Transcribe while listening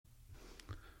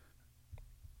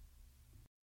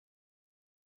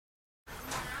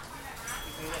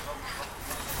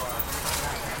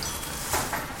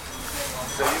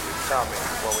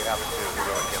what we have to do to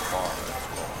really get along.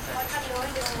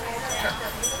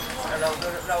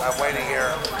 I'm waiting here.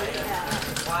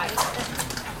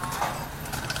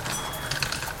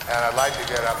 And I'd like to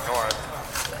get up north.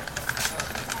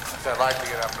 So I'd like to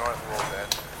get up north a little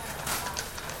bit.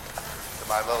 To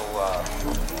my little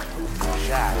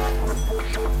shack.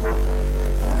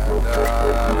 And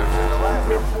there's a delay.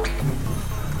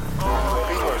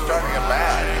 People are starting to get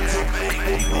mad.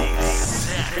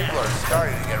 People are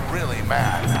starting to get really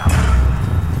mad now.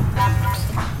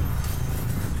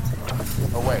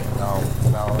 Oh wait, no.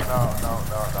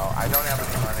 I don't have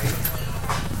any money.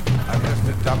 I'm just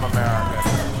a dumb American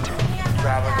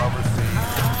traveling overseas,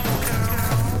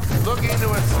 looking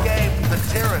to escape the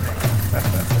tyranny.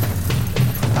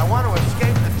 I want to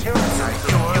escape the tyranny.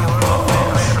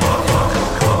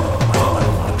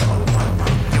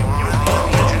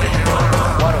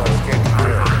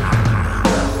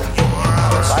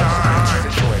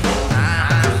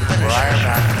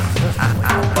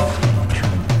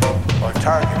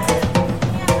 Target.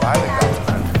 I think that's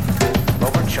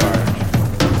overcharged.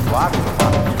 Lots of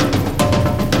money.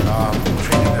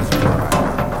 Treating this as a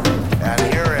crime. And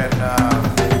here in, I'm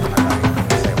not even going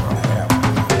to say where I am.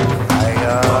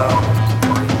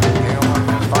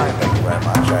 Fine, thank you very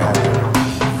much. I have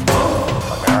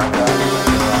America.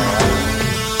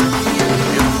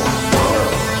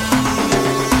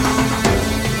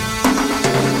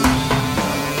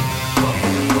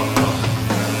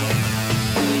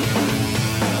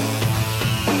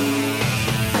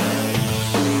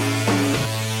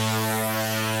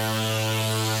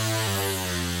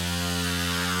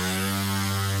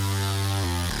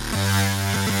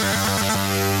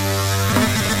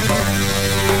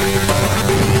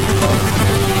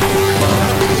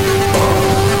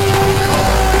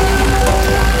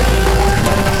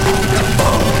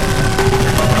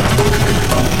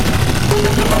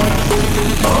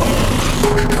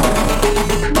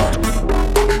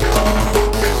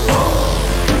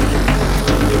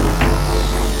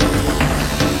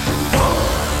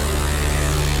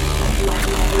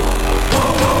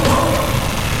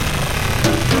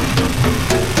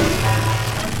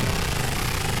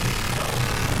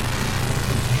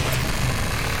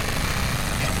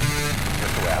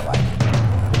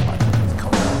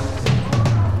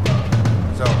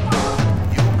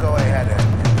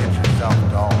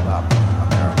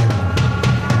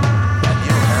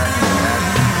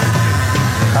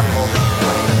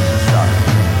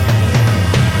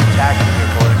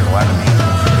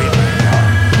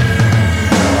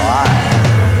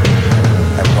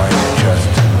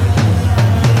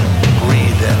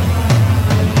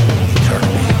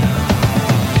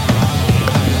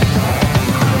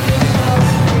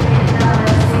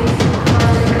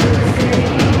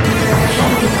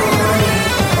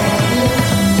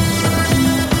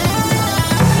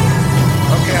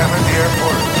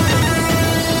 Beautiful.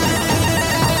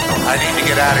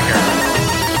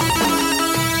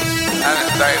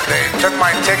 They took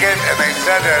my ticket and they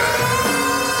said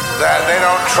that they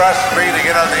don't trust me to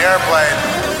get on the airplane.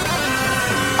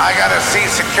 I gotta see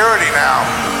security now.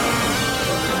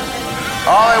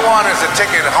 All I want is a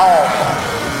ticket home.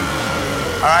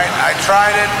 All right, I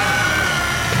tried it.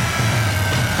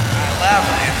 I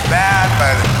left. It's bad,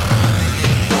 but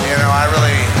I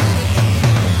really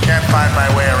can't find my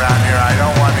way around here. I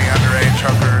don't want any underage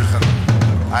hookers, and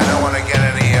I don't want to get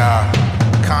any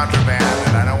contraband,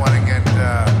 and I don't want to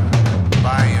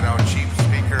buy cheap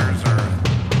speakers or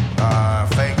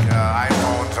fake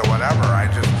iPhones or whatever. I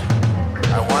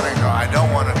want to go. I don't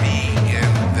want to be in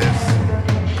this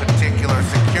particular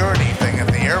security thing at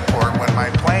the airport when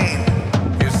my plane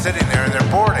is sitting there and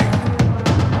they're boarding,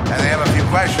 and they have a few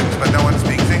questions, but no one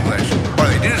speaks English, or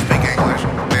they do speak English.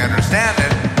 They understand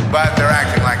it, but they're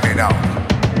acting like they don't.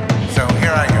 So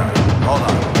here I go. Hold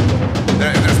on.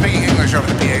 They're speaking English over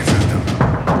the PA system.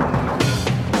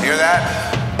 Hear that?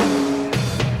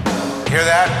 Hear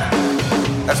that?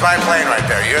 That's my plane right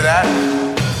there. You hear that?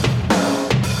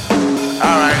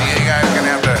 All right, you guys are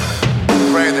gonna have to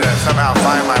pray that I somehow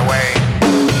find my way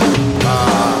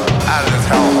out of this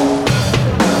hellhole.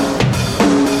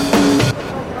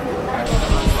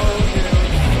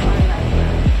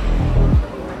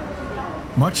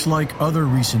 Much like other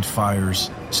recent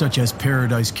fires, such as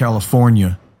Paradise,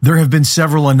 California, there have been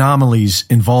several anomalies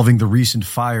involving the recent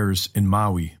fires in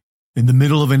Maui. In the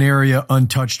middle of an area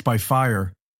untouched by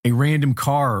fire, a random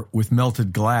car with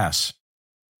melted glass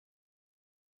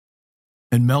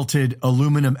and melted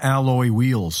aluminum alloy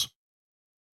wheels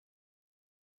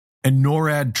and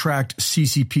NORAD-tracked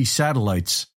CCP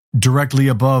satellites directly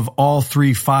above all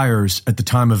three fires at the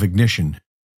time of ignition.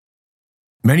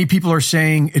 Many people are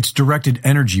saying it's directed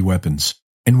energy weapons,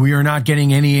 and we are not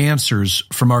getting any answers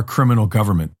from our criminal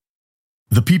government.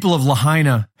 The people of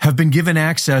Lahaina have been given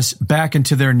access back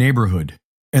into their neighborhood,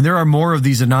 and there are more of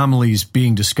these anomalies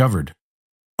being discovered.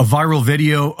 A viral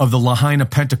video of the Lahaina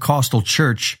Pentecostal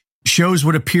Church shows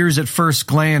what appears at first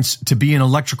glance to be an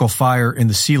electrical fire in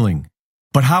the ceiling.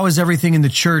 But how is everything in the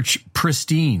church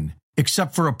pristine,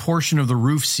 except for a portion of the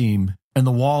roof seam and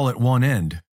the wall at one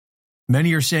end?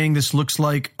 Many are saying this looks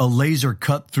like a laser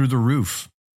cut through the roof.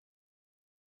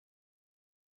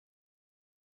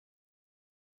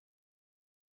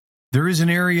 There is an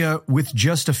area with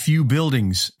just a few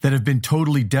buildings that have been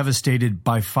totally devastated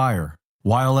by fire,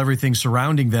 while everything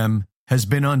surrounding them has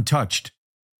been untouched.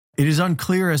 It is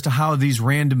unclear as to how these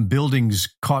random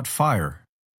buildings caught fire.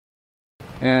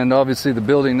 And obviously the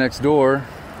building next door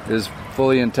is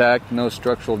fully intact, no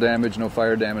structural damage, no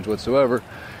fire damage whatsoever.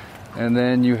 And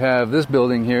then you have this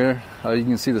building here. You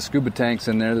can see the scuba tanks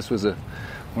in there. This was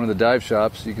one of the dive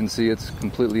shops. You can see it's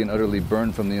completely and utterly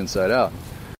burned from the inside out.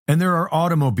 And there are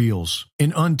automobiles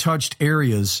in untouched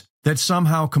areas that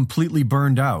somehow completely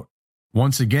burned out,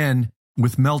 once again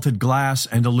with melted glass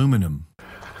and aluminum.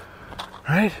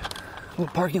 Right?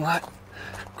 Little parking lot,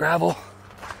 gravel,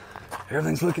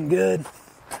 everything's looking good.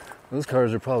 Those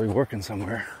cars are probably working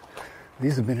somewhere.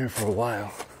 These have been here for a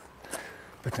while.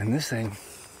 But then this thing,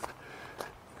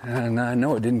 and I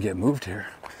know it didn't get moved here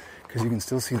because you can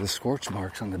still see the scorch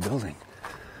marks on the building.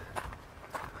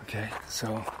 Okay,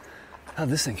 so how'd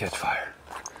this thing catch fire?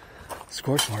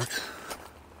 Scorch marks,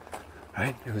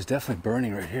 right? It was definitely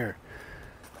burning right here.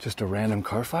 Just a random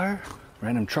car fire?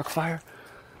 Random truck fire?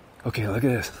 Okay, look at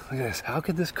this. Look at this. How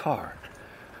could this car?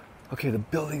 Okay, the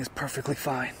building is perfectly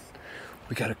fine.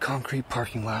 We got a concrete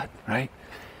parking lot, right?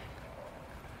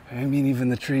 I mean, even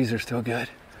the trees are still good.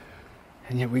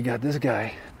 And yet we got this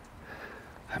guy.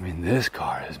 I mean, this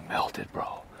car is melted,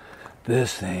 bro.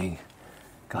 This thing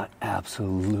got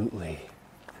absolutely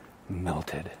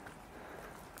melted.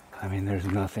 I mean, there's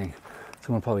nothing.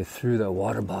 Someone probably threw that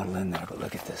water bottle in there, but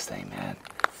look at this thing, man.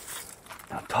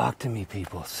 Now talk to me,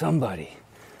 people. Somebody.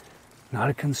 Not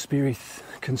a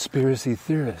conspiracy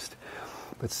theorist,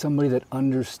 but somebody that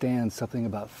understands something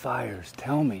about fires.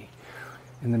 Tell me,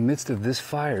 in the midst of this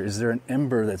fire, is there an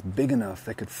ember that's big enough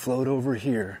that could float over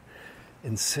here,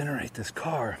 incinerate this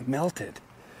car, melt it,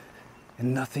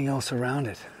 and nothing else around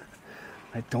it?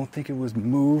 I don't think it was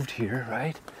moved here,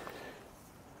 right?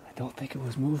 I don't think it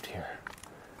was moved here.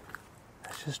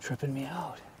 That's just tripping me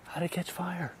out. How'd it catch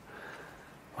fire?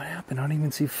 What happened? I don't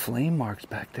even see flame marks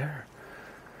back there.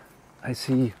 I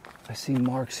see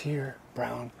marks here,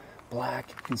 brown, black.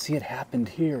 You can see it happened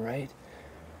here, right?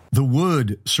 The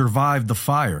wood survived the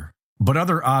fire, but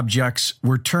other objects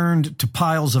were turned to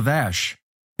piles of ash.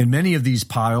 In many of these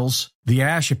piles, the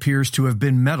ash appears to have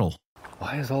been metal.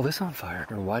 Why is all this on fire?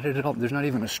 Or why did it all... There's not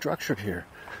even a structure here.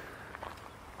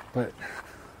 But,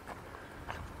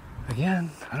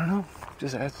 again, I don't know.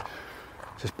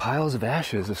 Just piles of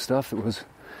ashes of stuff that was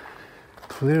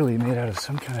clearly made out of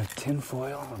some kind of tin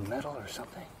foil or metal or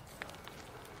something.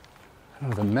 I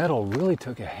don't know, the metal really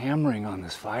took a hammering on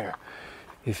this fire.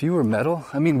 If you were metal,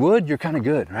 I mean, wood, you're kind of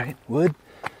good, right? Wood,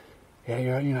 yeah,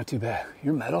 you're not too bad.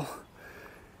 You're metal,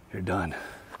 you're done.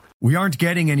 We aren't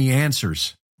getting any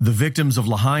answers. The victims of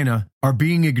Lahaina are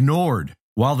being ignored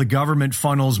while the government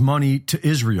funnels money to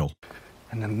Israel.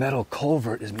 And the metal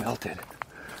culvert is melted.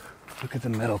 Look at the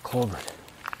metal culvert.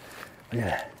 Look at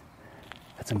that.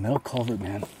 That's a metal culvert,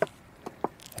 man.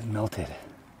 It melted.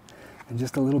 And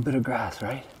just a little bit of grass,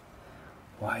 right?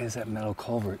 Why is that metal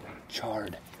culvert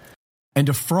charred? And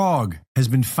a frog has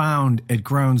been found at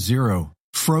ground zero,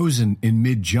 frozen in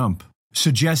mid-jump,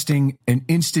 suggesting an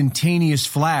instantaneous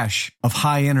flash of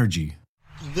high energy.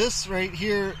 This right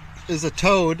here is a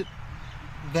toad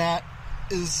that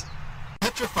is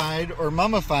petrified or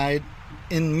mummified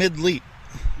in mid-leap.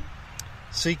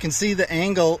 So you can see the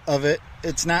angle of it.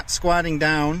 It's not squatting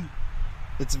down.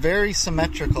 It's very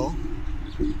symmetrical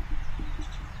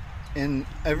in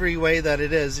every way that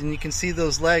it is. And you can see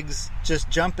those legs just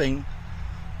jumping.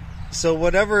 So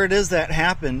whatever it is that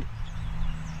happened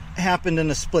in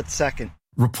a split second.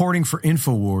 Reporting for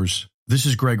InfoWars, this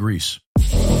is Greg Reese.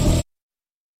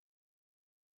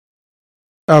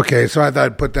 Okay, so I thought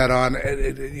I'd put that on.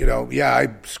 I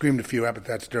screamed a few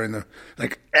epithets during the,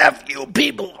 F you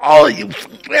people, all you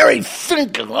very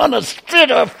thinking on a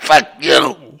spitter, fuck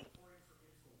you.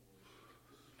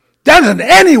 Doesn't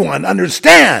anyone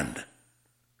understand?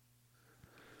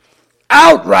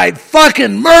 Outright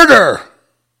fucking murder.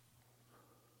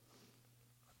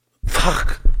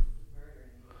 Fuck.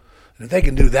 And if they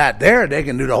can do that there, they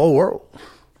can do the whole world.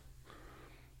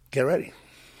 Get ready.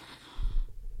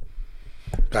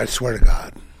 I swear to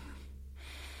God,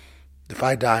 if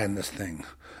I die in this thing,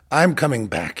 I'm coming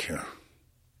back here,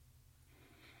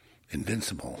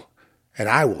 invincible, and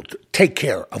I will take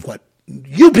care of what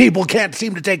you people can't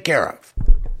seem to take care of.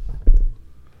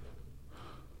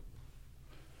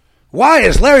 Why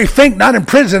is Larry Fink not in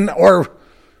prison or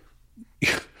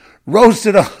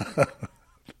roasted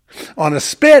on a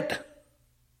spit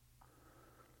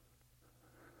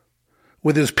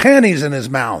with his panties in his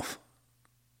mouth?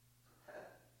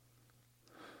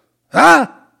 Huh?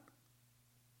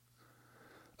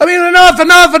 I mean, enough.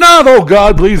 Oh,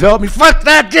 God, please help me. Fuck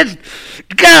that. Just,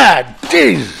 God,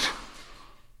 jeez.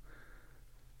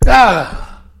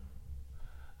 I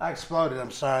exploded.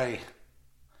 I'm sorry.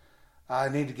 I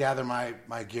need to gather my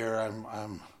gear.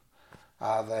 I'm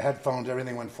the headphones,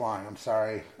 everything went flying. I'm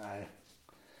sorry.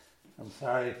 I'm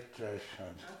sorry, Trish.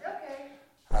 That's okay.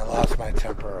 I lost my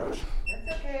temper.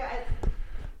 That's okay.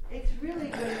 It's really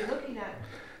when you're looking at.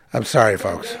 I'm sorry,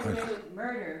 folks.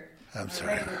 Murder. I'm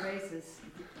sorry. On a regular basis,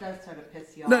 it does sort of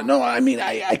piss you off. No. I mean,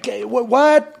 I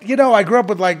what? You know, I grew up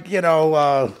with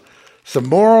some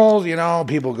morals. You know,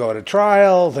 people go to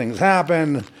trial, things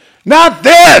happen. Not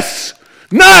this.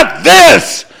 Not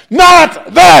this.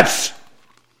 Not this.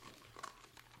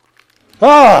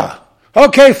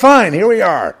 Okay, fine. Here we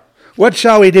are. What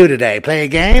shall we do today? Play a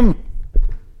game?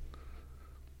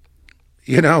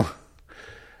 You know,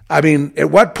 I mean, at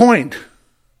what point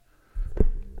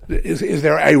is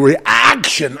there a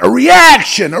reaction ever?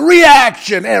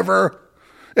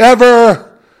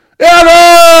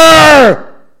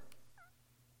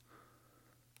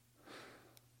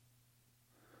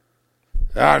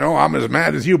 I know I'm as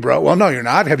mad as you, bro. Well, no, you're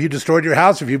not. Have you destroyed your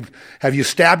house? Have you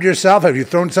stabbed yourself? Have you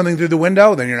thrown something through the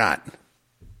window? Then you're not.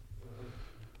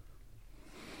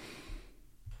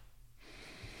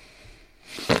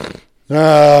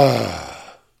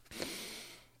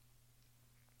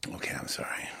 Okay, I'm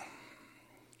sorry.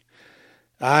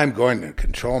 I'm going to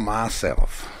control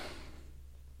myself.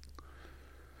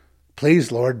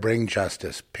 Please, Lord, bring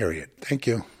justice, period. Thank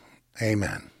you.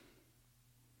 Amen.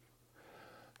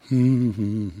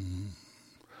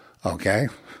 Okay,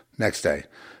 next day.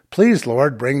 Please,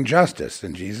 Lord, bring justice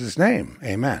in Jesus' name.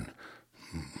 Amen.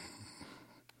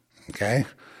 Okay,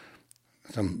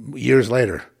 some years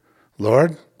later.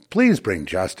 Lord, please bring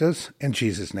justice in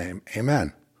Jesus' name.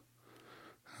 Amen.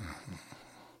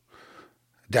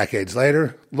 Decades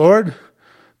later, Lord,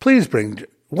 please bring...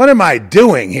 What am I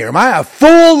doing here? Am I a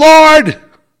fool, Lord?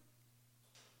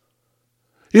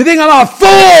 You think I'm a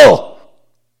fool?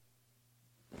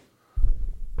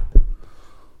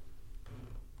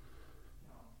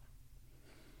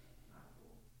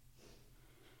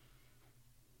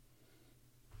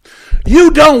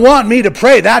 You don't want me to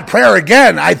pray that prayer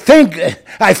again. I think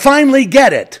I finally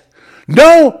get it.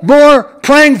 No more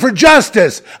praying for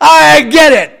justice. I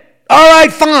get it. All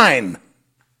right, fine.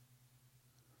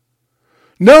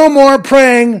 No more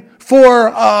praying for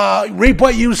reap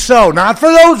what you sow. Not for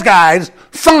those guys.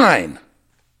 Fine.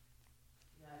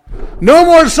 No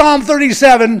more Psalm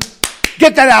 37.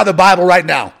 Get that out of the Bible right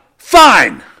now.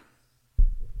 Fine.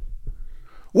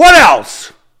 What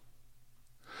else?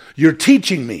 You're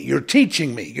teaching me not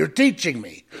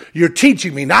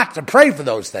to pray for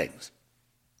those things.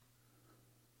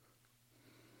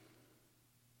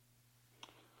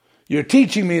 You're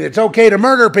teaching me that it's okay to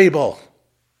murder people.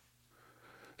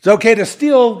 It's okay to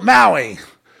steal Maui.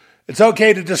 It's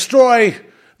okay to destroy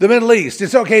the Middle East.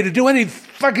 It's okay to do any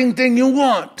fucking thing you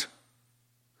want.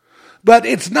 But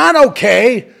it's not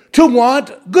okay to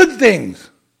want good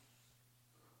things.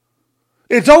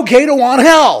 It's okay to want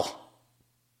hell.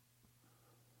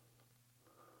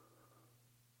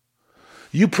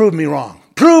 You proved me wrong.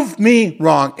 Prove me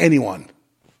wrong, anyone.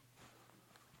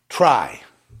 Try.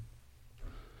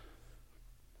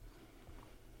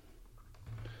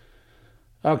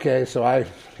 Okay, so I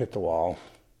hit the wall.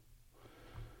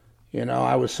 You know,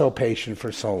 I was so patient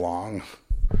for so long.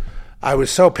 And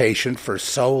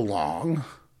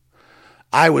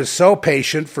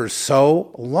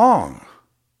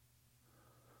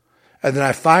then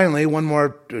I finally, one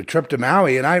more trip to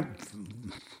Maui, and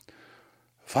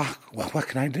what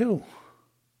can I do?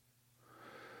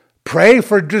 Pray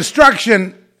for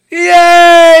destruction.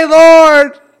 Yay,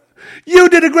 Lord! You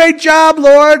did a great job,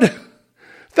 Lord.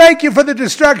 Thank you for the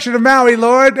destruction of Maui,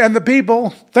 Lord, and the people.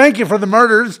 Thank you for the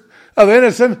murders of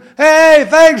innocent. Hey,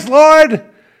 thanks, Lord.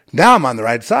 Now I'm on the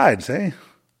right side, see?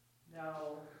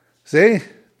 No. See?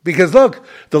 Because look,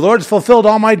 the Lord's fulfilled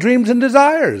all my dreams and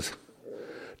desires.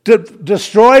 To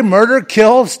destroy, murder,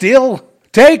 kill, steal,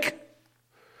 take.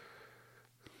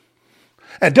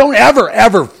 And don't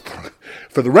ever,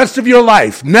 for the rest of your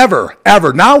life, never,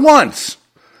 ever, not once,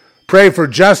 pray for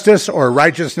justice or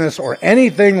righteousness or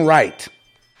anything right,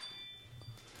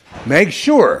 make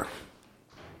sure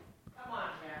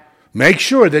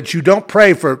that you don't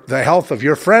pray for the health of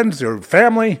your friends or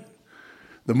family.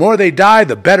 The more they die,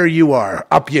 the better you are.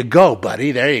 Up you go,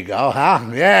 buddy. There you go, huh?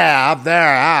 Yeah, up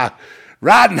there, huh?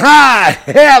 Riding high.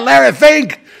 Yeah, Larry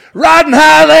Fink. Riding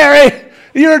high, Larry.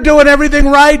 You're doing everything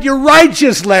right. You're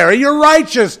righteous, Larry. You're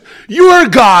righteous. You are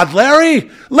God, Larry.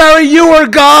 Larry, you are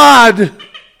God.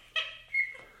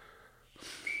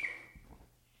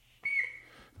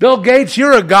 Bill Gates,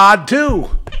 you're a God too.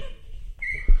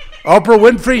 Oprah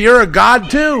Winfrey, you're a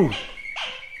God too.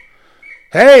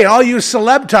 Hey, all you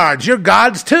celebtards, you're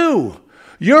gods too.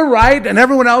 You're right and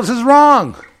everyone else is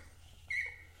wrong.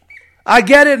 I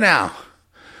get it now.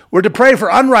 We're to pray for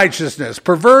unrighteousness,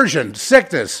 perversion,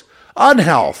 sickness,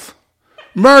 unhealth,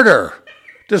 murder,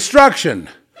 destruction,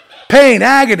 pain,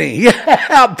 agony.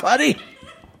 Yeah, buddy.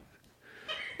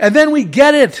 And then we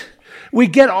get it. We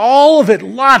get all of it,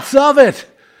 lots of it.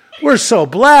 We're so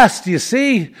blessed, you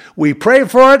see. We pray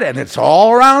for it and it's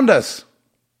all around us.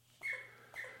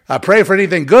 I pray for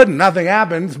anything good and nothing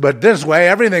happens, but this way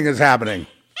everything is happening.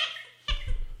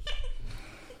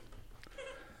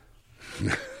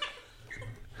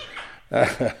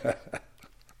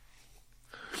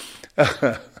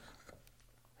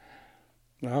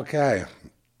 Okay.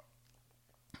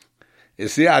 You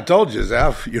see, I told you,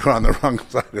 Zeph, you're on the wrong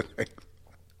side of things.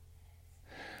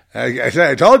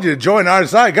 I told you to join our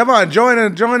side. Come on, join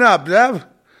up, Zeph.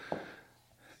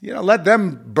 You know, let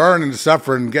them burn and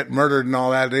suffer and get murdered and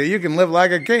all that. You can live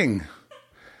like a king.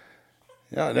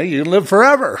 You can live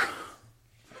forever.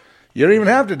 You don't even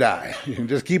have to die. You can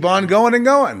just keep on going and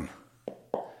going.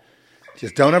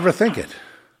 Just don't ever think it.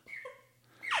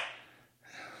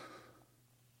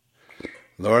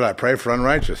 Lord, I pray for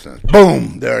unrighteousness.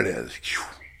 Boom, there it is.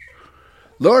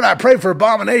 Lord, I pray for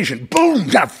abomination. Boom,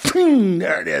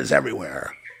 there it is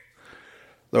everywhere.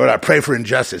 Lord, I pray for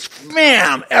injustice.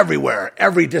 Bam, everywhere.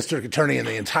 Every district attorney in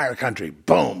the entire country.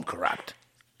 Boom, corrupt.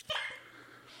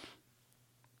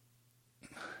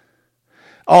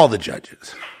 All the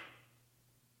judges.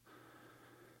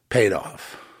 Paid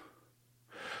off.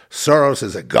 Soros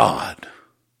is a god.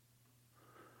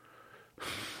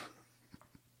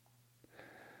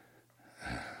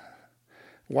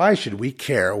 Why should we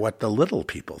care what the little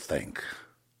people think?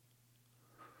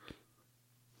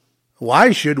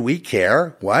 Why should we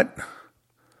care what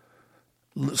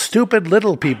stupid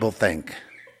little people think?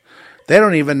 They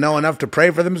don't even know enough to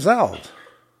pray for themselves.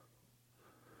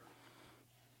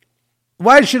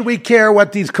 Why should we care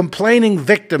what these complaining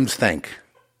victims think?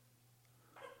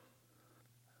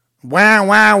 Wah,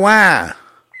 wah, wah.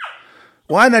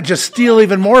 Why not just steal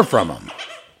even more from them?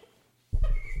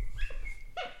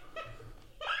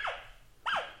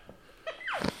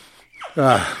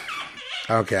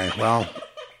 Okay, well,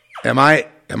 am I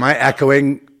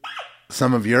echoing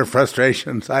some of your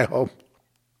frustrations, I hope?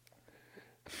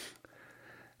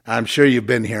 I'm sure you've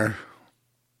been here.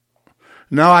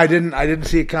 No, I didn't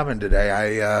see it coming today.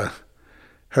 I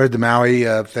heard the Maui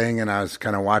thing, and I was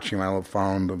kind of watching my little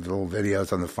phone, the little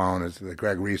videos on the phone. It's the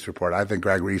Greg Reese report. I think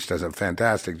Greg Reese does a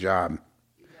fantastic job,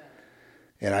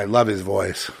 and I love his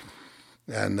voice.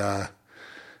 And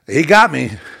he got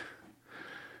me.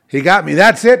 He got me.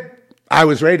 That's it. I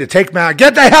was ready to take Maui.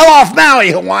 Get the hell off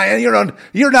Maui, Hawaiian.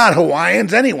 You're not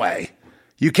Hawaiians anyway.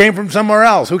 You came from somewhere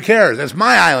else. Who cares? It's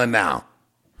my island now.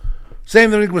 Same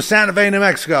thing with Santa Fe, New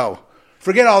Mexico.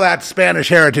 Forget all that Spanish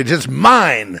heritage. It's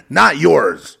mine, not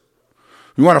yours.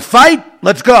 You want to fight?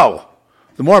 Let's go.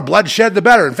 The more bloodshed, the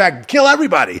better. In fact, kill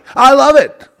everybody. I love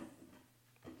it.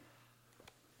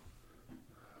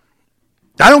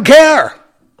 I don't care.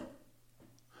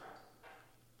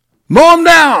 Mow them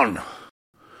down.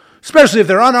 Especially if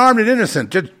they're unarmed and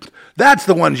innocent. That's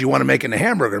the ones you want to make into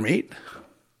hamburger meat.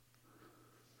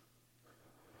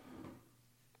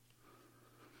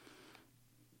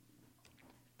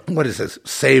 What is this?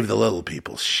 Save the little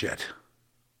people shit.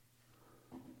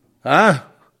 Huh?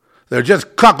 They're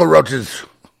just cockroaches.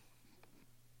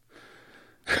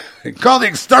 Call the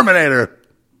exterminator.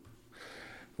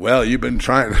 Well, you've been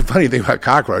trying. The funny thing about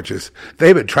cockroaches,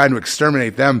 they've been trying to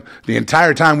exterminate them the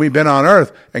entire time we've been on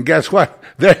Earth. And guess what?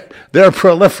 They're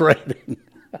proliferating.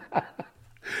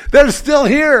 They're still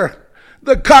here.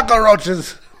 The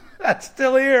cockroaches. That's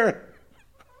still here.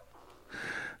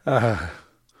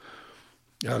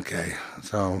 Okay,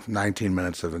 so 19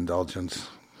 minutes of indulgence.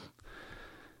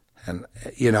 And,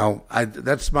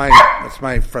 that's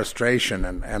my frustration.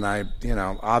 And I,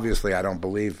 obviously I don't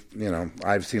believe,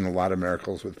 I've seen a lot of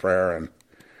miracles with prayer and,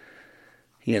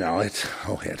 it's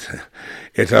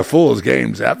a fool's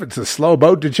game, Zeph. It's a slow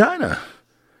boat to China.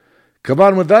 Come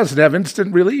on with us and have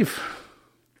instant relief.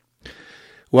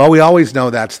 Well, we always know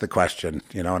that's the question,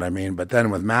 you know what I mean? But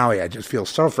then with Maui, I just feel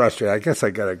so frustrated. I guess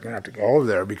I'm going to have to go over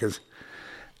there because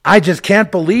I just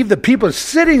can't believe that people are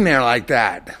sitting there like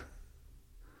that.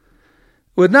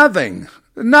 With nothing.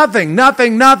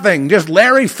 Just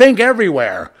Larry Fink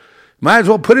everywhere. Might as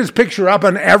well put his picture up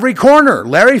on every corner.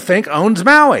 Larry Fink owns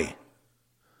Maui.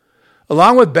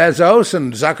 Along with Bezos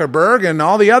and Zuckerberg and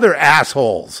all the other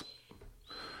assholes.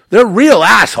 They're real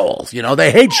assholes, you know.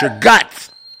 They hate your guts.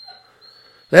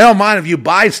 They don't mind if you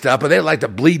buy stuff, but they like to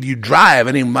bleed you dry of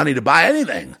any money to buy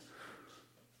anything.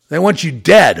 They want you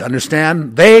dead,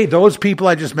 understand? Those people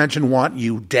I just mentioned want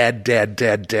you dead,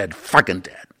 fucking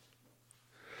dead.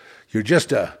 You're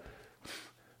just an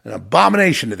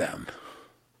abomination to them.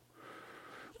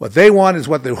 What they want is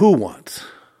what the WHO wants.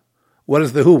 What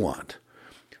does the WHO want?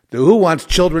 The WHO wants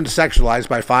children sexualized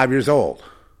by 5 years old.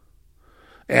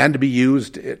 And to be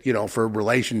used, you know, for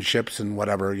relationships and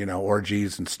whatever, you know,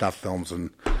 orgies and stuff films and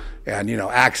you know,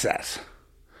 access.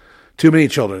 Too many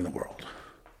children in the world.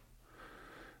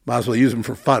 Might as well use them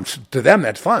for fun. To them,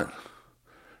 that's fun.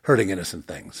 Hurting innocent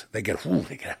things. They get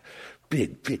a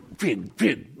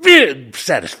big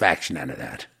satisfaction out of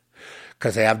that.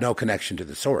 Because they have no connection to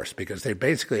the source. Because they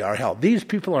basically are hell. These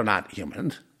people are not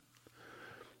humans.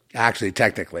 Actually,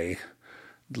 technically,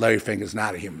 Larry Fink is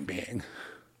not a human being.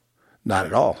 Not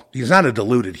at all. He's not a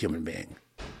deluded human being.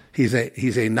 He's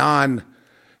a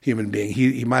non-human being.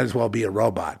 He might as well be a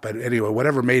robot. But anyway,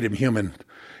 whatever made him human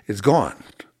is gone.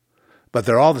 But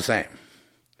they're all the same.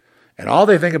 And all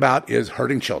they think about is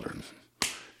hurting children,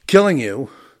 killing you,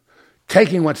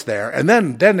 taking what's there, and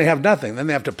then they have nothing. Then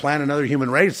they have to plan another human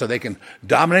race so they can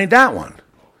dominate that one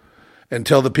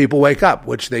until the people wake up,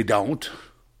 which they don't.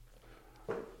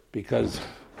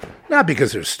 Not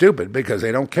because they're stupid, because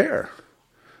they don't care.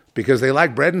 Because they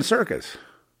like bread and circus.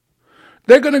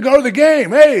 They're going to go to the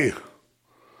game. Hey,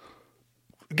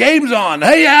 game's on.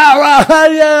 Hey,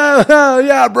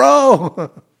 yeah,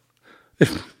 bro.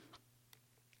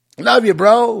 Love you,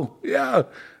 bro. Yeah,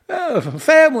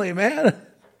 family, man.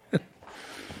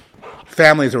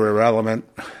 Families are irrelevant.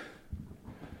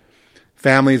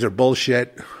 Families are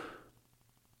bullshit.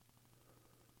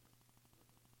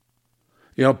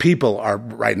 You know, people are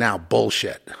right now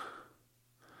bullshit.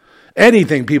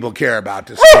 Anything people care about,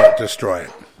 destroy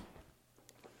it.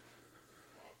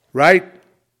 Right?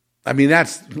 I mean,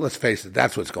 let's face it,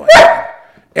 that's what's going on.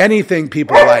 Anything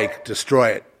people like, destroy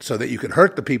it so that you can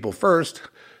hurt the people first,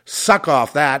 suck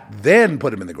off that, then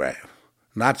put them in the grave.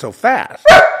 Not so fast.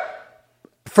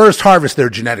 First harvest their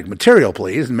genetic material,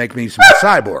 please, and make me some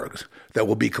cyborgs that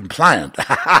will be compliant.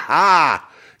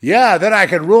 Yeah, then I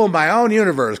can rule my own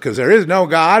universe because there is no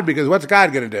God, because what's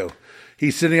God going to do?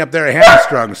 He's sitting up there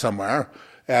hamstrung somewhere,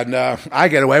 and I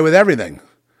get away with everything.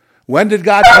 When did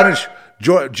God punish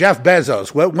Jeff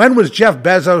Bezos? When was Jeff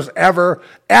Bezos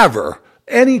ever,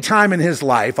 any time in his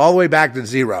life, all the way back to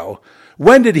zero,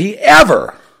 when did he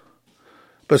ever,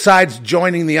 besides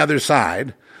joining the other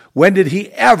side, when did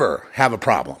he ever have a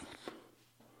problem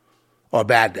or a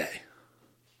bad day?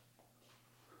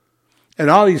 And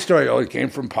all these stories, he came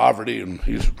from poverty and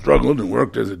he struggled and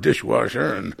worked as a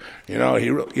dishwasher and,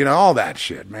 all that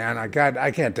shit, man.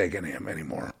 I can't take any of him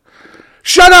anymore.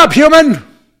 Shut up, human!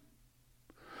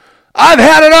 I've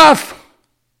had enough!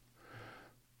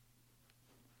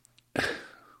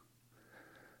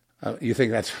 You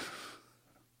think that's...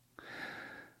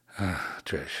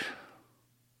 Trish.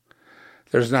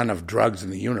 There's not enough drugs in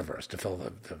the universe to fill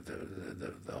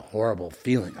the horrible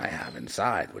feeling I have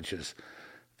inside, which is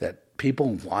that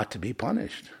people want to be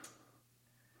punished.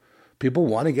 People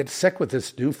want to get sick with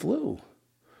this new flu.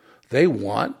 They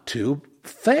want to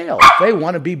fail. They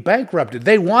want to be bankrupted.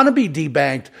 They want to be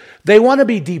debanked. They want to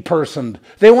be depersoned.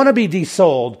 They want to be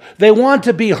desold. They want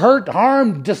to be hurt,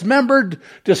 harmed, dismembered,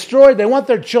 destroyed. They want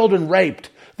their children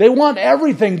raped. They want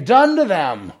everything done to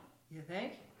them. You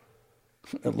think?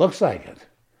 It looks like it.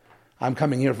 I'm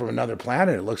coming here from another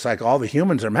planet. It looks like all the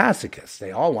humans are masochists.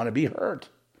 They all want to be hurt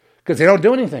because they don't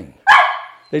do anything.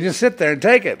 They just sit there and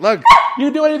take it. Look,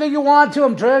 you do anything you want to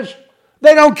them, Trish.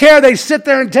 They don't care. They sit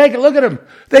there and take it. Look at them.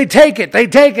 They take it. They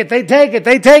take it. They take it.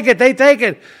 They take it. They take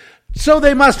it. So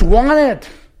they must want it.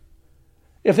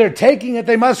 If they're taking it,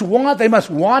 they must want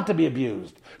to be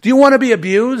abused. Do you want to be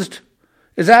abused?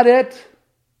 Is that it?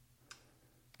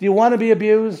 Do you want to be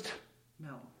abused?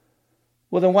 No.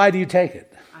 Well, then why do you take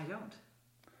it? I don't.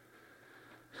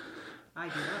 I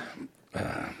do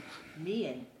not. Me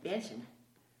and Benson,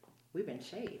 we've been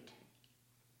saved.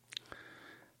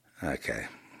 Okay.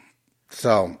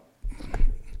 So,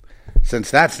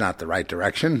 since that's not the right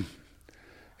direction,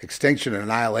 extinction and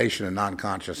annihilation and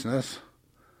non-consciousness.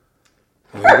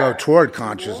 We go toward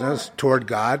consciousness, toward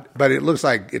God, but it looks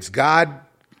like it's God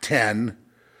 10,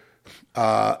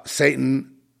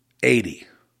 Satan 80.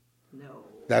 No.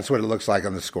 That's what it looks like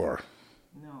on the score.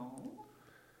 No.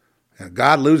 And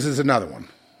God loses another one.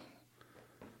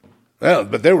 Well,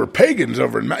 but there were pagans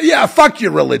over in... Yeah, fuck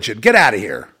your religion. Get out of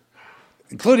here.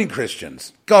 Including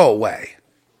Christians. Go away.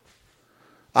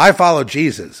 I follow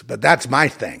Jesus, but that's my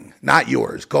thing, not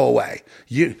yours. Go away.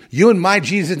 You and my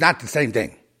Jesus, not the same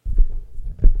thing.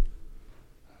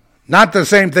 Not the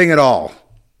same thing at all.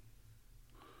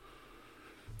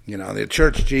 You know, the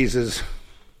church Jesus,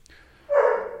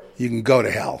 you can go to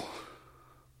hell.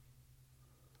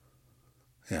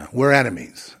 Yeah, we're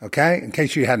enemies, okay? In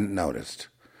case you hadn't noticed.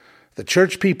 The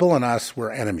church people and us,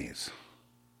 we're enemies.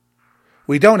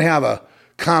 We don't have a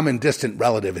common distant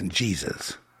relative in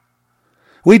Jesus.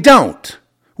 We don't.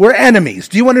 We're enemies.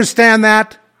 Do you understand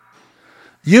that?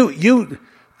 You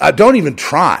don't even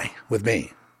try with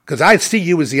me, because I see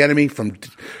you as the enemy from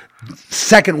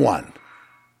second one.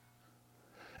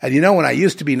 And you know, when I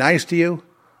used to be nice to you,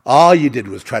 all you did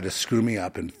was try to screw me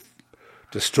up and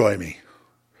destroy me.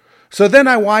 So then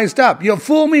I wised up. You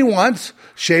fool me once,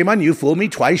 shame on you. Fool me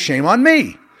twice, shame on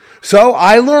me. So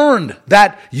I learned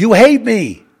that you hate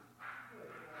me.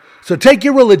 So take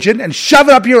your religion and shove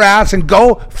it up your ass and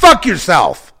go fuck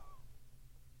yourself.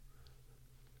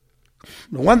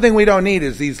 The one thing we don't need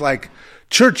is these like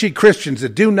churchy Christians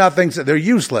that do nothing, so they're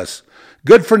useless,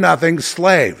 good for nothing,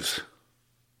 slaves.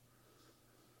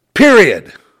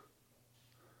 Period.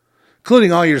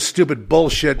 Including all your stupid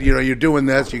bullshit. You know, you're doing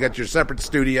this, you got your separate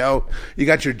studio, you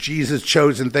got your Jesus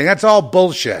chosen thing. That's all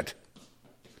bullshit.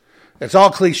 It's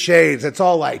all cliches. It's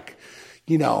all like,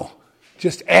 you know,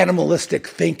 just animalistic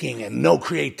thinking and no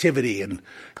creativity and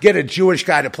get a Jewish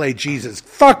guy to play Jesus.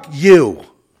 Fuck you.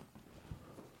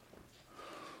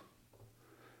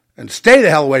 And stay the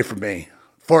hell away from me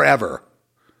forever.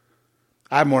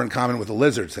 I have more in common with the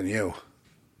lizards than you.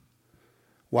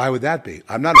 Why would that be?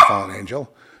 I'm not a fallen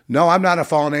angel. No, I'm not a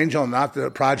fallen angel. I'm not the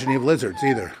progeny of lizards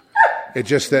either. It's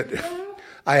just that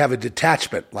I have a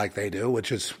detachment like they do,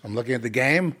 which is I'm looking at the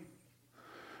game,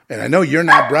 and I know you're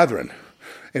not brethren.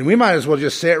 And we might as well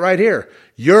just say it right here.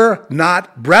 You're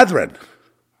not brethren.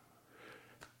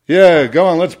 Yeah, go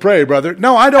on, let's pray, brother.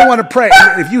 No, I don't want to pray.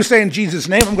 If you say in Jesus'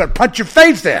 name, I'm going to punch your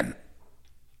face in.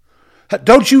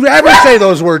 Don't you ever say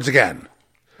those words again.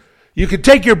 You can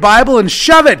take your Bible and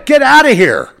shove it. Get out of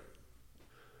here.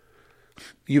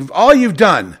 All you've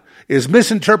done is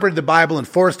misinterpreted the Bible and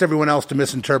forced everyone else to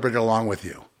misinterpret it along with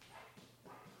you.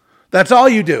 That's all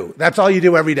you do. That's all you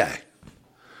do every day.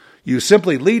 You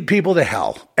simply lead people to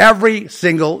hell every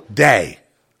single day.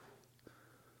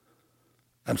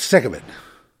 I'm sick of it.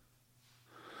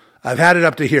 I've had it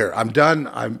up to here. I'm done.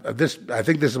 I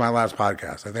think this is my last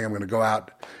podcast. I think I'm going to go out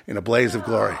in a blaze of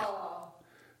glory.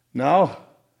 No?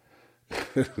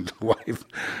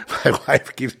 My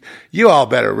wife keeps, you all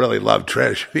better really love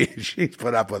Trish. She's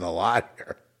put up with a lot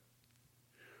here.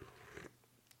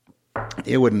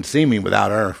 You wouldn't see me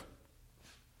without her.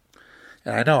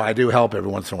 And I know I do help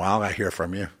every once in a while. I hear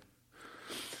from you.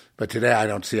 But today I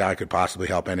don't see how I could possibly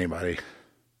help anybody.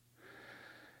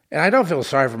 And I don't feel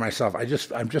sorry for myself.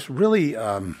 I'm just really,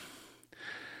 I'm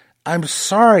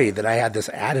sorry that I had this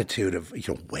attitude of,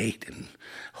 wait and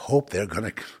hope they're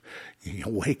going to,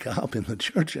 wake up in the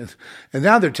churches. And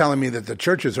now they're telling me that the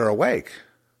churches are awake.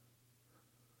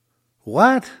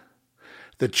 What?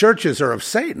 The churches are of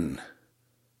Satan.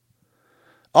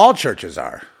 All churches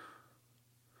are.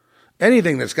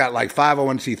 Anything that's got like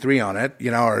 501c3 on it,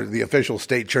 or the official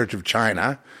state church of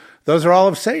China, those are all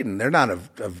of Satan. They're not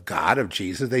of God, of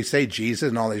Jesus. They say Jesus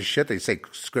and all this shit. They say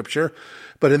scripture.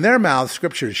 But in their mouth,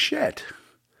 scripture is shit.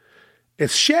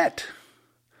 It's shit.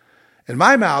 In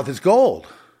my mouth, it's gold.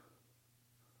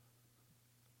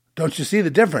 Don't you see the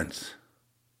difference?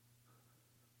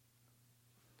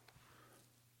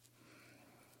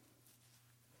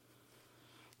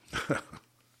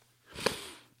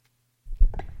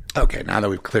 Okay, now that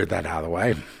we've cleared that out of the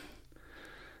way.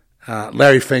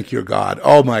 Larry Fink, you're God.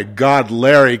 Oh my God,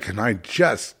 Larry, can I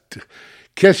just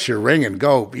kiss your ring and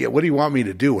go? Yeah, what do you want me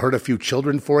to do? Hurt a few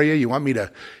children for you? You want me to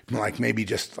maybe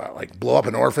just blow up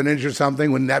an orphanage or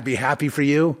something? Wouldn't that be happy for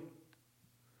you?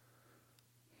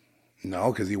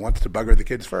 No, because he wants to bugger the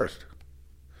kids first.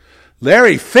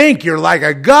 Larry Fink, you're like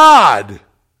a god.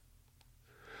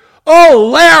 Oh,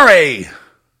 Larry!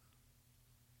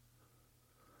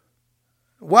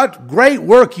 What great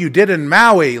work you did in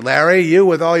Maui, Larry, you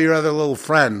with all your other little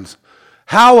friends.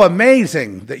 How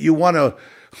amazing that you want to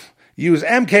use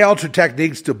MK Ultra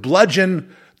techniques to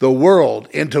bludgeon the world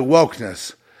into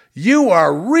wokeness. You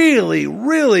are really,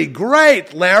 really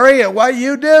great, Larry, at what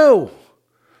you do.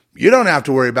 You don't have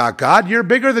to worry about God. You're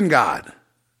bigger than God.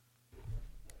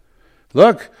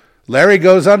 Look, Larry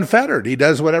goes unfettered. He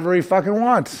does whatever he fucking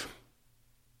wants.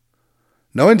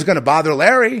 No one's going to bother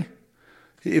Larry.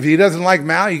 If he doesn't like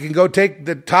Mao, you can go take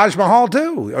the Taj Mahal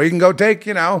too. Or you can go take,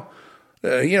 the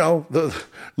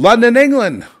London,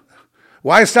 England.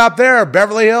 Why stop there?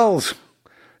 Beverly Hills.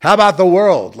 How about the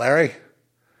world, Larry?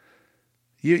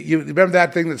 You remember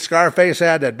that thing that Scarface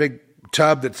had, that big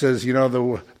tub that says,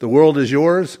 the world is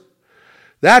yours?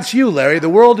 That's you, Larry. The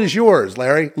world is yours,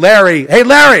 Larry. Larry. Hey,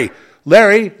 Larry.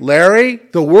 Larry,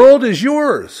 the world is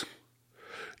yours.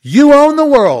 You own the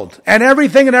world and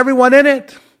everything and everyone in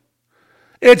it.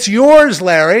 It's yours,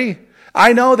 Larry.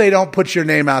 I know they don't put your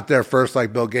name out there first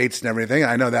like Bill Gates and everything.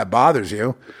 I know that bothers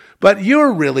you. But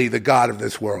you're really the God of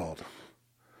this world.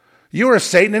 You are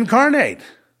Satan incarnate.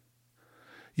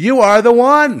 You are the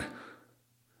one.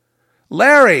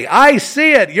 Larry, I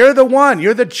see it. You're the one.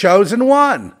 You're the chosen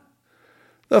one.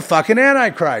 The fucking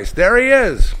Antichrist. There he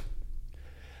is.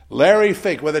 Larry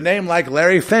Fink. With a name like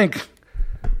Larry Fink.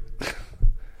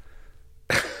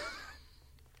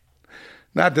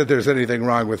 Not that there's anything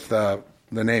wrong with the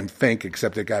name Fink,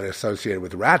 except it got associated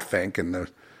with Rat Fink in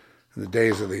the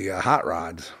days of the hot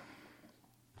rods.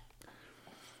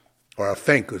 Or a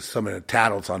Fink was someone that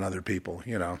tattles on other people,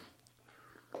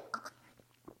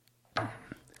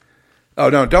 Oh,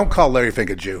 no, don't call Larry Fink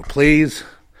a Jew, please.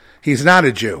 He's not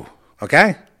a Jew,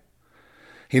 okay?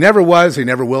 He never was, he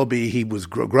never will be. He was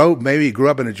maybe he grew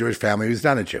up in a Jewish family. He's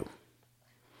not a Jew.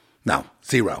 No,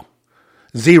 zero.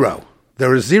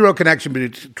 There is zero connection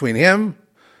between him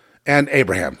and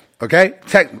Abraham, okay?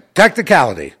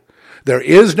 Technicality. There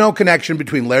is no connection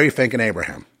between Larry Fink and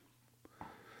Abraham,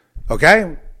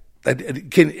 okay?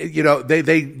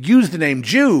 They use the name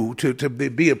Jew to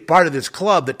be a part of this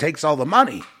club that takes all the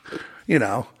money,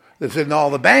 that's in all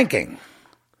the banking.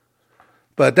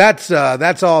 But that's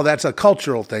a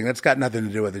cultural thing. That's got nothing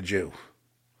to do with a Jew.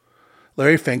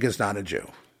 Larry Fink is not a Jew.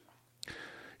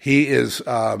 He is he's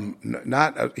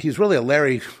really a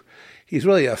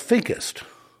Finkist.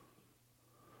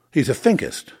 He's a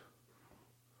Finkist.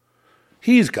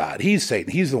 He's God. He's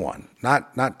Satan. He's the one.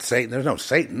 Not Satan. There's no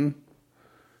Satan.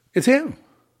 It's him.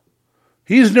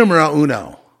 He's numero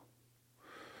uno.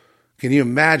 Can you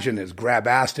imagine his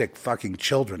grabastic fucking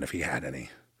children if he had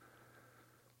any?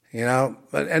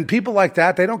 And people like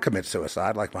that, they don't commit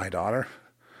suicide like my daughter.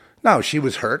 No, she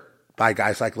was hurt by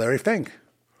guys like Larry Fink.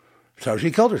 So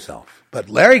she killed herself. But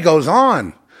Larry goes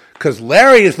on because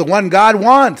Larry is the one God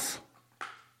wants.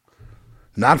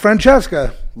 Not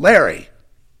Francesca, Larry.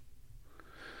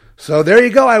 So there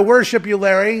you go. I worship you,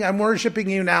 Larry. I'm worshiping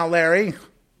you now, Larry.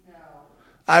 No.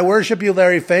 I worship you,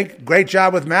 Larry Fink. Great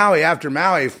job with Maui. After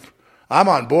Maui, I'm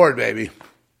on board, baby.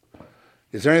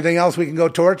 Is there anything else we can go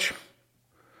torch?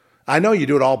 I know you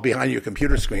do it all behind your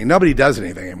computer screen. Nobody does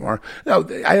anything anymore. No,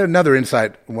 I had another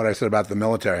insight in what I said about the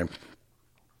military.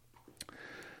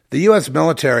 The U.S.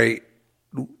 military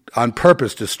on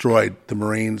purpose destroyed the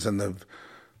Marines and the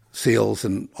SEALs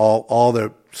and all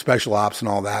the special ops and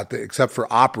all that, except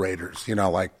for operators, in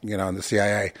the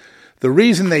CIA. The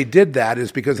reason they did that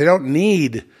is because they don't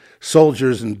need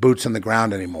soldiers and boots on the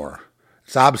ground anymore.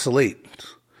 It's obsolete.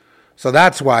 So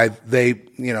that's why they,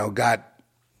 got,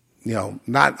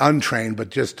 not untrained, but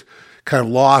just kind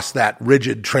of lost that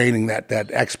rigid training,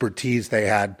 that expertise they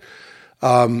had,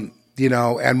 and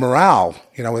morale.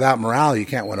 Without morale, you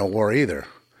can't win a war either.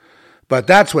 But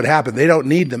that's what happened. They don't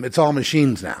need them. It's all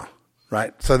machines now,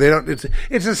 right? So they don't.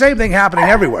 It's the same thing happening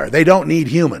everywhere. They don't need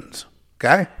humans.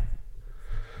 Okay.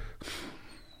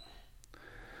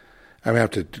 I'm going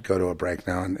to have to go to a break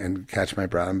now and catch my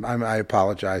breath. I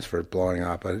apologize for blowing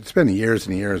up, but it's been years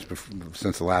and years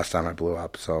since the last time I blew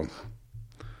up, so.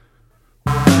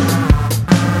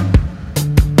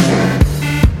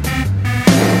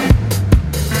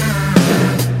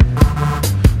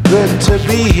 Good to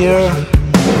be here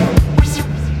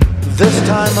this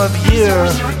time of year.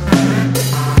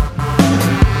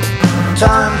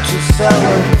 Time to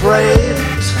celebrate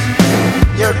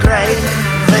your great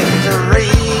victory.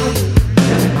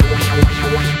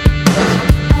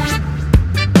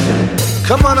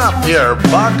 Come on up here,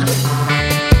 Buck.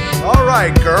 All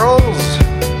right, girls.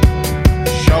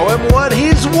 Show him what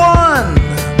he's won.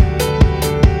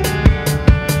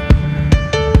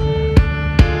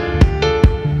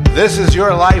 This is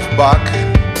your life, Buck.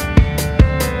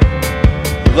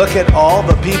 Look at all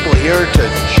the people here to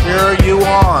cheer you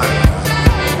on.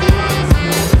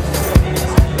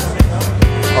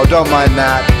 Oh, don't mind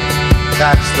that.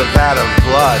 That's the vat of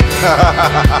blood.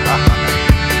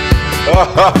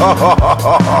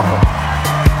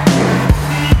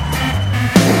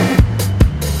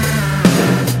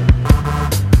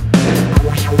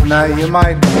 Now you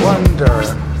might wonder,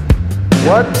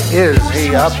 what is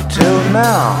he up to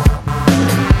now?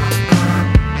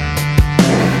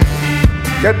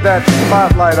 Get that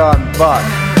spotlight on Buck.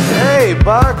 Hey,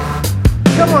 Buck,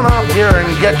 come on up here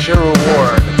and get your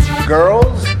reward.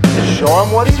 Girls, show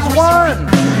him what he's won.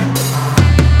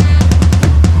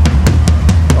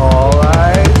 All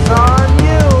eyes on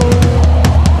you.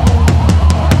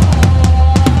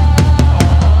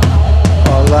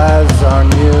 All eyes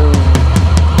on you.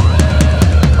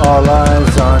 All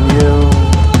eyes on you.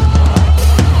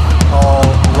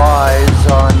 All eyes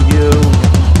on you.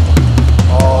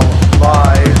 All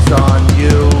eyes on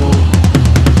you.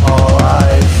 All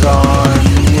eyes on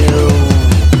you.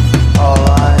 All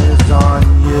eyes on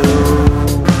you.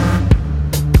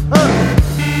 Huh.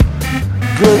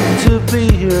 Good to be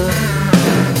here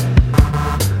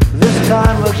this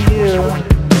time of year.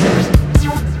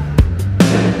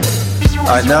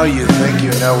 I know you think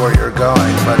you know where you're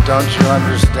going, but don't you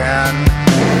understand?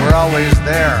 We're always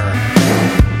there.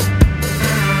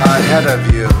 Ahead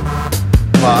of you,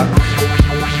 Buck.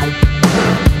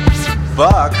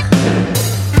 Buck?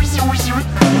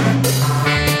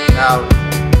 Now,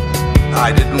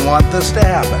 I didn't want this to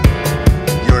happen.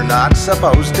 You're not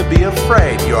supposed to be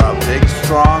afraid. You're a big,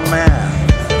 strong man.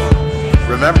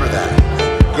 Remember that.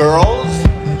 Girls,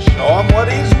 show him what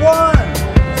he's won.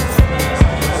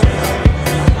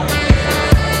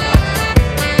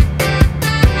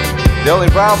 The only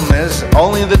problem is,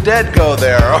 only the dead go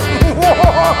there.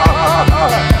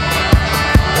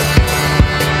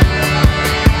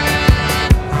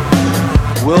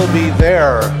 We'll be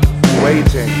there,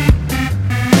 waiting.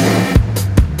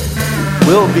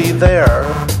 We'll be there,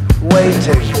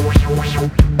 waiting.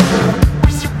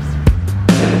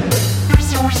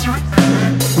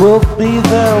 We'll be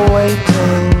there,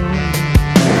 waiting.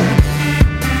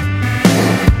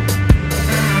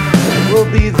 We'll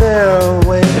be there,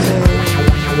 waiting.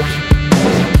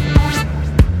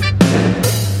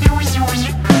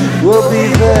 We'll be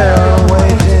there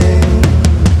waiting.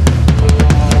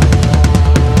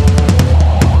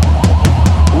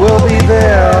 We'll be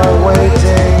there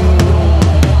waiting.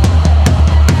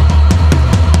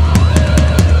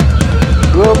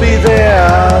 We'll be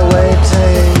there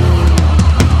waiting.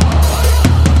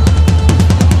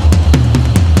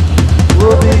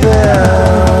 We'll be there.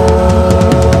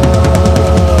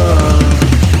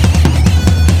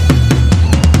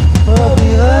 We'll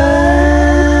be there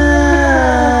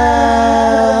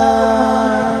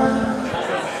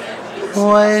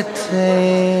waiting.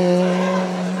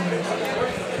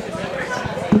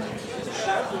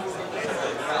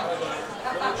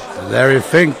 Larry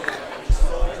Fink.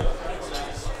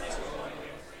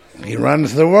 He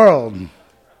runs the world.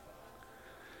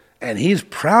 And he's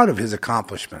proud of his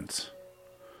accomplishments.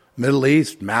 Middle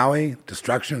East, Maui,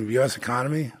 destruction of the U.S.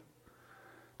 economy,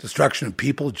 destruction of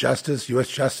people, justice, U.S.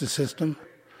 justice system,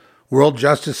 world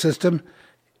justice system.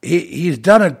 He's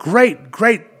done a great,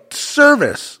 great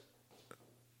service.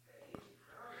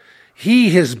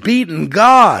 He has beaten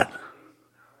God.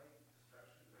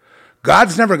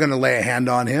 God's never going to lay a hand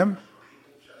on him.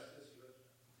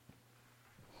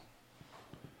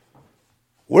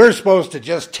 We're supposed to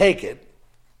just take it,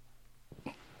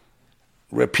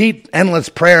 repeat endless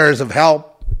prayers of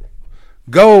help,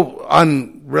 go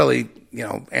really,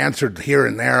 answered here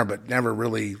and there, but never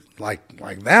really like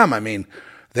them. I mean,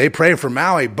 they pray for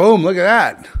Maui, boom, look at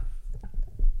that.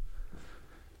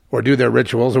 Or do their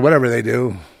rituals or whatever they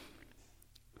do.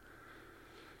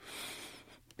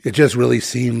 It just really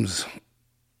seems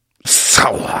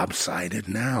so lopsided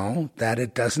now that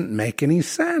it doesn't make any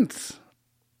sense.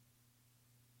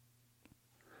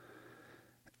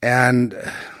 And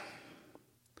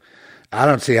I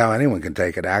don't see how anyone can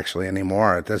take it actually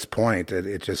anymore at this point.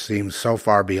 It just seems so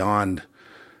far beyond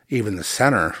even the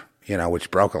center, which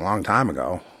broke a long time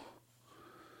ago.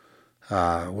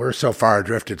 We're so far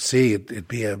adrift at sea, it'd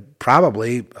be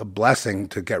probably a blessing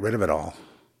to get rid of it all.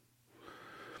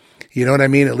 You know what I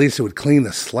mean? At least it would clean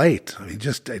the slate. I mean,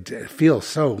 it feels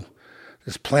so,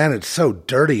 this planet's so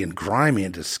dirty and grimy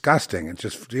and disgusting. It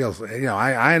just feels,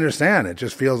 I understand. It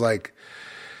just feels like,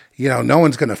 no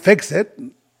one's going to fix it.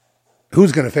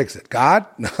 Who's going to fix it? God?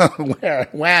 Where?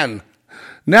 When?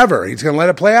 Never. He's going to let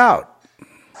it play out.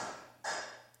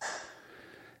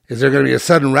 Is there going to be a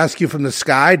sudden rescue from the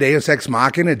sky? Deus Ex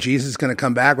Machina? Jesus is going to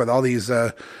come back with all these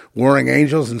warring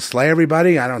angels and slay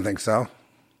everybody? I don't think so.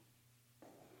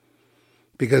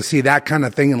 Because, see, that kind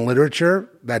of thing in literature,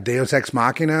 that Deus Ex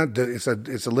Machina, it's a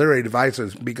literary device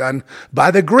that's begun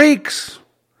by the Greeks.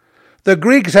 The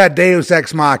Greeks had Deus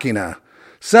Ex Machina.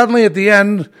 Suddenly at the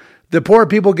end, the poor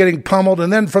people getting pummeled,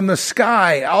 and then from the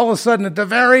sky, all of a sudden at the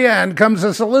very end comes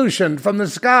a solution from the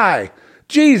sky.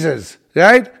 Jesus,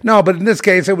 right? No, but in this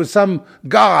case, it was some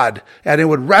god, and it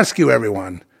would rescue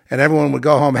everyone, and everyone would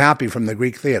go home happy from the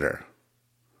Greek theater.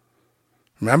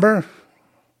 Remember?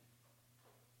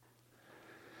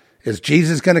 Is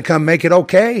Jesus going to come make it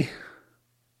okay? He's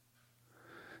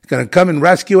going to come and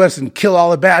rescue us and kill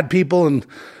all the bad people and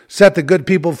set the good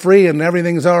people free and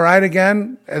everything's all right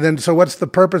again? And then, so what's the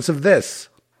purpose of this?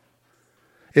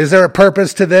 Is there a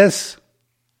purpose to this?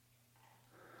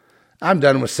 I'm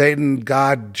done with Satan,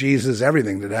 God, Jesus,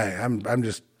 everything today.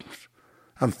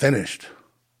 I'm finished.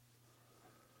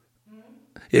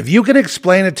 If you can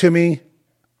explain it to me,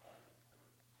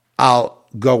 I'll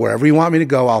go wherever you want me to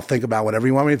go. I'll think about whatever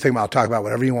you want me to think about. I'll talk about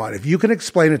whatever you want. If you can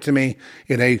explain it to me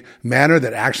in a manner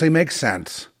that actually makes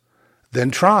sense, then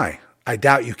try. I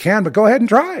doubt you can, but go ahead and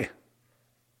try.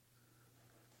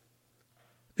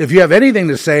 If you have anything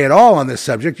to say at all on this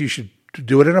subject, you should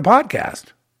do it in a podcast.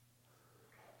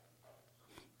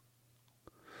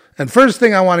 And first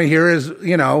thing I want to hear is,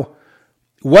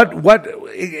 what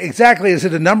exactly, is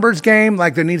it a numbers game?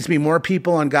 Like there needs to be more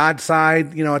people on God's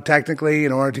side, technically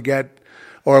in order to get,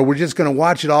 or we're just going to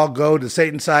watch it all go to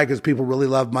Satan's side because people really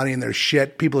love money and they're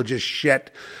shit. People are just shit.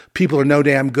 People are no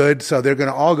damn good. So they're going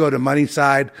to all go to money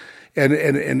side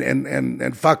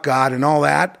and fuck God and all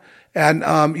that. And,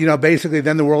 basically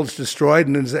then the world's destroyed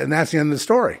and that's the end of the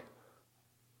story.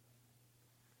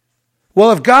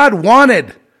 Well, if God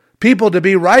wanted people to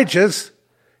be righteous,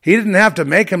 he didn't have to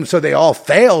make them so they all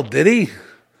failed, did he?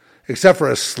 Except for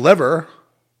a sliver.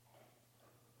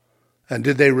 And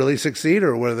did they really succeed,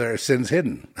 or were their sins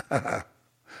hidden? Well,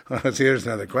 here's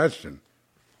another question.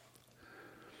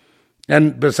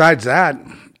 And besides that,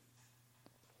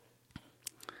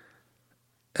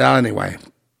 anyway,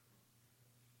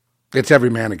 it's every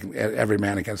man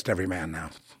against every man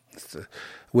now.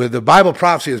 Where the Bible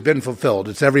prophecy has been fulfilled,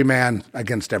 it's every man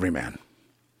against every man.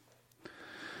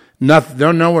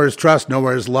 Nowhere is trust,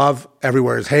 nowhere is love,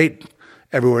 everywhere is hate,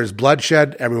 everywhere is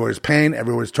bloodshed, everywhere is pain,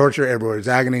 everywhere is torture, everywhere is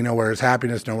agony, nowhere is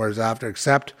happiness, nowhere is laughter,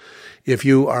 except if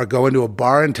you are going to a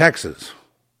bar in Texas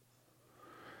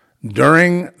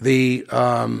during the,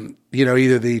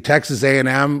 either the Texas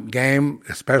A&M game,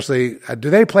 especially, do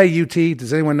they play UT?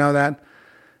 Does anyone know that?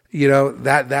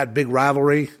 That big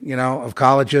rivalry, of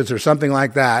colleges or something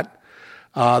like that.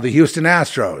 The Houston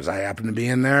Astros. I happened to be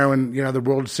in there when, the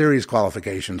World Series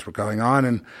qualifications were going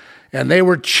on, and they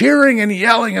were cheering and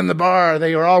yelling in the bar.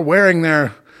 They were all wearing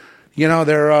their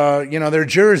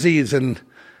jerseys, and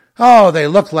they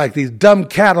looked like these dumb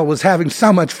cattle was having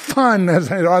so much fun as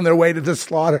they were on their way to the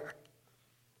slaughter.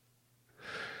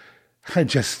 I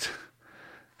just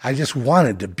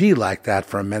wanted to be like that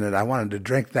for a minute. I wanted to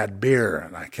drink that beer,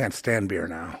 and I can't stand beer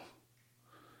now.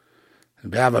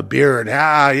 And have a beer and,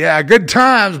 yeah, good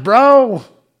times, bro.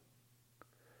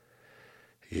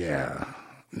 Yeah.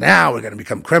 Now we're going to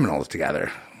become criminals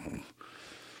together.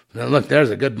 Now, look, there's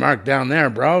a good mark down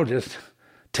there, bro. Just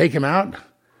take him out,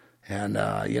 and,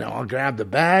 I'll grab the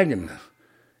bag and,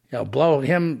 blow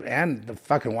him and the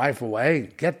fucking wife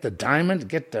away. Get the diamond,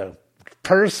 get the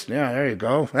purse. Yeah, there you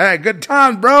go. Hey, good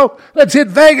times, bro. Let's hit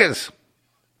Vegas.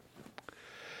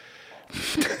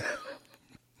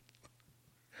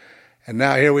 And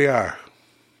now here we are.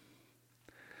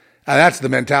 Now that's the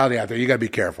mentality out there. You got to be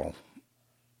careful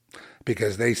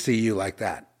because they see you like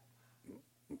that.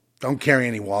 Don't carry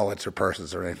any wallets or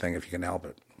purses or anything if you can help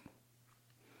it.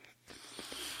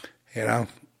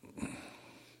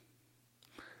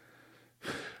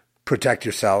 Protect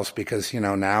yourselves because,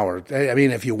 now or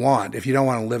if you want, if you don't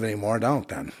want to live anymore, don't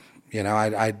then.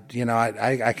 I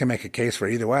can make a case for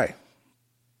either way.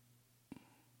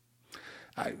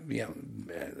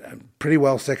 I'm pretty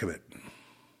well sick of it.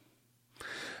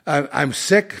 I'm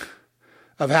sick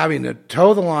of having to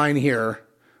toe the line here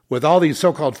with all these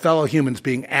so-called fellow humans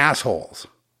being assholes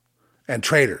and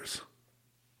traitors.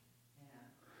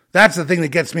 That's the thing that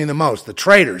gets me the most. The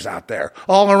traitors out there.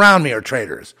 All around me are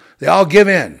traitors. They all give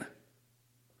in.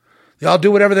 They all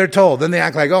do whatever they're told. Then they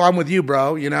act like, I'm with you,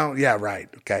 bro. Yeah, right.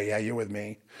 Okay, yeah, you're with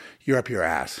me. You're up your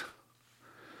ass.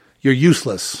 You're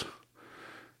useless.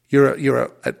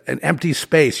 You're an empty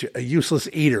space, a useless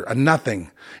eater, a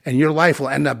nothing. And your life will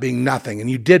end up being nothing.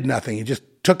 And you did nothing. You just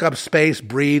took up space,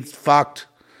 breathed, fucked,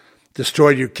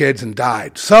 destroyed your kids, and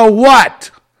died. So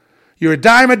what? You're a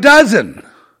dime a dozen.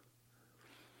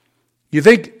 You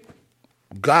think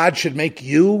God should make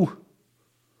you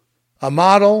a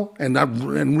model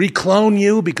and reclone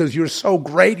you because you're so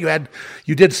great?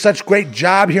 You did such great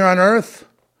job here on earth?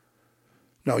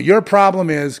 No, your problem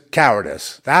is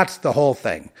cowardice. That's the whole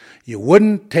thing. You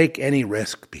wouldn't take any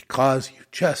risk because you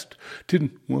just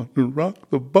didn't want to rock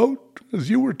the boat as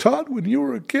you were taught when you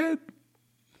were a kid.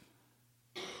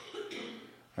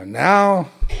 And now,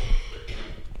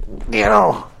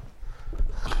 oh,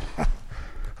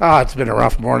 it's been a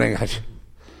rough morning.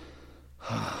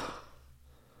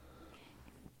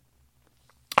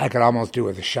 I could almost do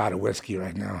with a shot of whiskey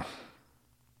right now.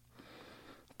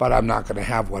 But I'm not going to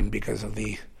have one because of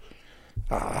because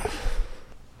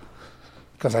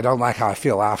I don't like how I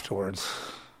feel afterwards.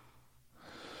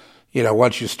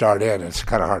 Once you start in, it's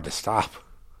kind of hard to stop.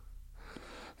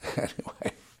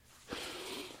 Anyway.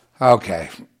 Okay.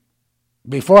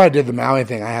 Before I did the Maui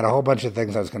thing, I had a whole bunch of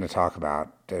things I was going to talk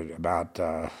about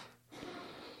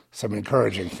some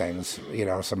encouraging things,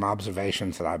 some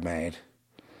observations that I've made.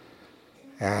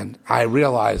 And I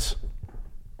realize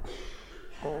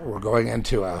we're going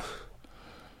into an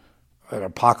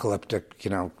apocalyptic,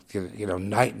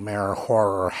 nightmare,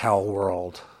 horror, hell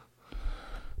world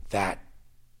and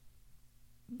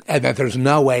that there's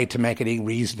no way to make any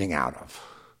reasoning out of.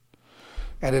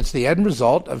 And it's the end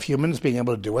result of humans being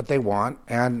able to do what they want,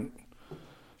 and,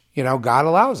 God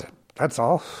allows it. That's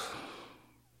all.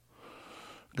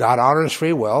 God honors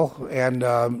free will, and,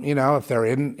 if they're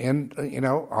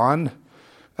on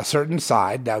a certain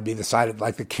side, that would be the side of,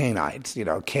 like the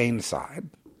Cainites, Cain's side.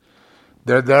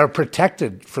 They're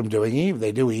protected from doing evil.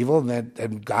 They do evil,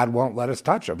 and God won't let us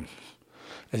touch them.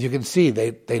 As you can see,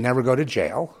 they never go to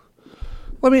jail.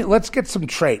 Let's get some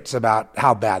traits about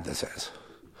how bad this is.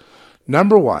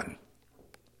 Number one,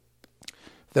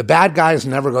 the bad guys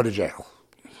never go to jail.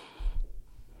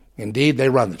 Indeed, they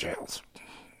run the jails.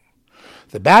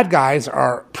 The bad guys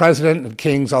are president and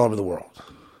kings all over the world.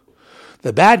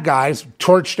 The bad guys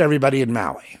torched everybody in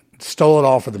Maui, stole it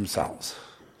all for themselves.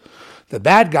 The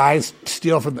bad guys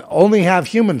only have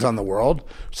humans on the world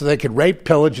so they could rape,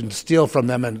 pillage, and steal from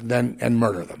them and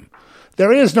murder them.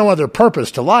 There is no other purpose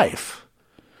to life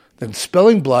than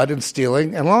spilling blood and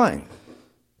stealing and lying.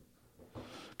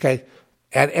 Okay,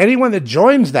 and anyone that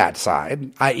joins that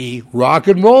side, i.e. rock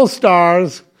and roll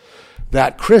stars,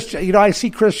 that Christian, I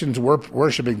see Christians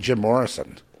worshiping Jim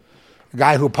Morrison, a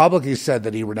guy who publicly said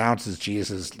that he renounces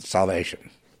Jesus'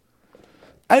 salvation.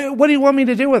 What do you want me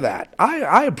to do with that?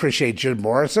 I appreciate Jim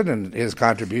Morrison and his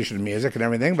contribution to music and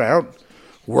everything, but I don't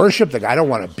worship the guy. I don't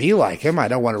want to be like him. I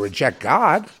don't want to reject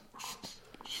God.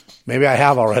 Maybe I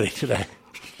have already today.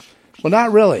 Well,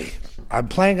 not really. I'm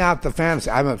playing out the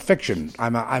fantasy. I'm a fiction.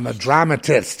 I'm a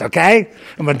dramatist, okay?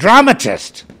 I'm a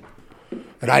dramatist.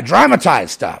 And I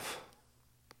dramatize stuff.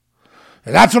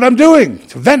 And that's what I'm doing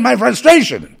to vent my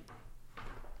frustration.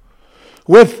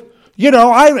 With,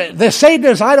 the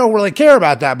Satanists, I don't really care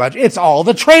about that much. It's all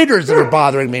the traitors that are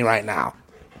bothering me right now.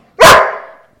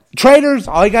 Traitors,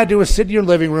 all you got to do is sit in your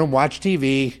living room, watch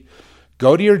TV,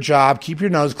 go to your job, keep your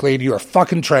nose clean. You're a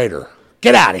fucking traitor.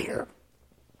 Get out of here.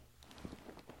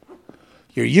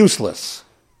 You're useless.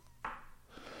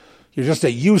 You're just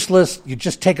you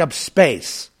just take up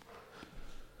space.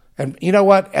 And you know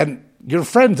what? And your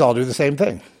friends all do the same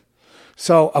thing.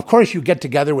 So, of course, you get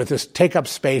together with this take up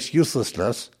space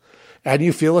uselessness, and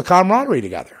you feel a camaraderie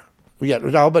together.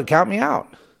 But count me out.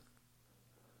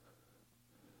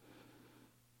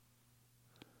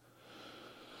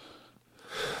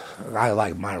 I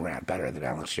like my rant better than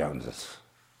Alex Jones's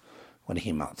when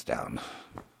he melts down.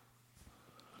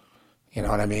 You know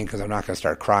what I mean? Because I'm not going to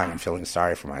start crying and feeling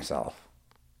sorry for myself.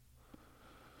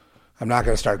 I'm not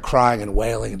going to start crying and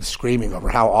wailing and screaming over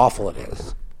how awful it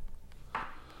is.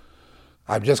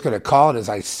 I'm just going to call it as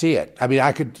I see it. I mean,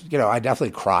 I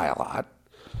definitely cry a lot.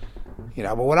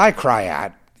 But what I cry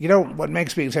at, what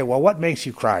makes me say, well, what makes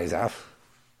you cry, Zeph?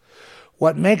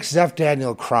 What makes Zeph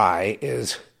Daniel cry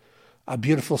is a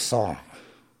beautiful song.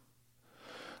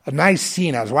 A nice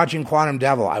scene. I was watching Quantum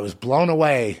Devil. I was blown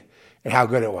away at how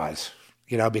good it was.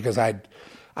 Because I'd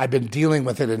been dealing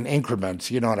with it in increments,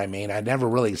 you know what I mean? I never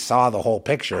really saw the whole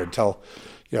picture until,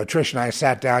 Trish and I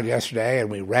sat down yesterday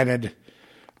and we rented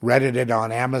it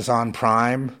on Amazon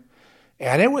Prime,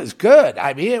 and it was good.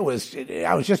 I mean, I was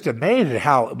just amazed at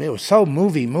how, it was so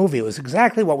movie. It was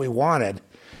exactly what we wanted,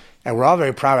 and we're all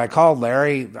very proud. I called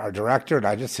Larry, our director, and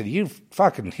I just said, you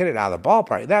fucking hit it out of the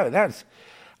ballpark.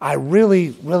 I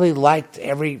really, really liked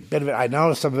every bit of it. I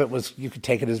know some of it was, you could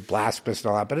take it as blasphemous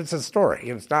and all that, but it's a story.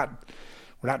 It's not,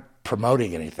 we're not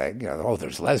promoting anything.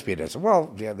 There's lesbianism.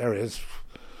 Well, yeah, there is.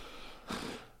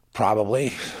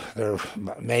 Probably. There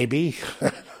maybe.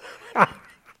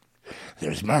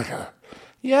 There's murder.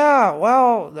 Yeah,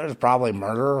 well, there's probably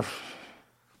murder.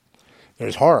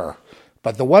 There's horror.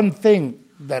 But the one thing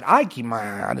that I keep my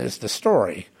eye on is the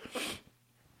story.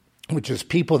 which is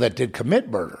people that did commit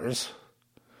murders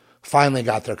finally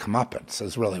got their comeuppance,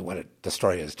 is really what the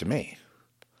story is to me.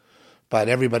 But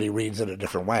everybody reads it a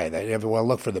different way. They everyone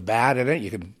look for the bad in it.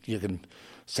 You can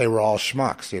say we're all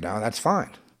schmucks, that's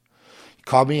fine. You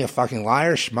call me a fucking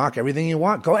liar, schmuck, everything you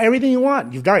want. Go everything you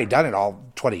want. You've already done it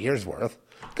all 20 years worth.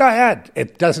 Go ahead.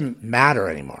 It doesn't matter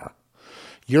anymore.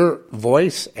 Your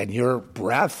voice and your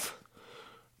breath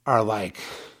are like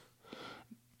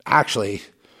actually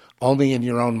only in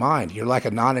your own mind. You're like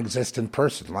a non-existent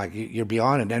person. Like you're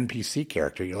beyond an NPC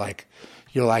character. You're like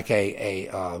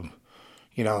a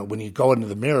when you go into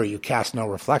the mirror, you cast no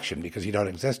reflection because you don't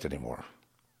exist anymore.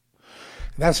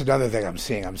 And that's another thing I'm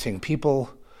seeing. I'm seeing people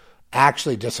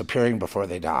actually disappearing before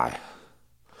they die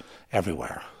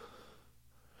everywhere.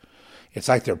 It's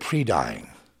like they're pre-dying.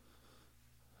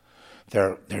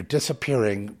 They're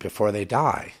disappearing before they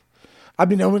die. I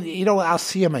mean, I'll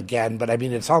see them again, but I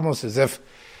mean, it's almost as if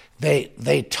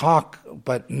they talk,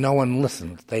 but no one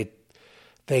listens. They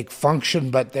function,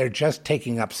 but they're just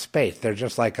taking up space. They're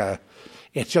just like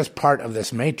it's just part of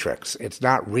this matrix. It's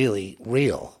not really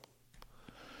real.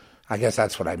 I guess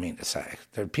that's what I mean to say.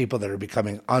 There are people that are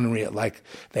becoming unreal. Like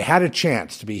they had a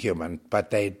chance to be human,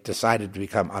 but they decided to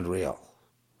become unreal.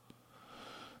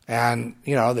 And,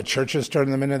 the churches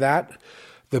turned them into that.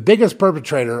 The biggest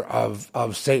perpetrator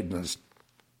of Satan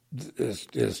is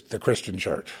the Christian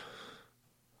church.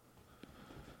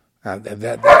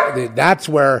 That's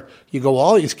where you go,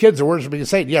 all these kids are worshiping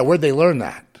Satan. Yeah, where'd they learn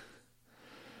that?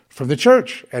 From the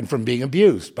church and from being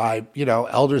abused by,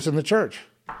 elders in the church.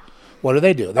 What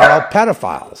do? They're all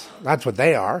pedophiles. That's what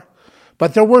they are.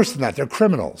 But they're worse than that. They're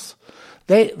criminals.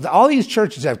 All these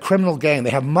churches have criminal gang. They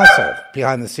have muscle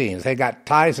behind the scenes. They got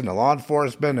ties into law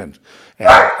enforcement and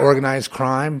organized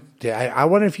crime. I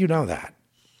wonder if you know that.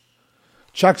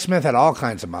 Chuck Smith had all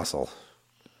kinds of muscle.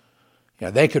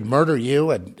 They could murder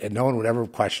you and no one would ever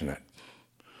question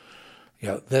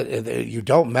it. You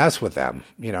don't mess with them,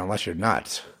 unless you're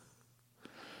nuts.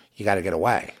 You got to get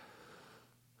away.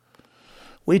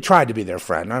 We tried to be their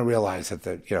friend. I realize that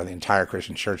the entire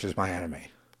Christian church is my enemy.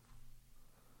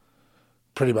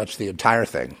 Pretty much the entire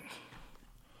thing.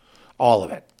 All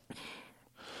of it.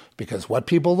 Because what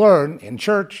people learn in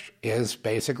church is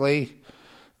basically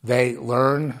the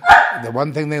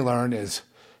one thing they learn is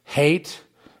hate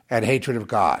and hatred of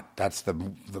God. That's the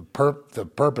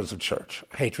purpose of church.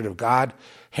 Hatred of God,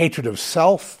 hatred of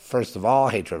self, first of all,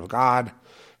 hatred of God,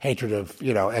 hatred of,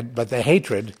 but the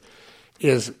hatred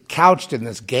is couched in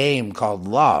this game called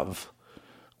love,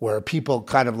 where people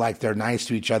kind of like they're nice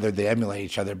to each other, they emulate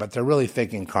each other, but they're really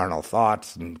thinking carnal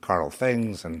thoughts and carnal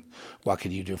things, and what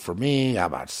can you do for me? How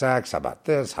about sex? How about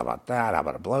this? How about that? How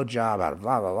about a blowjob? How about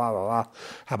blah, blah, blah, blah, blah.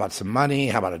 How about some money?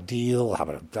 How about a deal? How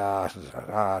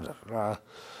about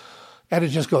and it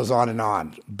just goes on and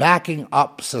on. Backing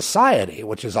up society,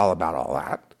 which is all about all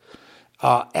that,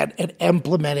 and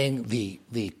implementing the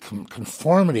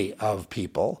conformity of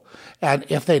people. And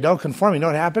if they don't conform, you know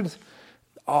what happens?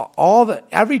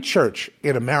 Every church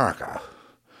in America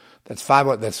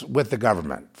that's with the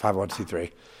government,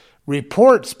 501c3,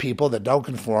 reports people that don't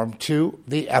conform to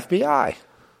the FBI.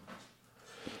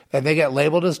 And they get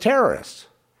labeled as terrorists.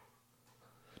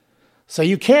 So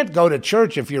you can't go to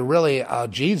church if you're really a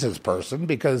Jesus person,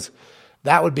 because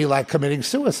that would be like committing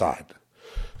suicide.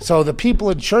 So the people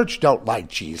in church don't like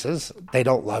Jesus. They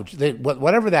don't love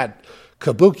whatever that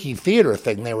kabuki theater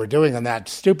thing they were doing in that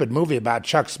stupid movie about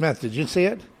Chuck Smith. Did you see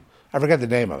it? I forget the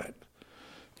name of it.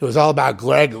 It was all about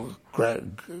Greg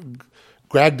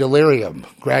Delirium,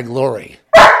 Greg Laurie.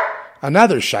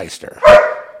 Another shyster.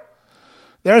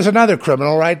 There's another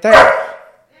criminal right there.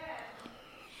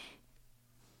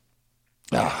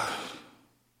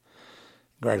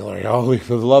 Greg Laurie,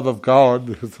 for the love of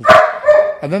God.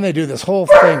 And then they do this whole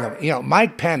thing of,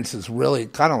 Mike Pence is really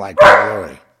kind of like Greg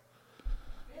Laurie.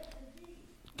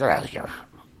 Get out of here.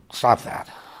 Stop that.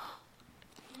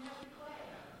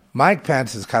 Mike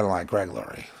Pence is kind of like Greg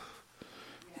Laurie.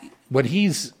 When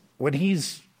he's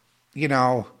he's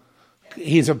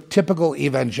a typical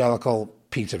evangelical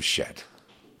piece of shit.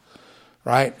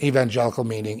 Right? Evangelical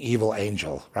meaning evil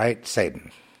angel, right?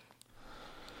 Satan.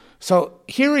 So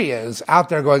here he is out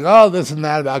there going, oh, this and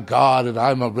that about God, and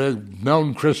I'm a really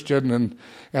known Christian,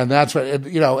 and that's what,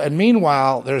 and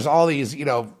meanwhile, there's all these,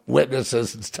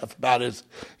 witnesses and stuff about his,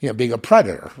 being a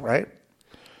predator, right?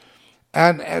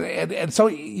 And so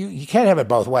you can't have it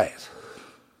both ways.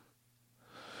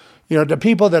 The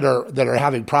people that are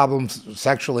having problems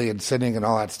sexually and sinning and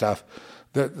all that stuff,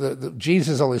 the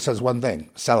Jesus only says one thing: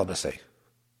 celibacy.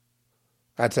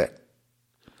 That's it.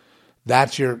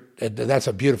 That's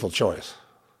a beautiful choice.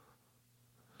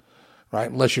 right?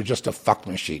 Unless you're just a fuck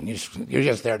machine. You're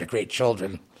just there to create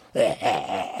children.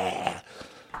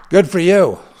 Good for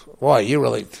you. Boy, you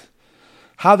really...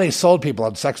 How they sold people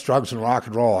on sex, drugs, and rock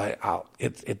and roll,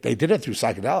 they did it through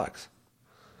psychedelics.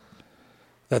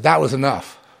 That was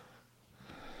enough.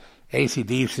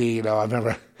 AC/DC, I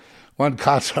remember one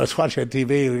concert I was watching on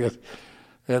TV,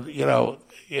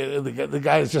 the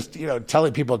guy is just,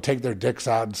 telling people to take their dicks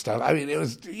out and stuff. I mean, it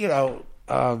was,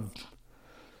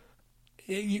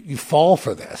 you fall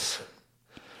for this.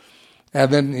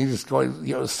 And then he's just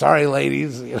going, sorry,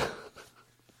 ladies.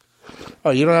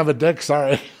 Oh, you don't have a dick?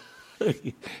 Sorry.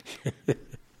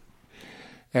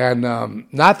 And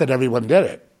not that everyone did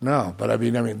it. No, but I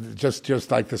mean, just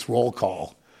like this roll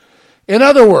call. In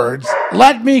other words,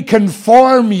 let me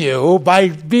conform you by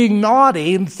being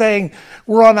naughty and saying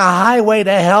we're on a highway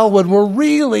to hell when we're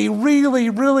really, really,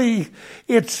 really,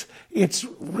 it's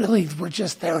really, we're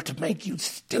just there to make you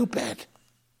stupid,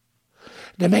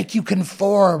 to make you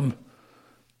conform,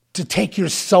 to take your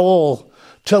soul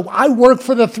to, I work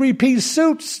for the 3-piece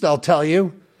suits, they'll tell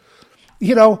you.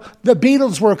 The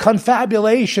Beatles were a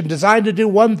confabulation designed to do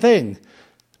one thing.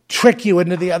 Trick you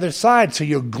into the other side so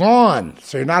you're gone,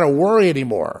 so you're not a worry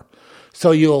anymore.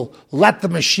 So you'll let the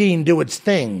machine do its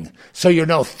thing, so you're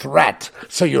no threat,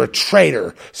 so you're a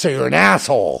traitor, so you're an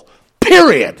asshole.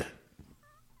 Period.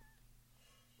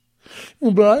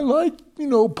 Well, but I like,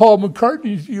 Paul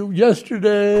McCartney's view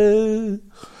yesterday.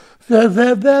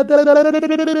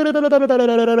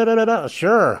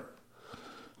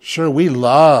 Sure, we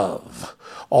love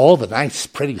all the nice,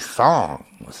 pretty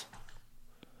songs.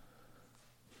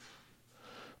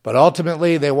 But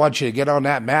ultimately, they want you to get on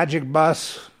that magic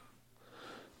bus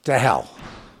to hell.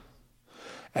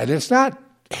 And it's not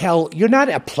hell. You're not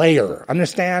a player,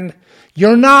 understand?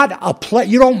 You're not a player.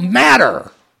 You don't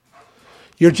matter.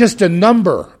 You're just a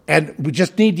number. And we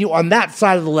just need you on that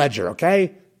side of the ledger,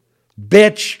 okay?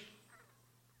 Bitch.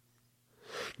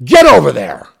 Get over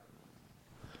there.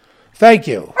 Thank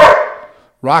you.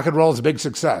 Rock and roll is a big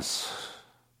success.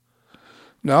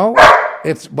 No?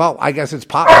 I guess it's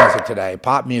pop music today.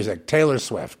 Pop music. Taylor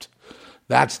Swift.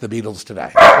 That's the Beatles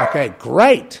today. Okay,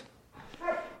 great.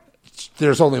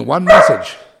 There's only one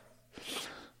message.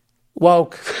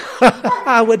 Woke.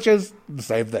 Which is the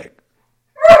same thing.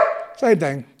 Same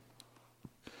thing.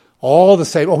 All the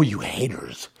same. Oh, you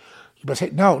haters. You must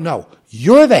hate. No.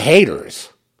 You're the haters.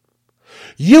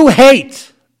 You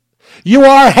hate. You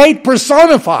are hate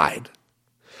personified.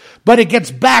 But it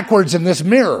gets backwards in this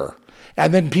mirror.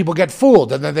 And then people get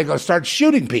fooled, and then they go start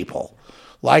shooting people.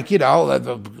 Like,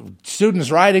 the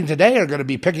students rioting today are going to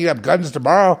be picking up guns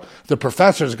tomorrow. The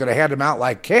professor's going to hand them out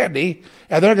like candy,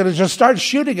 and they're going to just start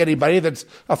shooting anybody that's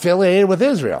affiliated with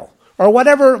Israel. Or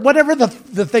whatever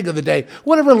the thing of the day,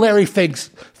 whatever Larry Fink's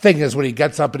thing is when he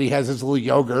gets up and he has his little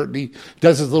yogurt and he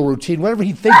does his little routine, whatever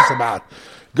he thinks about.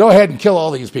 Go ahead and kill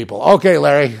all these people. Okay,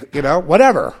 Larry,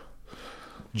 whatever.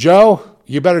 Joe,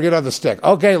 you better get on the stick.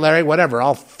 Okay, Larry, whatever.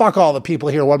 I'll fuck all the people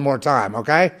here one more time,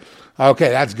 okay? Okay,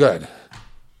 that's good.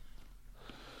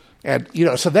 And,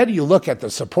 so then you look at the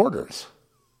supporters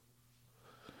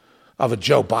of a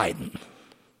Joe Biden,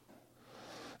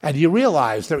 and you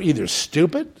realize they're either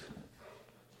stupid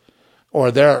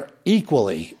or they're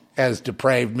equally as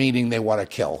depraved, meaning they want to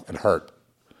kill and hurt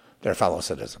their fellow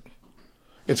citizen.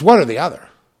 It's one or the other.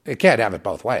 It can't have it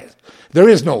both ways. There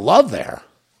is no love there.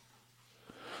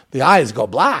 The eyes go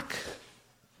black.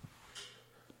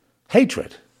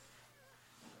 Hatred.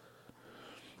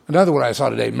 Another one I saw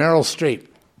today, Meryl Streep.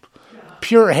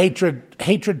 Pure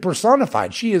hatred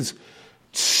personified. She is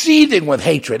seething with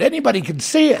hatred. Anybody can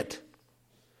see it.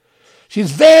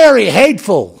 She's very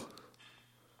hateful.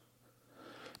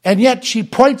 And yet she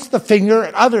points the finger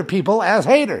at other people as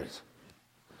haters.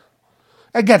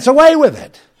 And gets away with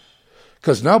it.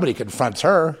 Because nobody confronts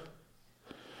her.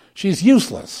 She's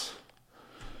useless.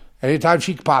 Anytime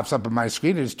she pops up on my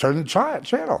screen, I just turn the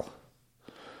channel.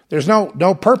 There's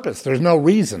no purpose. There's no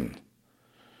reason.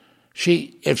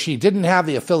 If she didn't have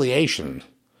the affiliation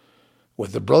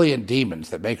with the brilliant demons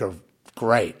that make her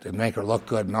great and make her look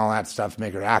good and all that stuff,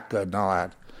 make her act good and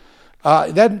all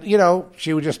that, then,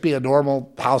 she would just be a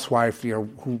normal housewife,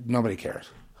 who nobody cares.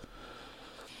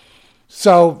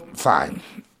 So, fine.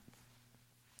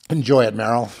 Enjoy it,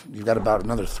 Meryl. You've got about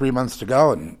another 3 months to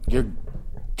go and you're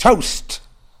toast.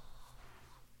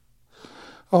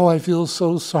 Oh, I feel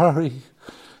so sorry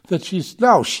that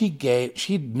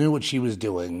she knew what she was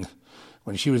doing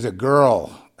when she was a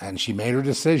girl and she made her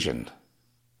decision.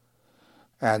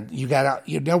 And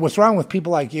you know what's wrong with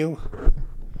people like you?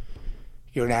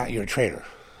 You're a traitor.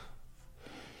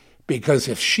 Because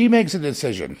if she makes a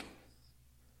decision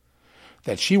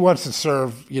that she wants to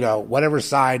serve, whatever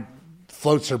side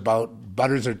floats her boat,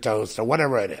 butters her toast, or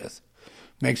whatever it is,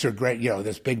 makes her great,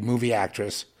 this big movie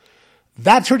actress.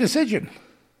 That's her decision.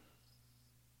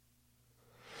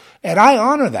 And I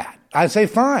honor that. I say,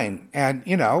 fine. And,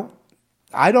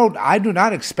 I do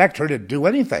not expect her to do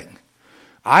anything.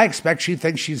 I expect she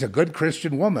thinks she's a good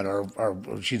Christian woman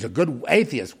or she's a good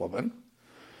atheist woman.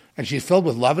 And she's filled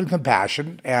with love and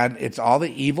compassion. And it's all the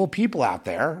evil people out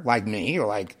there, like me, or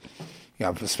like,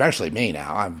 especially me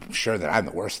now. I'm sure that I'm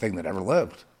the worst thing that ever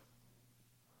lived.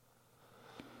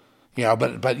 But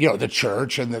the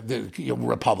church and the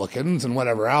Republicans and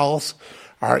whatever else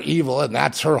are evil, and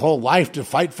that's her whole life to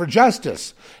fight for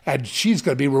justice. And she's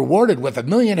going to be rewarded with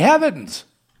 1,000,000 heavens.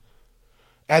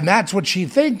 And that's what she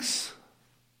thinks.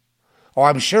 Oh,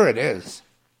 I'm sure it is.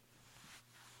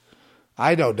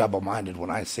 I know double-minded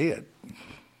when I see it.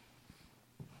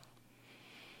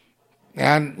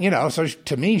 And, so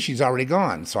to me, she's already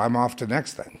gone, so I'm off to the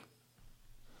next thing.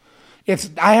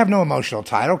 I have no emotional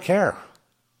tie. I don't care.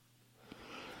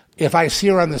 If I see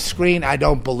her on the screen, I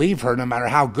don't believe her, no matter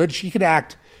how good she could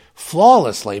act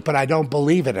flawlessly, but I don't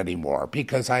believe it anymore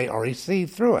because I already see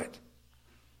through it.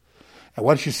 And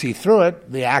once you see through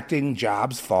it, the acting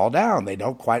jobs fall down. They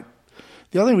don't quite...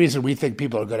 The only reason we think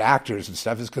people are good actors and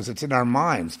stuff is because it's in our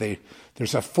minds.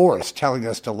 There's a force telling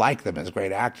us to like them as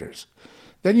great actors.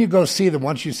 Then you go see them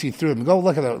once you see through them. Go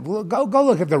look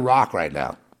at The Rock right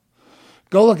now.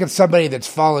 Go look at somebody that's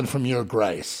fallen from your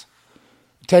grace.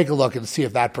 Take a look and see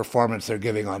if that performance they're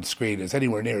giving on screen is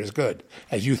anywhere near as good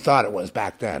as you thought it was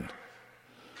back then.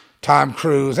 Tom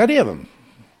Cruise, any of them.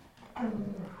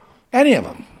 Any of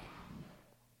them.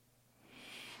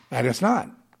 And it's not.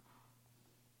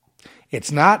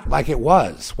 It's not like it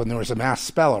was when there was a mass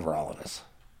spell over all of us.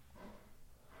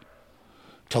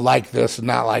 To like this and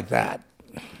not like that.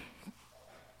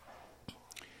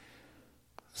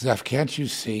 Zeph, can't you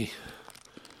see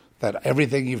that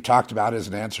everything you've talked about is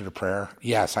an answer to prayer?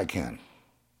 Yes, I can.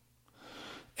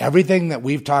 Everything that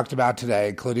we've talked about today,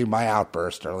 including my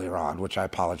outburst earlier on, which I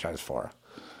apologize for,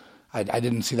 I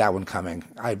didn't see that one coming.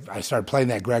 I started playing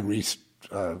that Greg Reese.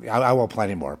 I won't play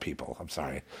any more, people. I'm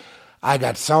sorry. I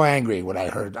got so angry when I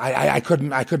heard. I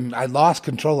couldn't. I lost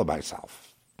control of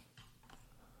myself.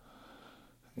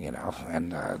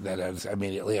 And that is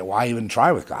immediately, why even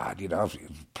try with God?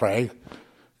 Pray.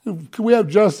 Can we have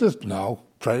justice? No.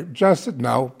 Pray. Justice?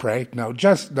 No. Pray. No.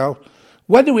 No.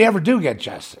 When do we ever do get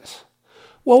justice?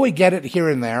 Well, we get it here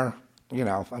and there.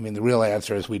 The real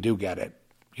answer is we do get it,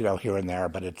 here and there,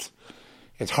 but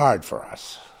it's hard for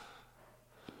us.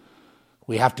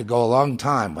 We have to go a long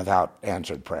time without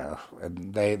answered prayer.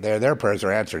 And their prayers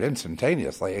are answered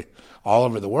instantaneously all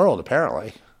over the world,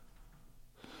 apparently.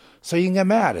 So you can get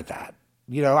mad at that.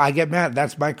 I get mad.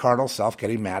 That's my carnal self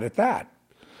getting mad at that.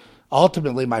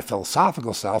 Ultimately, my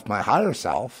philosophical self, my higher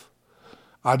self,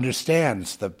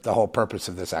 understands the whole purpose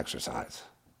of this exercise.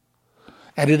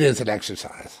 And it is an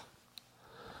exercise.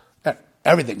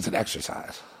 Everything's an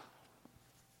exercise.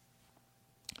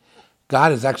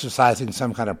 God is exercising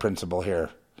some kind of principle here.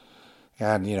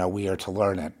 And, we are to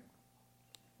learn it.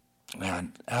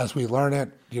 And as we learn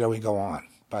it, we go on.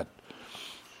 But,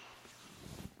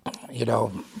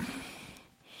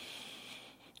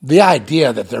 the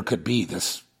idea that there could be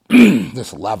this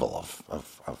this level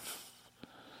of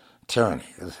tyranny,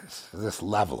 this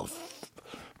level of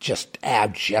just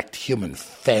abject human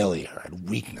failure and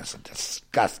weakness and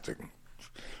disgusting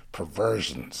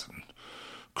perversions and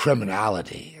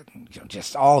criminality and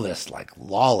just all this like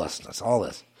lawlessness, all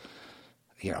this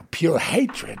pure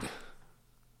hatred.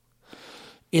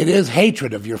 It is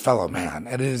hatred of your fellow man,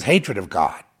 and it is hatred of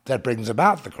God that brings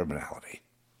about the criminality.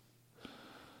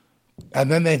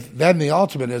 And then the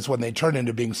ultimate is when they turn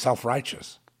into being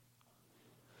self-righteous.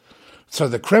 So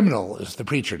the criminal is the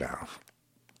preacher now.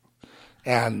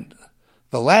 And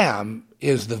the lamb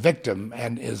is the victim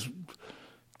and is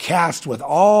cast with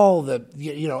all the,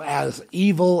 as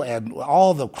evil and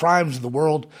all the crimes of the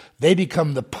world. They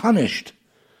become the punished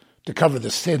to cover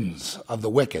the sins of the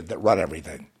wicked that run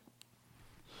everything.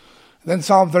 Then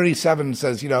Psalm 37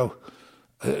 says,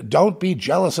 don't be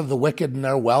jealous of the wicked and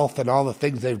their wealth and all the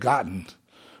things they've gotten,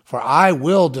 for I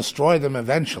will destroy them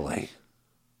eventually.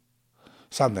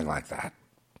 Something like that.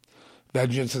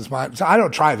 Vengeance is mine. So I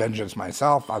don't try vengeance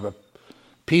myself. I'm a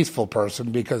peaceful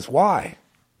person because why?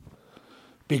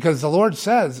 Because the Lord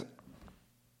says,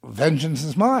 vengeance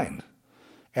is mine.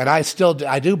 And I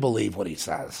do believe what he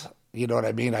says. You know what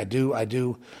I mean? I do.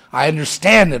 I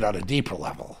understand it on a deeper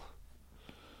level.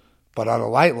 But on a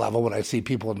light level, when I see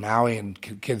people in Maui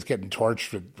and kids getting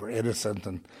tortured for innocent,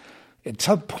 and at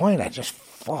some point I just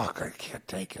fuck, I can't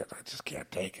take it. I just can't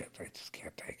take it. I just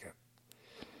can't take it.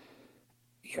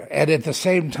 Yeah, and at the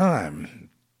same time,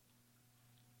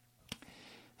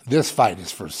 this fight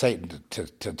is for Satan to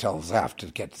tell Zeph, to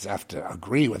get Zeph to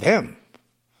agree with him.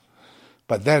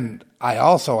 But then I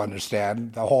also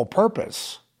understand the whole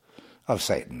purpose of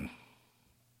Satan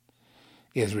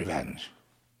is revenge.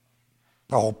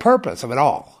 The whole purpose of it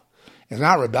all is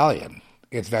not rebellion,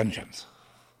 it's vengeance.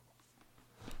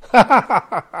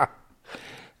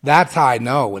 That's how I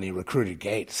know when he recruited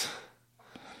Gates.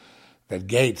 That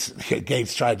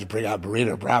Gates tried to bring out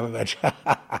Marina Abramovich.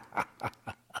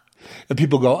 And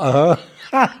people go,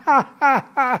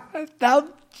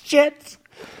 dumb shit.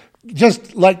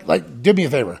 Just like, do me a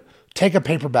favor. Take a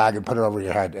paper bag and put it over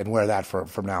your head and wear that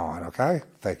from now on, okay?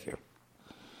 Thank you.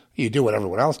 You do what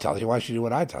everyone else tells you. Why should you do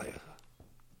what I tell you?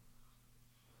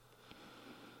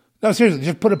 No, seriously,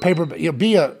 just put a paper,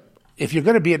 if you're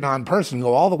going to be a non-person,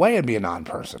 go all the way and be a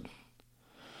non-person.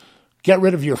 Get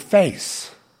rid of your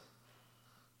face.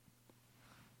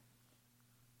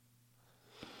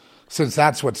 Since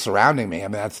that's what's surrounding me, I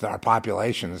mean, that's our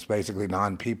population is basically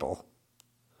non-people.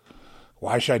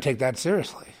 Why should I take that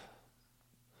seriously?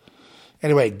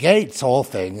 Anyway, Gates' whole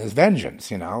thing is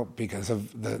vengeance, because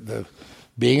of the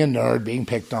being a nerd, being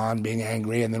picked on, being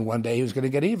angry, and then one day he was going to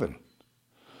get even.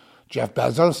 Jeff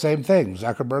Bezos, same thing.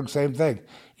 Zuckerberg, same thing.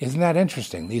 Isn't that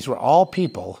interesting? These were all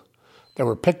people that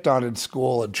were picked on in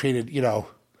school and treated,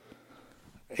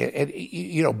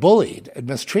 bullied and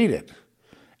mistreated.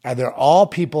 And they're all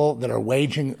people that are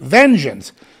waging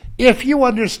vengeance. If you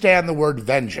understand the word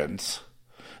vengeance,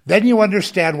 then you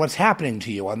understand what's happening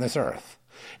to you on this earth.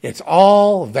 It's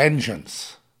all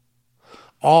vengeance.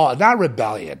 All, not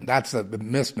rebellion. That's the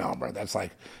misnomer. That's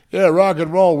like, yeah, rock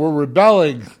and roll, we're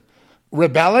rebelling.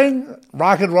 Rebelling?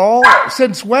 Rock and roll?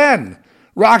 Since when?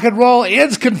 Rock and roll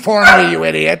is conformity, you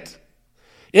idiot.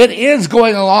 It is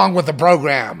going along with the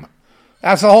program.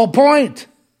 That's the whole point.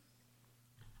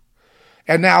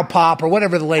 And now pop, or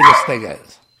whatever the latest thing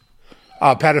is.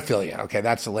 Pedophilia. Okay,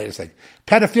 that's the latest thing.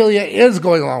 Pedophilia is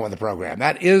going along with the program.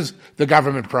 That is the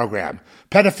government program.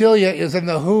 Pedophilia is in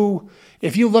the WHO.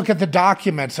 If you look at the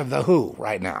documents of the WHO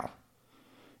right now,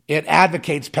 it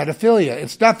advocates pedophilia.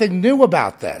 It's nothing new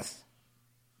about this.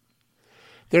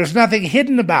 There's nothing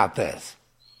hidden about this.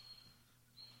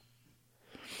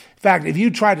 In fact, if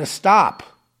you try to stop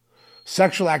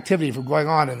sexual activity from going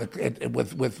on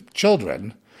with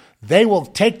children, they will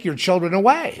take your children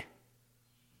away.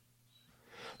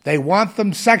 They want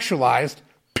them sexualized,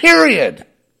 period.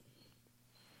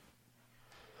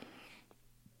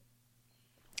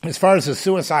 As far as the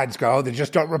suicides go, they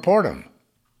just don't report them.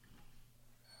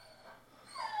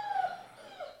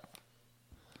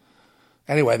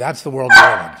 Anyway, that's the world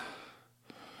we're in.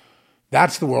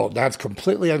 That's the world. That's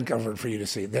completely uncovered for you to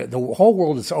see. The whole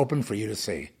world is open for you to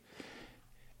see.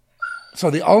 So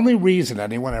the only reason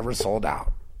anyone ever sold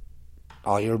out,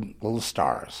 all your little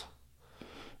stars,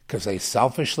 because they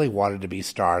selfishly wanted to be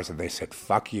stars and they said,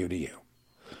 fuck you to you.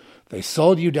 They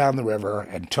sold you down the river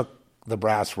and took the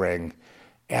brass ring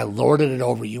and lorded it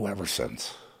over you ever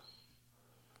since.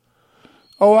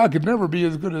 Oh, I could never be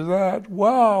as good as that.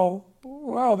 Wow,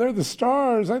 they're the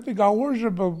stars. I think I'll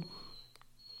worship them.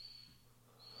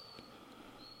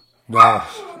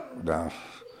 No.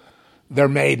 They're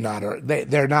made, not earned.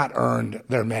 They're not earned,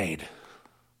 they're made.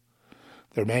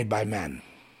 They're made by men.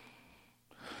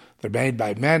 They're made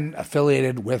by men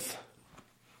affiliated with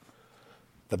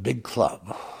the big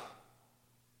club.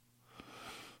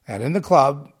 And in the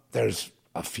club, there's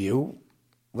a few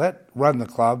that run the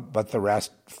club, but the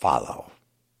rest follow.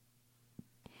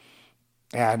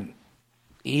 And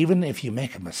even if you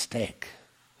make a mistake,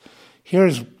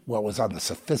 here's what was on the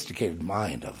sophisticated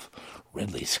mind of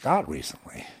Ridley Scott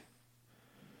recently.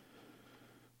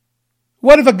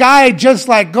 What if a guy just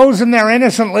goes in there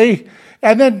innocently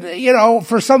and then,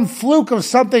 for some fluke of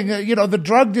something, the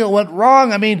drug deal went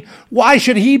wrong? I mean, why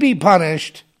should he be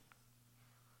punished?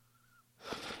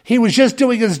 He was just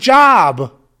doing his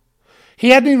job. He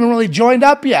hadn't even really joined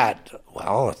up yet.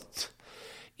 Well,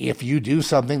 if you do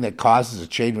something that causes a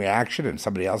chain reaction and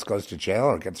somebody else goes to jail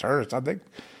or gets hurt or something,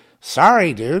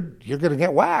 sorry, dude, you're going to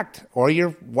get whacked, or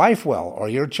your wife will, or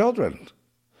your children.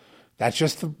 That's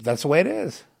the way it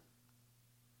is.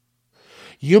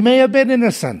 You may have been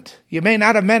innocent. You may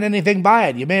not have meant anything by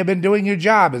it. You may have been doing your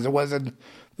job, as it was in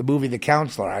the movie The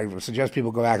Counselor. I suggest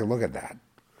people go back and look at that.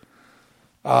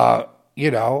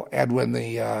 And when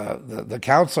the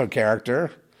counselor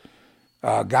character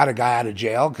got a guy out of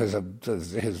jail because of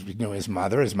his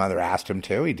mother asked him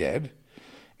to, he did.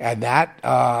 And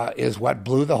that is what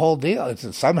blew the whole deal.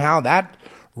 Somehow that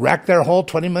wrecked their whole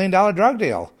 $20 million drug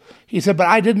deal. He said, but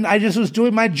I just was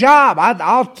doing my job.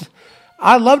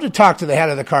 I'd love to talk to the head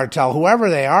of the cartel, whoever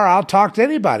they are. I'll talk to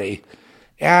anybody.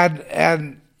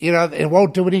 And it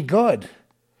won't do any good.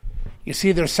 You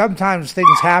see, there's sometimes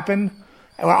things happen,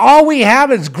 and all we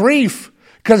have is grief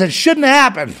because it shouldn't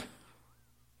happen.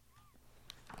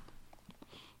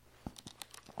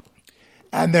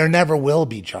 And there never will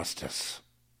be justice.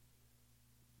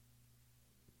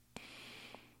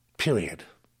 Period.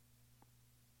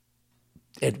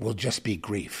 It will just be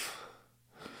grief.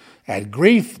 And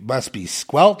grief must be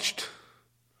squelched.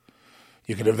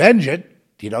 You can avenge it.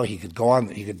 He could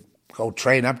go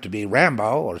train up to be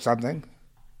Rambo or something.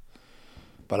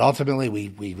 But ultimately,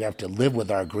 we have to live with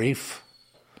our grief.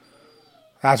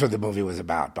 That's what the movie was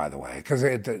about, by the way. Because,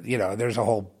 there's a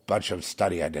whole bunch of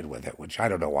study I did with it, which I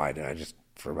don't know why I did. I just,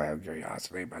 for my own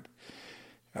curiosity. But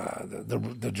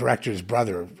the director's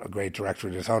brother, a great director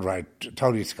in his own right,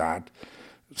 Tony Scott,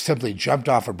 simply jumped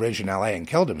off a bridge in L.A. and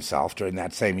killed himself during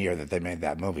that same year that they made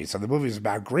that movie. So the movie is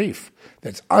about grief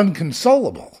that's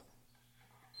unconsolable.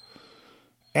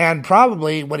 And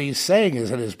probably what he's saying is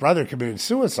that his brother committed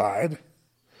suicide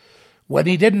when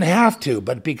he didn't have to,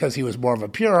 but because he was more of a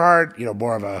pure heart,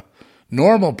 more of a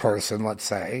normal person, let's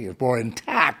say, he was more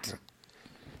intact.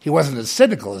 He wasn't as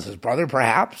cynical as his brother,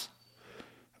 perhaps.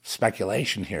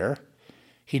 Speculation here.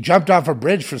 He jumped off a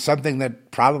bridge for something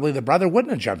that probably the brother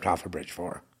wouldn't have jumped off a bridge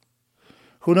for.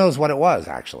 Who knows what it was,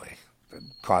 actually, that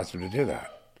caused him to do that.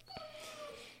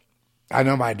 I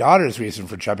know my daughter's reason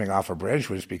for jumping off a bridge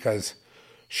was because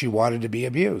she wanted to be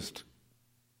abused.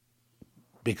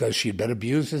 Because she'd been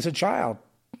abused as a child.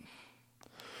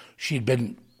 She'd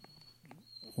been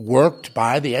worked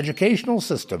by the educational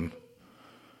system.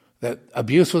 That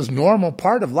abuse was a normal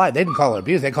part of life. They didn't call it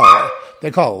abuse. They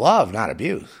call it love, not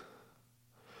abuse.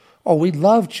 Oh, we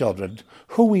love children.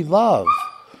 Who we love.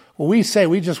 When we say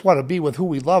we just want to be with who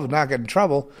we love and not get in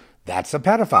trouble, that's a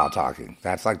pedophile talking.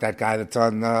 That's like that guy that's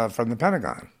on from the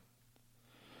Pentagon,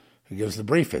 who gives the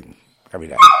briefing every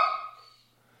day.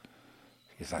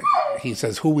 He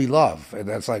says who we love, and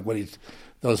that's like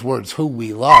those words, who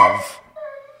we love,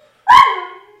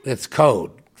 it's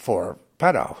code for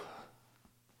pedo.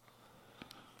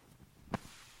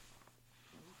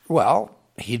 Well,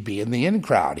 he'd be in the in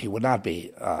crowd. He would not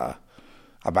be a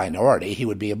minority. He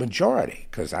would be a majority,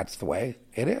 because that's the way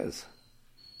it is.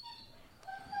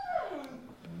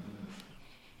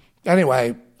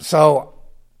 Anyway, so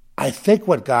I think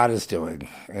what God is doing,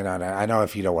 I know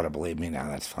if you don't want to believe me now,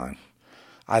 that's fine.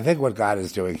 I think what God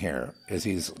is doing here is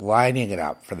he's lining it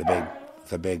up for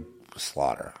the big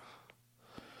slaughter.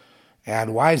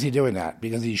 And why is he doing that?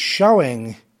 Because he's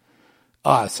showing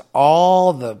us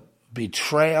all the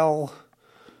betrayal,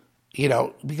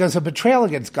 because a betrayal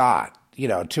against God,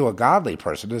 to a godly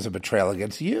person is a betrayal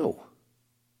against you.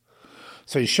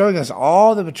 So he's showing us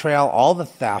all the betrayal, all the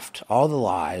theft, all the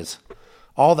lies,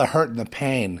 all the hurt and the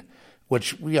pain,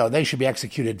 which, they should be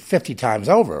executed 50 times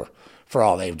over for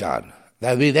all they've done.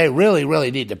 I mean, they really,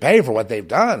 really need to pay for what they've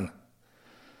done.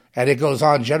 And it goes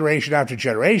on generation after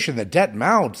generation. The debt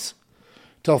mounts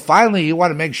till finally you want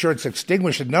to make sure it's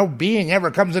extinguished and no being ever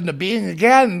comes into being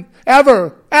again.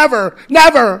 Ever, ever,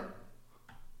 never.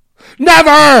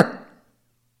 Never!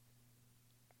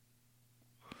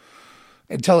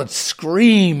 Until it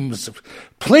screams,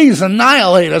 please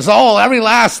annihilate us all, every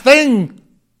last thing.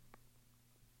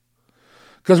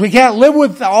 Because we can't live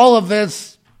with all of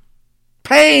this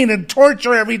pain and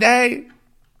torture every day.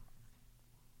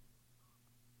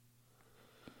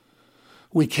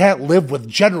 We can't live with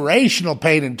generational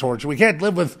pain and torture. We can't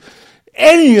live with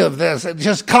any of this. And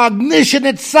just cognition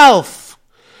itself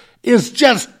is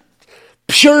just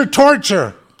pure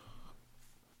torture.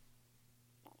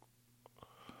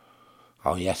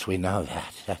 Oh, yes, we know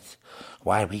that. That's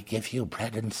why we give you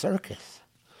bread and circus,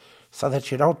 so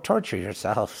that you don't torture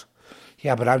yourselves.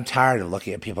 Yeah, but I'm tired of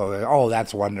looking at people going, oh,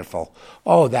 that's wonderful.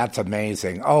 Oh, that's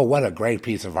amazing. Oh, what a great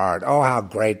piece of art. Oh, how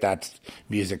great that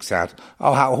music sounds.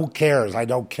 Oh, who cares? I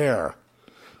don't care.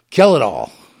 Kill it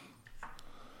all.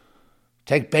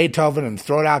 Take Beethoven and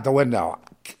throw it out the window.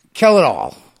 Kill it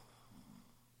all.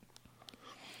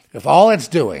 If all it's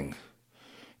doing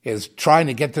is trying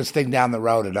to get this thing down the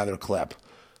road another clip,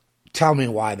 tell me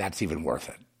why that's even worth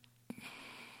it.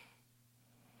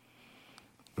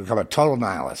 Become a total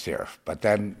nihilist here. But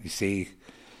then, you see,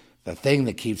 the thing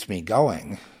that keeps me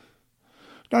going,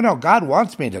 no, God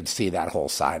wants me to see that whole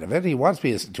side of it. He wants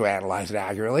me to analyze it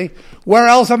accurately. Where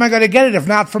else am I going to get it if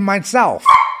not from myself?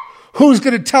 Who's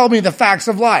going to tell me the facts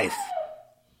of life?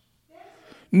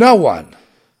 No one.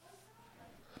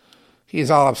 He's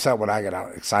all upset when I get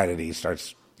excited. He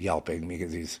starts yelping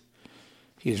because he's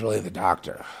really the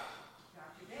doctor.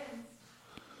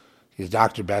 He's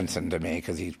Dr. Benson to me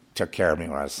because he took care of me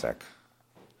when I was sick.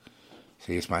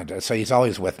 So he's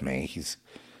always with me. He's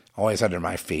always under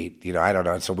my feet. I don't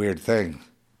know. It's a weird thing.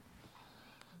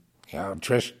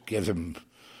 Trish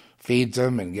feeds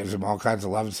him and gives him all kinds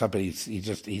of love and stuff, but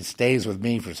he stays with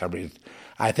me for some reason.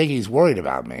 I think he's worried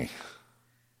about me.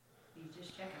 He's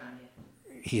just checking on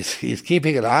you. He's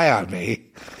keeping an eye on me.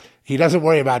 He doesn't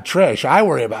worry about Trish. I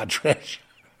worry about Trish.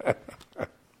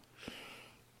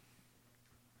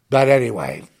 But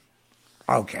anyway,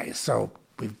 okay, so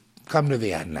we've come to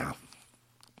the end now.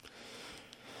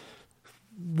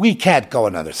 We can't go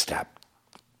another step.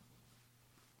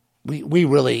 We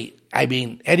really,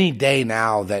 any day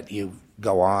now that you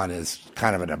go on is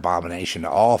kind of an abomination to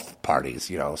all parties,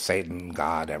 Satan,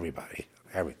 God, everybody,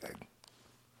 everything.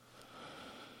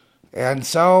 And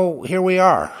so here we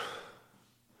are.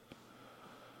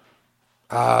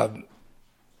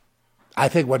 I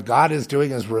think what God is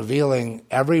doing is revealing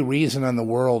every reason in the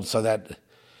world so that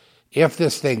if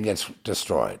this thing gets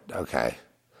destroyed, okay,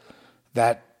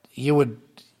 that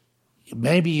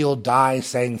maybe you'll die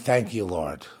saying, thank you,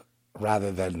 Lord,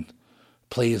 rather than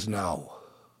please no,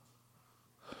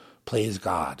 please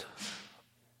God.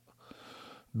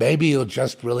 Maybe you'll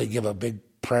just really give a big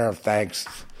prayer of thanks.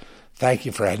 Thank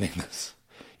you for ending this,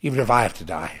 even if I have to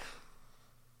die.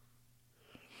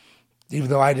 Even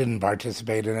though I didn't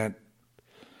participate in it,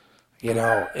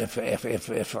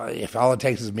 if all it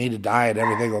takes is me to die and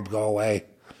everything will go away,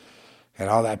 and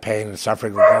all that pain and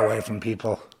suffering will go away from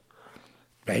people,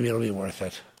 maybe it'll be worth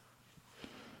it.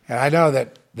 And I know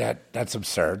that's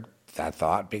absurd, that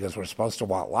thought, because we're supposed to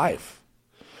want life.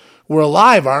 We're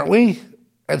alive, aren't we?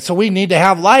 And so we need to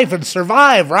have life and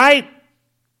survive, right?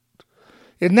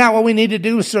 Isn't that what we need to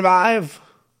do, survive?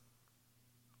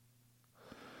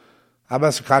 I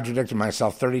must have contradicted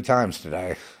myself 30 times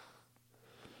today.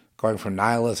 Going from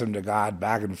nihilism to God,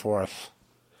 back and forth.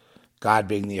 God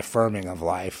being the affirming of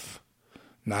life.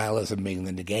 Nihilism being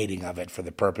the negating of it for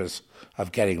the purpose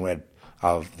of getting rid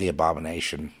of the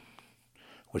abomination,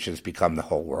 which has become the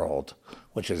whole world,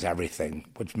 which is everything,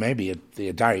 which may be the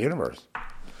entire universe.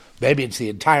 Maybe it's the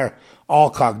entire, all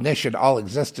cognition, all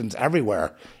existence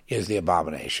everywhere is the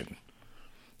abomination.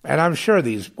 And I'm sure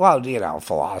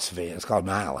philosophy, it's called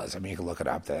nihilism. You can look it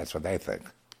up, that's what they think.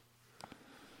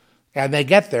 And they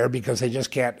get there because they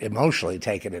just can't emotionally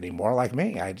take it anymore, like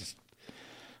me. I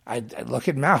look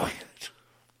at Maui.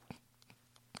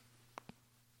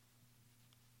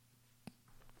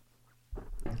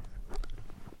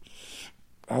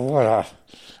 I want to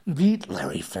meet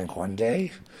Larry Fink one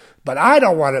day, but I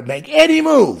don't want to make any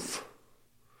move.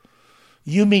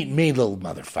 You meet me, little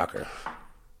motherfucker,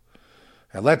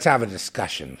 and let's have a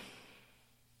discussion.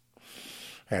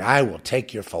 And I will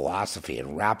take your philosophy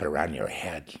and wrap it around your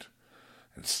head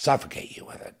and suffocate you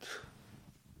with it.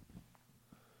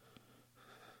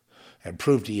 And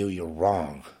prove to you you're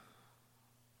wrong.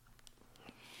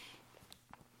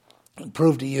 And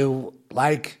prove to you,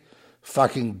 like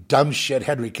fucking dumb shit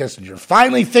Henry Kissinger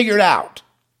finally figured out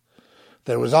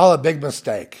that it was all a big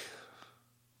mistake.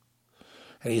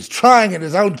 And he's trying in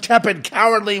his own tepid,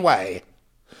 cowardly way,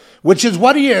 which is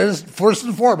what he is, first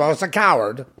and foremost, a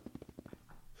coward,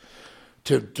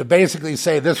 to basically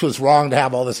say this was wrong to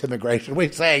have all this immigration.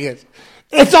 We're saying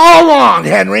it's all wrong,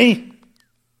 Henry.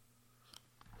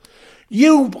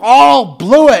 You all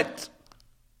blew it.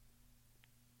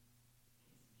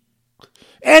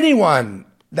 Anyone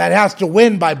that has to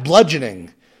win by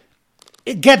bludgeoning,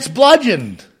 it gets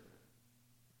bludgeoned.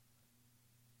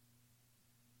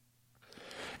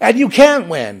 And you can't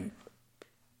win.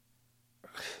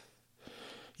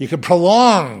 You can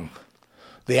prolong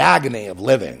the agony of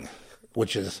living,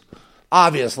 which is,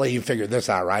 obviously, you figured this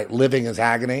out, right? Living is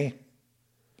agony.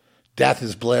 Death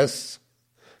is bliss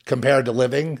compared to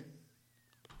living.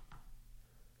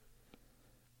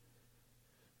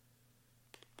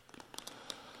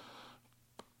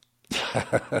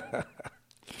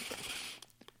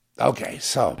 Okay,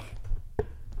 so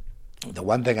the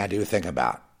one thing I do think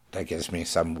about that gives me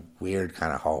some weird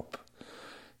kind of hope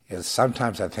is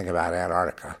sometimes I think about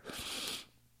Antarctica,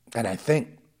 and I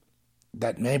think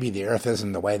that maybe the Earth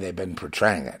isn't the way they've been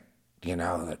portraying it,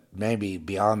 that maybe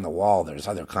beyond the wall there's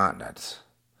other continents.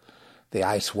 The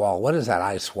ice wall, what is that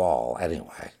ice wall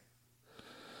anyway?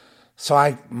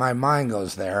 So my mind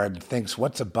goes there and thinks,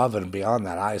 what's above and beyond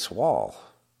that ice wall?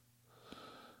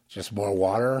 Just more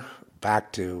water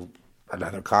back to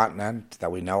another continent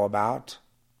that we know about?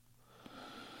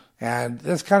 And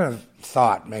this kind of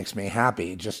thought makes me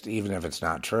happy, just even if it's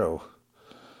not true.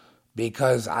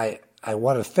 Because I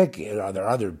want to think, are there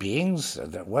other beings?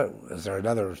 Is there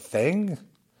another thing?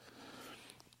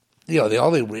 the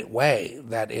only way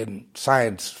that in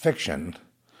science fiction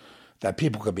that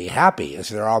people could be happy is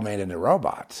they're all made into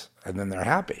robots, and then they're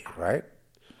happy, right?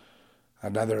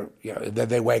 Then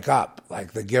they wake up,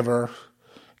 like The Giver,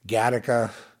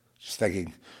 Gattaca, just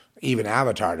thinking, even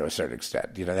Avatar to a certain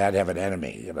extent. They had to have an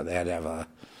enemy. They had to have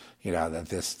that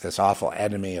this awful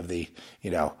enemy of the,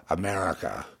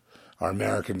 America or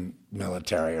American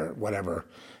military or whatever,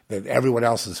 that everyone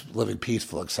else is living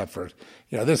peaceful except for,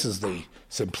 this is the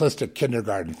simplistic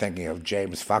kindergarten thinking of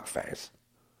James Fuckface.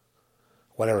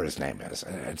 Whatever his name is.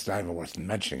 It's not even worth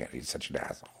mentioning it. He's such an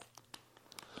asshole.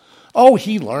 Oh,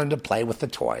 he learned to play with the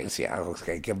toys. Yeah,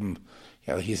 okay, give him,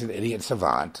 he's an idiot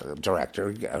savant,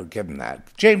 director, give him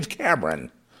that. James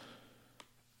Cameron.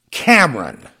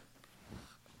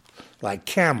 Like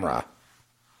camera.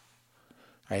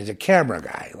 He's a camera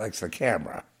guy. He likes the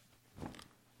camera.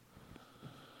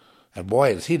 And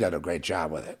boy, has he done a great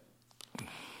job with it.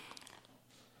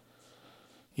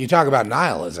 You talk about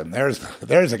nihilism.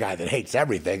 There's a guy that hates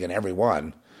everything and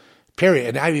everyone. Period.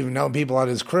 And I've even known people on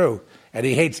his crew, and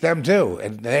he hates them too,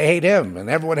 and they hate him, and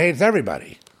everyone hates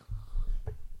everybody.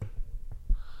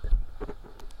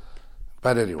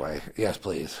 But anyway, yes,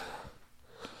 please.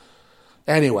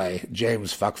 Anyway,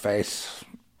 James Fuckface,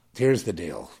 here's the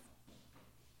deal.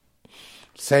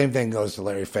 Same thing goes to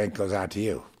Larry Fink, goes out to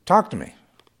you. Talk to me.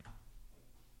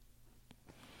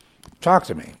 Talk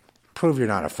to me. Prove you're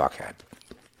not a fuckhead.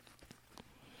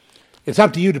 It's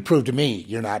up to you to prove to me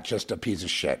you're not just a piece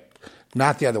of shit.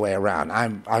 Not the other way around.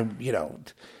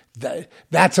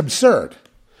 That's absurd.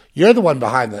 You're the one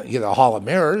behind the Hall of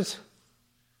Mirrors.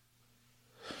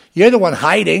 You're the one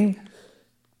hiding.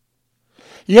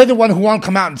 You're the one who won't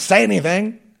come out and say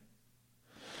anything.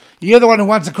 You're the one who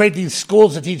wants to create these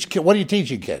schools that teach kids. What are you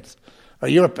teaching kids?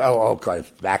 Okay,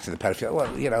 back to the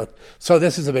pedophilia. Well, so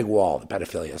this is a big wall, the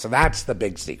pedophilia. So that's the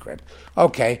big secret.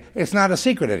 Okay, it's not a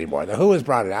secret anymore. The WHO has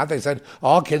brought it out. They said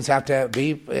all kids have to have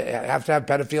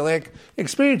pedophilic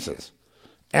experiences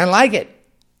and like it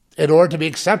in order to be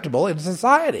acceptable in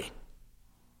society.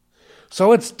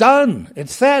 So it's done.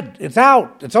 It's said. It's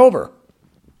out. It's over.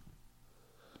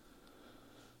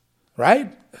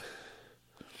 Right?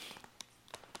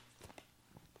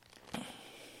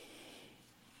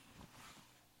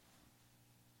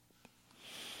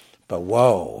 But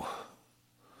woe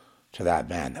to that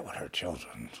man that would hurt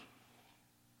children.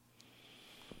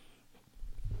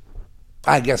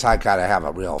 I guess I kind of have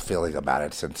a real feeling about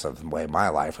it since of the way my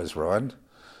life was ruined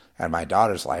and my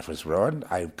daughter's life was ruined.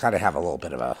 I kind of have a little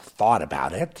bit of a thought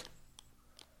about it.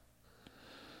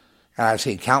 And I've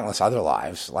seen countless other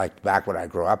lives. Like back when I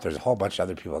grew up, there's a whole bunch of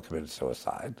other people who committed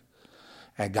suicide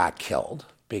and got killed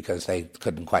because they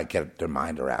couldn't quite get their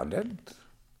mind around it.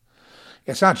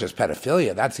 It's not just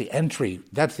pedophilia. That's the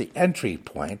entry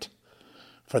point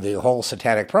for the whole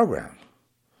satanic program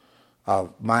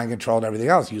of mind control and everything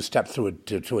else. You step through it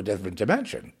to a different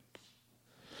dimension.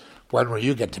 One where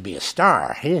you get to be a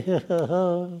star.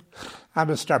 I'm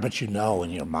a star, but in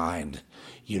your mind,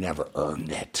 you never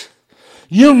earned it.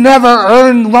 You never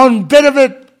earned one bit of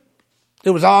it. It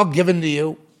was all given to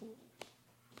you.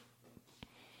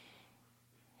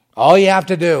 All you have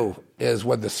to do is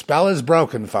when the spell is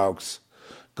broken, folks,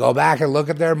 go back and look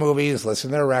at their movies, listen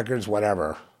to their records,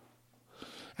 whatever.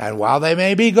 And while they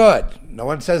may be good, no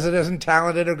one says it isn't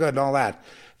talented or good and all that,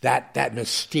 that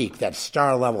mystique, that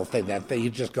star level thing, that thing, you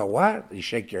just go, what? You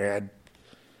shake your head.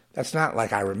 That's not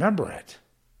like I remember it.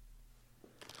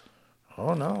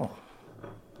 Oh, no.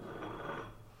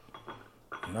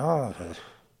 No.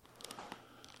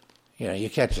 You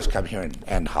can't just come here and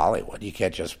end Hollywood. You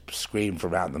can't just scream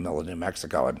from out in the middle of New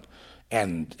Mexico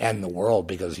and end the world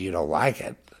because you don't like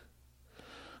it.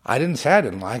 I didn't say I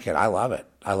didn't like it. I love it.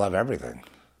 I love everything.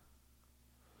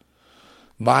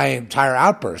 My entire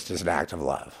outburst is an act of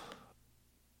love.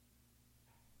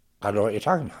 I don't know what you're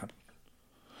talking about.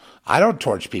 I don't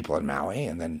torch people in Maui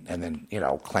and then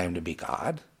claim to be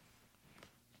God.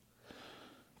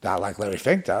 Not like Larry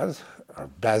Fink does, or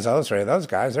Bezos, or any of those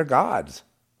guys. They're gods.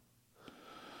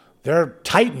 They're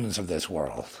titans of this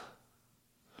world.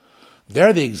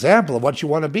 They're the example of what you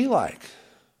want to be like.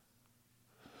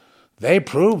 They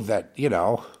prove that,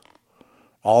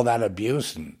 all that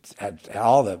abuse and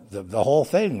all the whole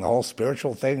thing, the whole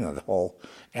spiritual thing, the whole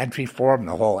entry form,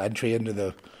 the whole entry into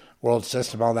the world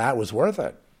system, all that was worth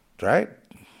it, right?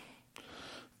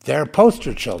 They're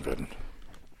poster children.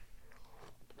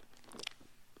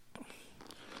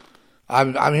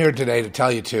 I'm here today to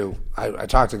tell you I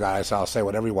talk to God, I say, I'll say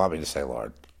whatever you want me to say,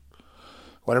 Lord.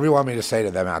 Whatever you want me to say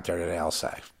to them out there today, I'll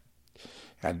say.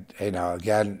 And,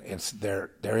 again, there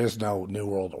is no New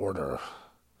World Order.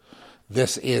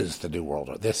 This is the New World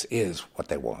Order. This is what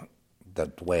they want.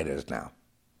 the way it is now.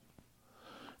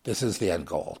 This is the end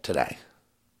goal today.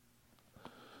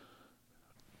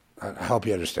 I hope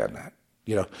you understand that.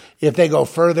 If they go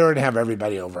further and have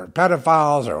everybody overt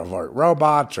pedophiles or overt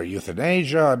robots or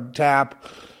euthanasia on tap,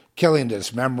 killing,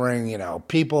 dismembering,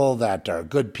 people that are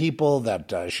good people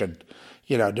that should,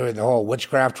 doing the whole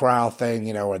witchcraft trial thing,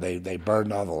 where they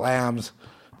burned all the lambs.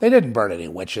 They didn't burn any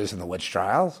witches in the witch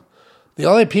trials. The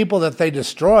only people that they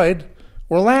destroyed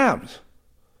were lambs.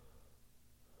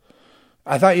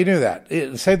 I thought you knew that.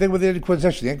 Same thing with the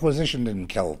Inquisition. The Inquisition didn't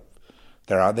kill.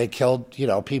 They killed,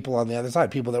 people on the other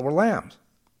side, people that were lambs.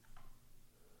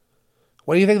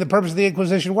 What do you think the purpose of the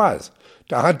Inquisition was?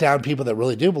 To hunt down people that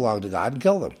really do belong to God and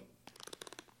kill them.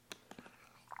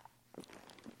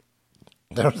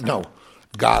 There was no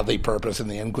godly purpose in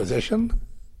the Inquisition.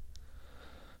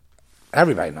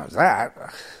 Everybody knows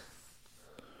that.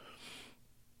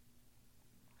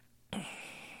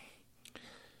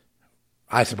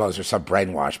 I suppose there's some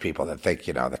brainwashed people that think,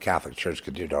 the Catholic Church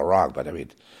could do no wrong. But, the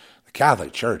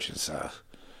Catholic Church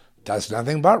does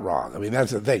nothing but wrong.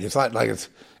 That's the thing. It's not like it's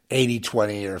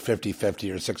 80-20 or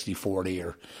 50-50 or 60-40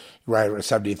 or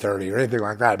 70-30 or anything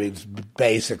like that. It's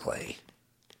basically,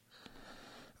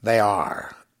 they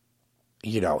are.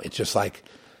 It's just like,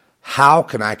 how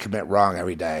can I commit wrong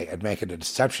every day and make it a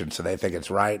deception so they think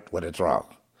it's right when it's wrong?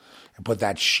 And put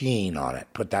that sheen on it,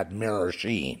 put that mirror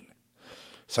sheen,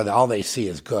 so that all they see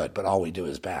is good, but all we do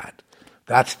is bad.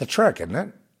 That's the trick, isn't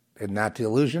it? Isn't that the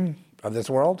illusion of this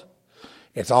world?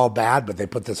 It's all bad, but they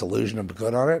put this illusion of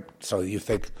good on it, so you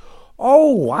think,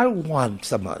 oh, I want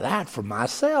some of that for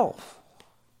myself.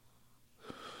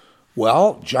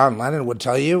 Well, John Lennon would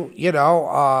tell you,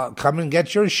 come and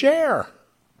get your share.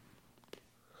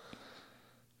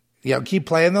 Keep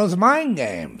playing those mind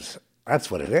games. That's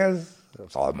what it is.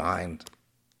 It's all mind.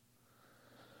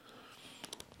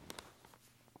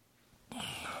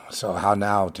 So how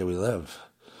now do we live?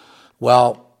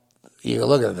 Well, you can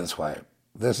look at it this way.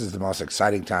 This is the most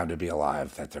exciting time to be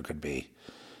alive that there could be.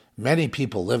 Many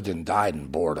people lived and died in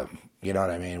boredom. You know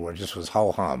what I mean? Where it just was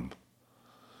ho-hum.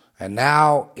 And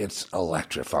now it's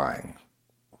electrifying.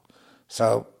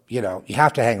 So, you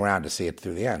have to hang around to see it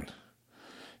through the end.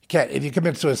 You can't. If you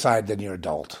commit suicide, then you're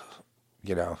adult.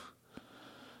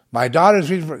 My daughter's,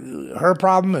 her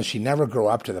problem is she never grew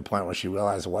up to the point where she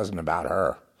realized it wasn't about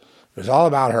her. It was all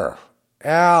about her.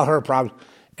 All her problems.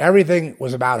 Everything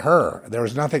was about her. There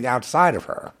was nothing outside of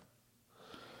her.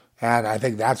 And I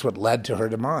think that's what led to her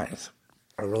demise.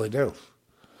 I really do.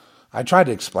 I tried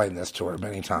to explain this to her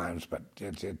many times, but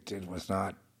it was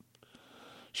not,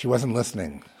 she wasn't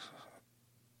listening.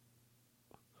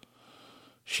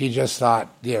 She just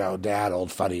thought, Dad,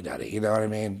 old fuddy-duddy, you know what I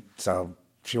mean? So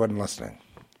she wasn't listening.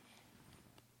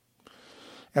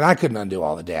 And I couldn't undo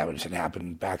all the damage that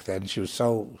happened back then. She was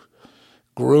so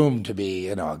groomed to be,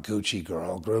 a Gucci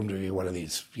girl, groomed to be one of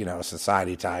these,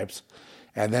 society types.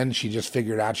 And then she just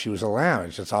figured out she was a lamb. It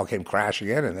just all came crashing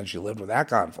in, and then she lived with that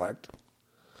conflict.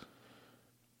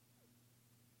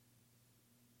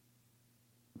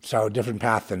 So, different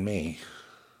path than me.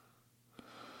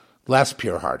 Less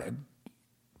pure-hearted,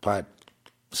 but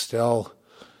still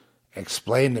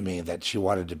explained to me that she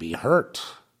wanted to be hurt.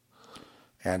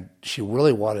 And she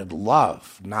really wanted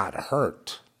love, not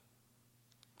hurt.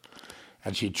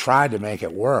 And she tried to make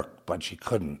it work, but she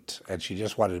couldn't. And she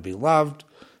just wanted to be loved,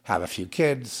 have a few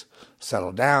kids,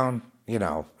 settle down, in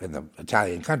the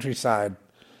Italian countryside,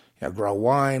 grow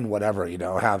wine, whatever,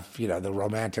 have, the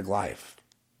romantic life.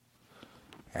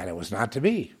 And it was not to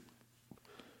be,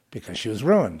 because she was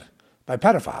ruined by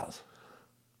pedophiles.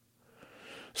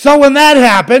 So when that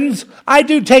happens, I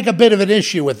do take a bit of an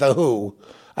issue with the WHO,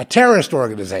 a terrorist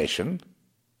organization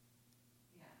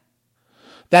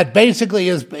that basically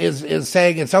is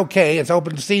saying it's okay, it's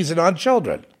open season on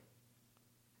children.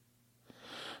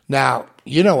 Now,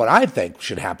 you know what I think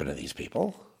should happen to these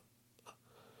people?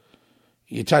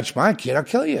 You touch my kid, I'll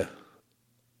kill you.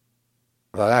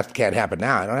 Well, that can't happen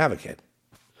now. I don't have a kid.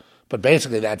 But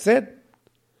basically, that's it.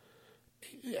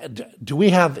 Do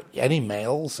we have any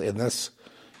males in this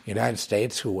United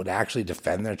States who would actually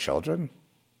defend their children?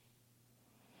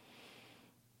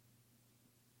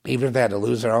 Even if they had to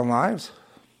lose their own lives?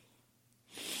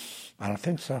 I don't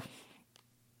think so.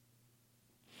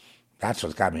 That's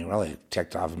what's got me really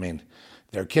ticked off.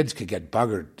 Their kids could get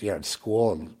buggered at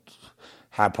school and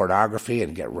have pornography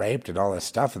and get raped and all this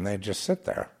stuff, and they'd just sit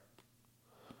there.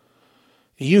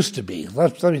 It used to be.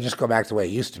 Let me just go back to the way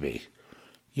it used to be.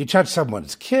 You touch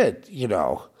someone's kid, you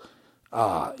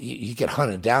get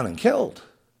hunted down and killed.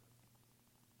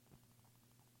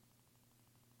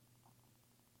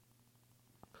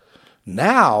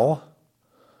 Now,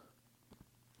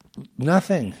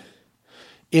 Nothing.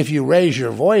 If you raise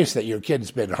your voice that your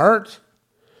kid's been hurt,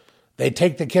 they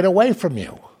take the kid away from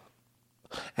you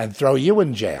and throw you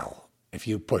in jail if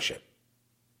you push it.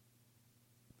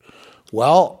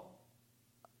 Well,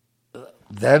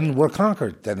 then we're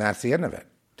conquered. Then that's the end of it.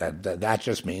 That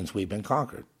just means we've been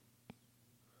conquered.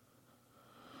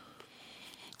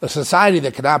 A society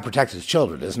that cannot protect its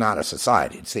children is not a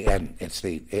society. It's the end. It's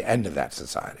the end of that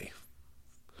society.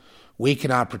 We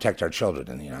cannot protect our children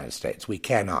in the United States. We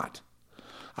cannot.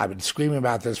 I've been screaming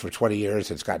about this for 20 years.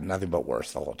 It's gotten nothing but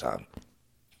worse the whole time.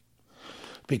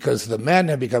 Because the men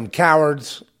have become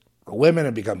cowards, the women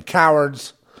have become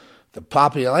cowards, the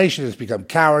population has become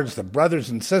cowards, the brothers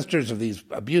and sisters of these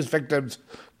abuse victims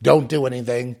don't do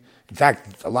anything. In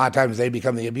fact, a lot of times they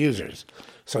become the abusers.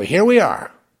 So here we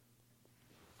are,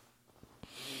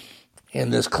 in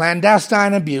this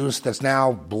clandestine abuse that's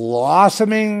now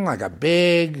blossoming like a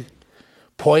big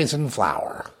poison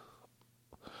flower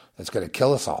that's going to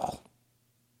kill us all.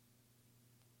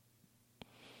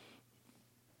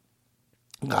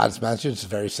 God's message is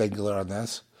very singular on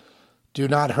this. Do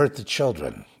not hurt the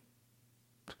children.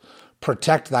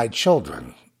 Protect thy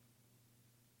children.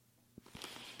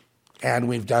 And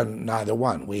we've done neither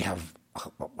one. We have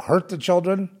hurt the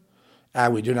children,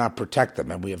 and we do not protect them,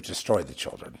 and we have destroyed the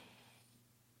children.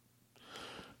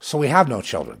 So we have no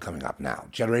children coming up now.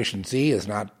 Generation Z is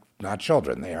not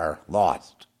children. They are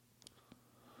lost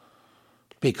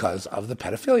because of the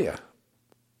pedophilia,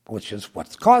 which is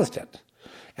what's caused it.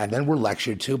 And then we're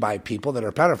lectured to by people that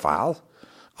are pedophiles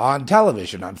on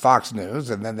television, on Fox News,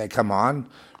 and then they come on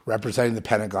representing the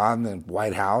Pentagon, the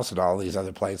White House, and all these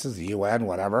other places, the UN,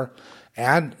 whatever.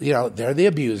 And, they're the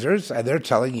abusers, and they're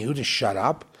telling you to shut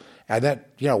up, and that,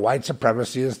 white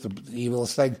supremacy is the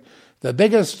evilest thing. The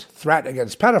biggest threat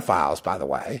against pedophiles, by the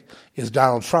way, is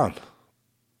Donald Trump.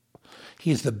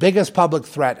 He's the biggest public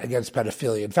threat against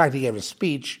pedophilia. In fact, he gave a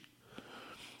speech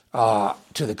to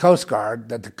the Coast Guard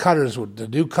that the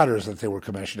new cutters that they were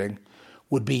commissioning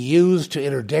would be used to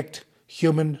interdict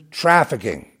human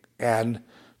trafficking and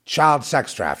child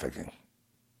sex trafficking.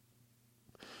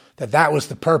 That was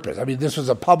the purpose. I mean, this was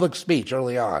a public speech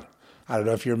early on. I don't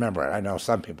know if you remember it. I know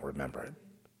some people remember it.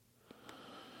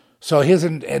 So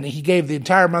and he gave the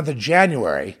entire month of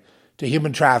January to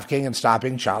human trafficking and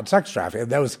stopping child sex trafficking.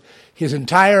 That was his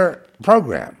entire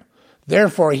program.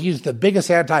 Therefore, he's the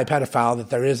biggest anti-pedophile that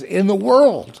there is in the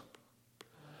world.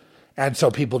 And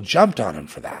so people jumped on him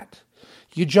for that.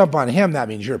 You jump on him, that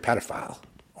means you're a pedophile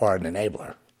or an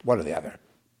enabler, one or the other.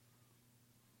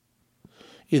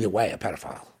 Either way, a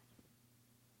pedophile.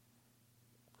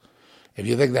 If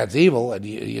you think that's evil and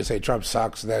you say Trump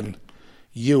sucks, then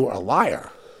you are a liar.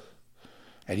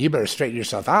 And you better straighten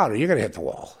yourself out or you're going to hit the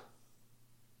wall.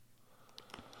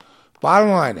 Bottom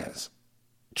line is,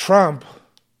 Trump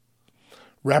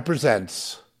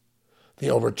represents the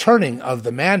overturning of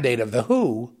the mandate of the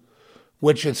WHO,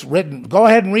 which it's written. Go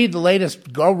ahead and read the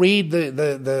latest. Go read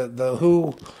the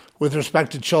WHO with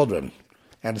respect to children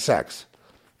and sex.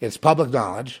 It's public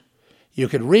knowledge. You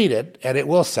can read it, and it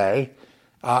will say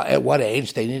at what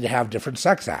age they need to have different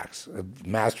sex acts.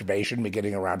 Masturbation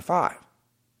beginning around 5.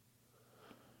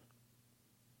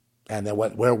 And then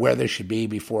where they should be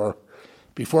before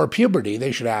puberty,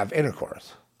 they should have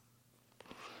intercourse.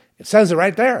 It says it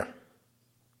right there.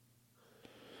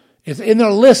 It's in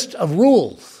their list of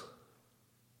rules.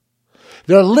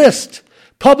 Their list,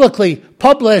 publicly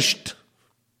published.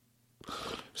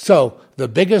 So the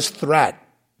biggest threat,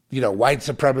 white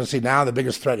supremacy now, the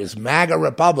biggest threat is MAGA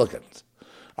Republicans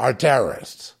are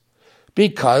terrorists.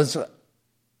 Because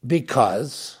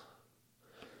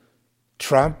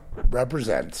Trump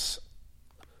represents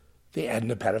the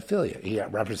end of pedophilia. He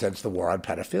represents the war on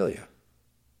pedophilia.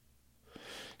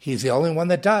 He's the only one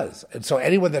that does. And so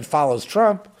anyone that follows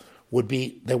Trump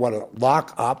they want to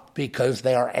lock up because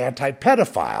they are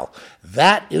anti-pedophile.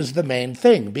 That is the main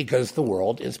thing, because the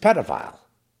world is pedophile.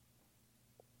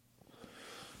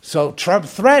 So Trump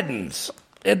threatens.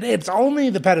 It's only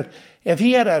the pedophilia. If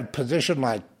he had a position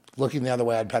like looking the other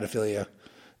way on pedophilia,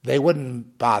 they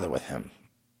wouldn't bother with him.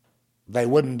 They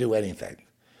wouldn't do anything.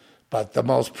 But the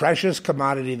most precious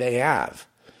commodity they have,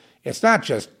 it's not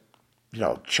just,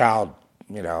 child,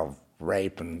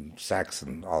 rape and sex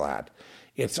and all that.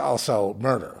 It's also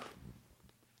murder.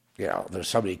 There's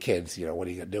so many kids, what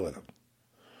are you going to do with them?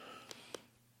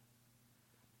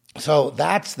 So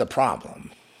that's the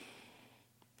problem.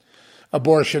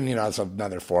 Abortion, is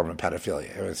another form of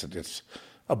pedophilia.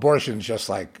 Abortion's just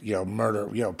like, murder.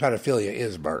 Pedophilia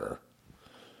is murder.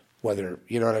 Whether,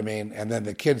 you know what I mean? And then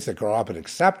the kids that grow up and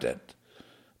accept it,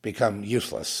 become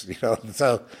useless.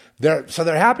 So they're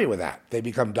happy with that. They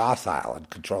become docile and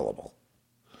controllable.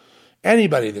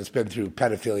 Anybody that's been through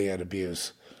pedophilia and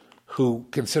abuse, who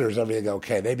considers everything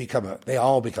okay, they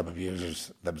all become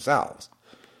abusers themselves.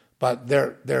 But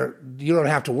you don't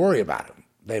have to worry about them.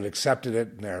 They've accepted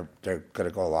it, and they're going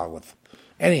to go along with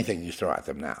anything you throw at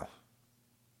them now,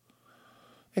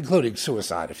 including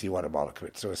suicide. If you want them all to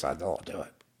commit suicide, they'll all do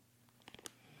it.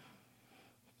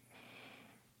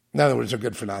 In other words, they're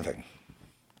good for nothing.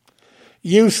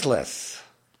 Useless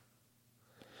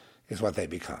is what they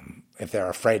become if they're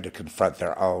afraid to confront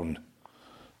their own.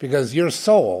 Because your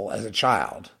soul, as a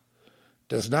child,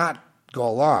 does not go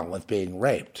along with being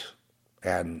raped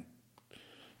and,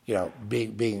 being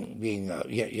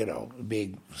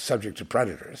subject to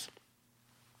predators.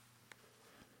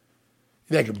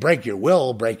 They can break your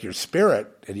will, break your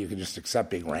spirit, and you can just accept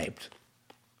being raped.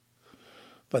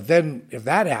 But then, if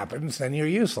that happens, then you're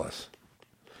useless.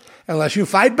 Unless you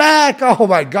fight back. Oh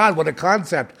my God, what a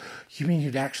concept. You mean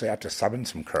you'd actually have to summon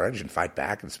some courage and fight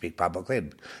back and speak publicly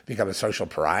and become a social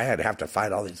pariah and have to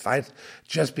fight all these fights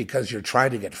just because you're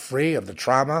trying to get free of the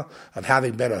trauma of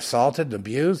having been assaulted and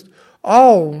abused?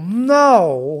 Oh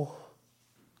no.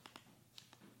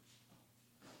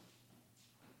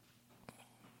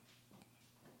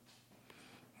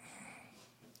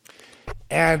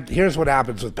 And here's what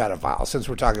happens with pedophiles, since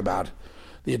we're talking about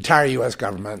the entire U.S.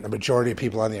 government, the majority of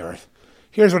people on the earth.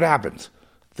 Here's what happens.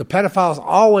 The pedophiles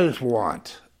always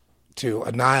want to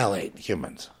annihilate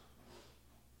humans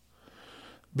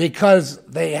because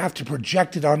they have to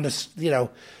project it on this,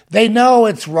 they know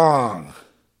it's wrong.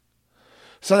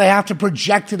 So they have to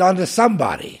project it onto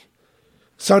somebody.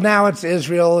 So now it's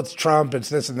Israel, it's Trump, it's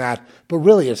this and that, but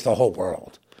really it's the whole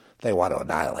world they want to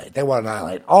annihilate. They want to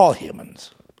annihilate all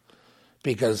humans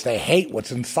because they hate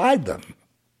what's inside them.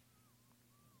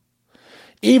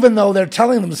 Even though they're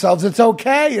telling themselves it's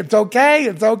okay, it's okay,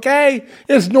 it's okay,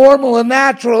 it's normal and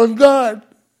natural and good.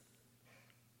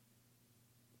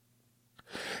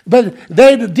 But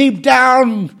they, deep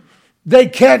down, they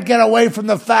can't get away from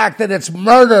the fact that it's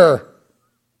murder.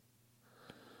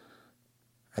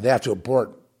 And they have to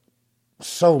abort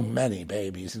so many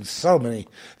babies and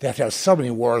they have to have so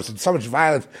many wars and so much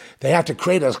violence. They have to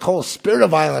create a whole spirit of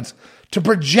violence to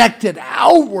project it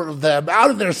outward of them,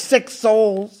 out of their sick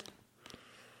souls.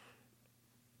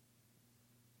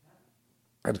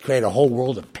 And create a whole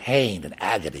world of pain and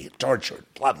agony and torture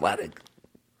and bloodletting.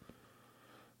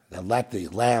 And let the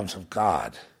lambs of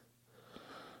God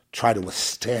try to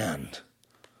withstand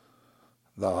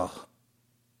the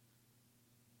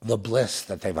bliss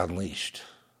that they've unleashed.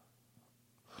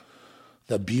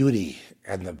 The beauty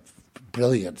and the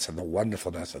brilliance and the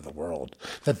wonderfulness of the world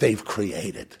that they've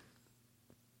created.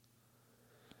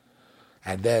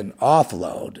 And then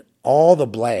offload all the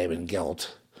blame and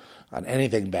guilt on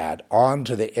anything bad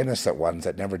onto the innocent ones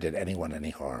that never did anyone any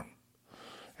harm.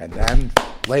 And then,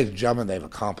 ladies and gentlemen, they've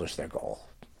accomplished their goal.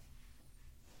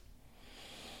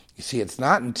 You see, it's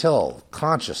not until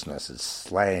consciousness is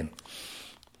slain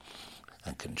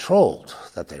and controlled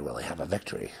that they really have a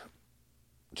victory.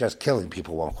 Just killing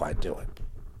people won't quite do it.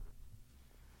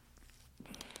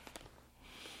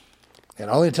 And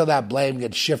only until that blame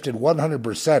gets shifted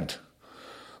 100%,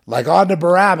 like onto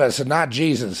Barabbas and not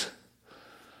Jesus,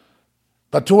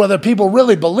 but to whether people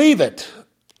really believe it.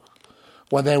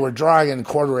 When they were drawing and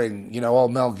quartering,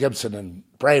 old Mel Gibson and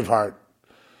Braveheart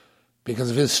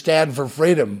because of his stand for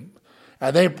freedom.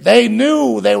 And they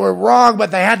knew they were wrong,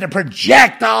 but they had to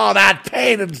project all that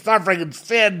pain and suffering and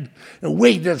sin and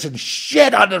weakness and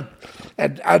shit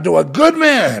onto a good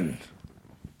man.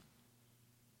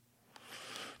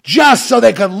 Just so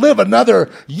they could live another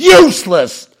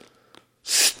useless,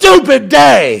 stupid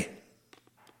day.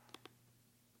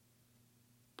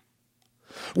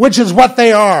 Which is what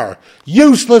they are.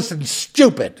 Useless and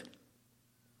stupid.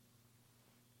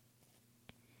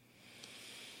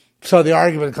 So the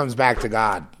argument comes back to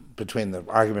God, the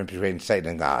argument between Satan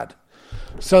and God.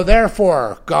 So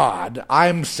therefore, God,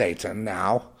 I'm Satan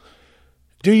now.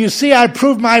 Do you see I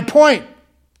proved my point,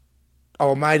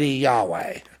 Almighty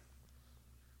Yahweh?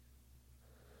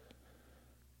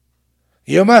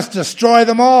 You must destroy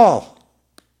them all.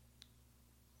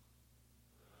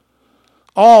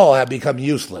 All have become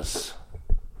useless.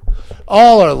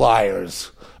 All are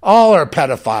liars. All are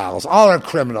pedophiles. All are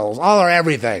criminals. All are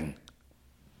everything.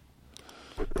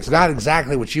 It's not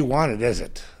exactly what you wanted, is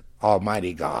it,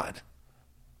 Almighty God?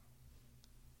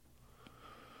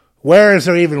 Where is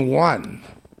there even one?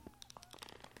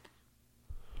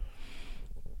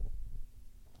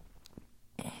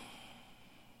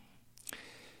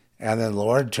 And then the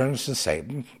Lord turns to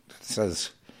Satan and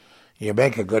says, You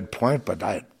make a good point, but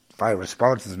my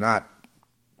response is not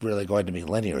really going to be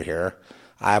linear here.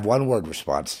 I have one word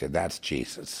response to you, that's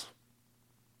Jesus.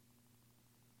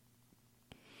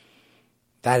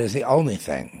 That is the only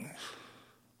thing.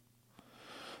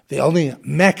 The only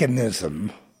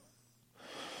mechanism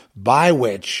by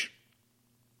which,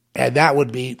 and that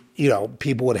would be,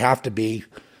 people would have to be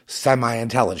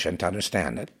semi-intelligent to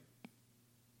understand it.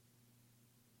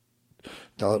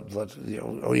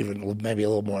 Or even maybe a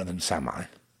little more than semi.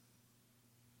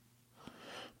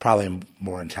 Probably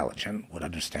more intelligent would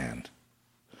understand.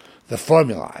 The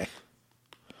formulae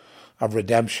of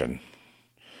redemption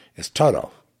is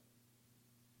toto.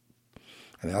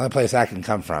 And the only place that can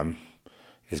come from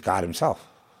is God himself.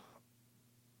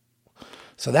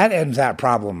 So that ends that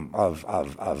problem of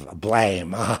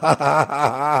blame.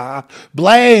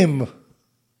 Blame!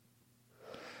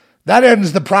 That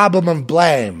ends the problem of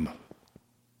blame.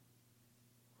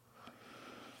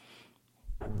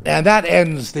 And that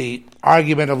ends the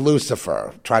argument of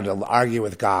Lucifer, trying to argue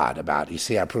with God about, you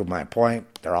see, I proved my point,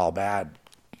 they're all bad,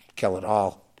 kill it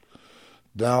all.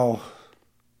 No.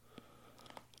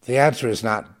 The answer is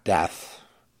not death,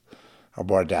 or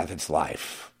more death, it's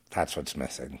life. That's what's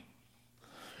missing.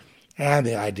 And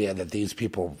the idea that these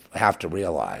people have to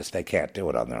realize they can't do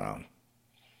it on their own.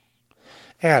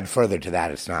 And further to that,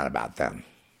 it's not about them.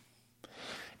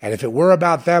 And if it were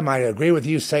about them, I agree with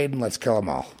you, Satan, let's kill them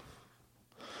all.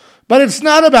 But it's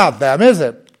not about them, is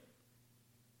it?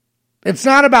 It's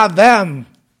not about them.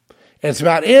 It's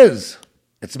about is.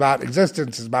 It's about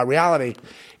existence. It's about reality.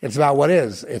 It's about what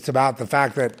is. It's about the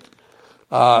fact that,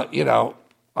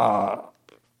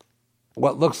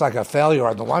 what looks like a failure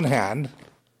on the one hand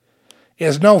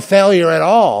is no failure at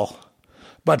all,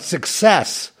 but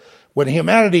success. When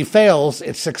humanity fails,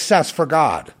 it's success for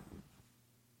God.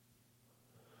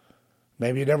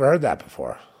 Maybe you never heard that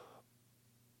before.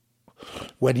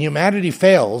 When humanity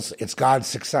fails, it's God's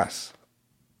success.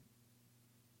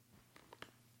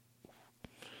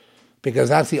 Because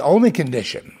that's the only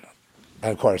condition.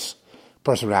 And of course, a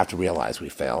person would have to realize we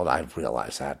failed. I've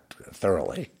realized that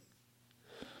thoroughly.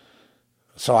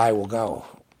 So I will go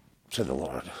to the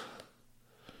Lord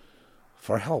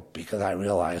for help because I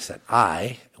realize that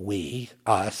we,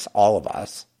 us, all of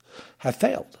us, have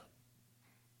failed.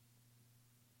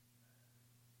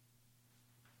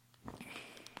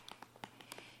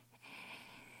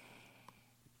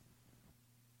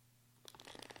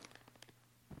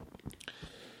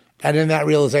 And in that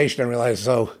realization, I realized,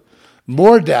 so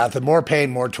more death and more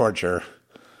pain, more torture,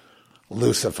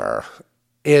 Lucifer,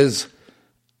 is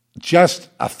just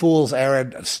a fool's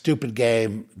errand, a stupid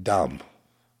game, dumb.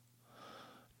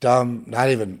 Dumb, not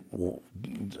even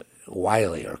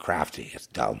wily or crafty, it's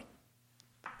dumb.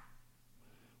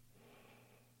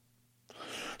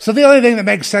 So the only thing that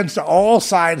makes sense to all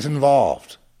sides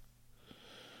involved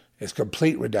is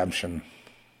complete redemption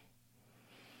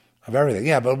of everything.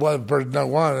 Yeah, but through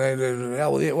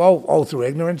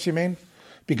ignorance, you mean?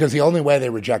 Because the only way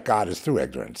they reject God is through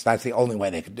ignorance. That's the only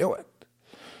way they can do it.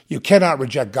 You cannot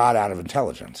reject God out of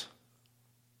intelligence.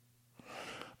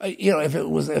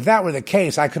 If that were the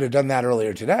case, I could have done that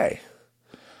earlier today.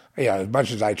 As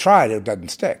much as I tried, it doesn't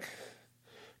stick.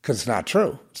 Because it's not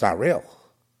true. It's not real.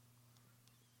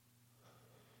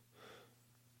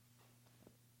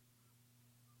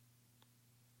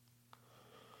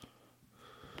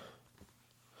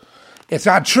 It's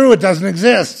not true. It doesn't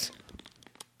exist.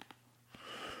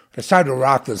 It's time to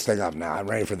rock this thing up now. I'm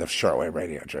ready for the shortwave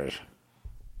radio, Church.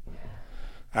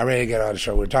 I'm ready to get on the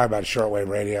show. We're talking about shortwave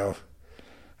radio.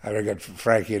 I'm going to get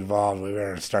Frankie involved. We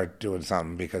better start doing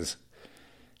something because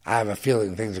I have a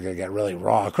feeling things are going to get really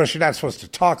raw. Of course, you're not supposed to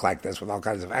talk like this with all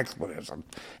kinds of expletives and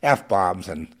F-bombs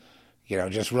and,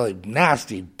 just really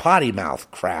nasty potty mouth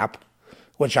crap,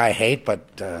 which I hate,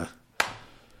 but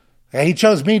he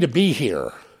chose me to be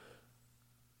here.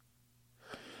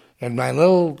 In my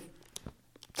little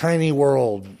tiny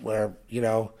world where,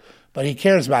 but he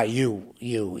cares about you.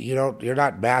 You're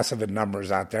not massive in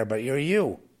numbers out there, but you're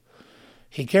you.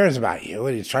 He cares about you,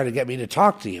 and he's trying to get me to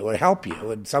talk to you and help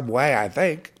you in some way, I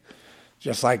think.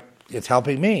 Just like it's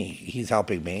helping me. He's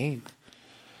helping me.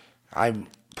 I'm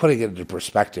putting it into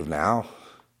perspective now.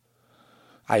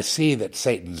 I see that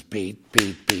Satan's beat.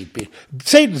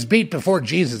 Satan's beat before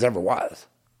Jesus ever was.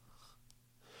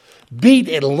 Beat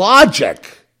in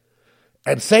logic.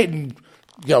 And Satan,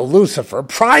 Lucifer,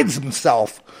 prides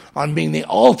himself on being the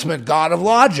ultimate god of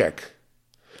logic.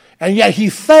 And yet he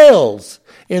fails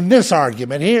in this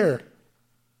argument here.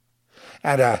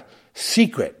 And a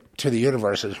secret to the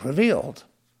universe is revealed.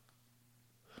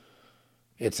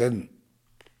 It's in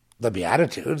the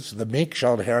Beatitudes, the meek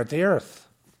shall inherit the earth.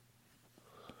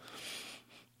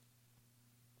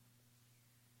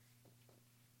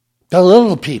 The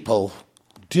little people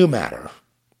do matter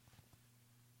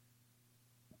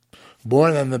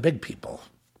more than the big people.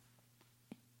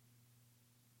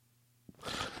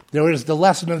 There is the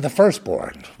lesson of the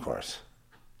firstborn, of course.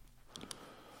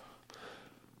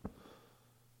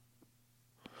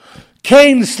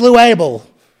 Cain slew Abel.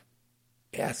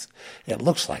 Yes, it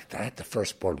looks like that. The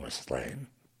firstborn was slain.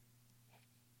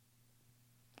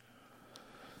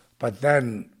 But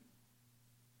then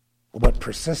what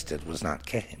persisted was not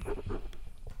Cain.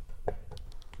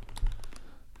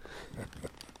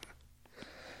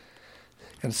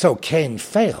 And so Cain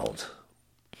failed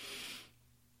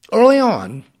early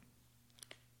on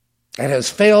and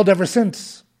has failed ever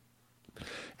since.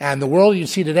 And the world you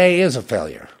see today is a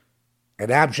failure, an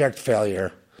abject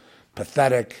failure,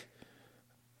 pathetic.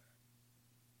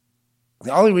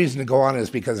 The only reason to go on is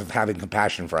because of having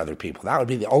compassion for other people. That would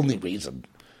be the only reason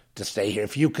to stay here.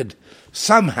 If you could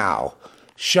somehow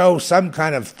show some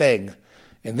kind of thing,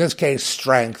 in this case,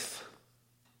 strength.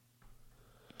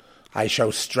 I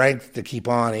show strength to keep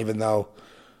on, even though,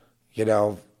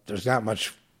 there's not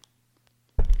much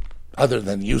other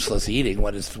than useless eating.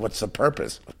 What's the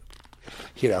purpose?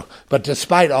 But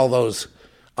despite all those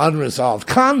unresolved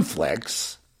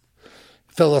conflicts,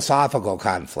 philosophical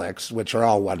conflicts, which are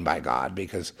all won by God,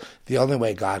 because the only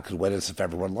way God could win is if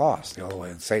everyone lost. The only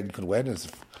way Satan could win is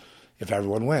if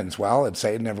everyone wins. Well, in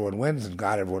Satan, everyone wins, and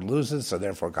God, everyone loses, so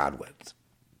therefore God wins.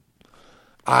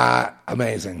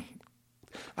 Amazing.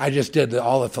 I just did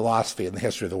all the philosophy and the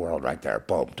history of the world right there.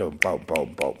 Boom, boom, boom,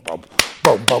 boom, boom, boom,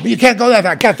 boom, boom. You can't go that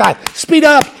fast. Get fast. Speed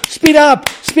up, speed up,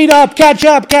 speed up. Catch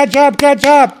up, catch up, catch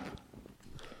up.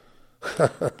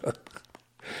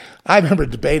 I remember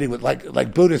debating with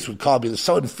like Buddhists would call me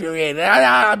so infuriated.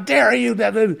 How dare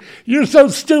you? You're so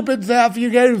stupid, Zeph.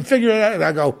 You can't even figure it out. And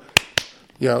I go,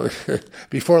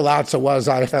 before Lao Tzu was,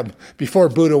 I am. Before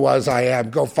Buddha was, I am.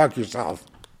 Go fuck yourself.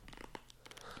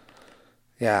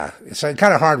 Yeah, it's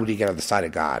kind of hard when you get on the side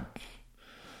of God,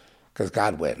 because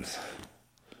God wins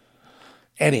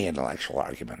any intellectual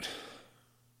argument.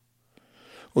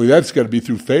 Well, that's got to be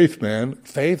through faith, man.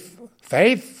 Faith.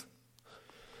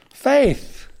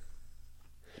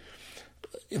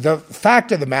 The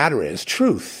fact of the matter is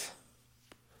truth.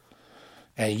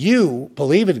 And you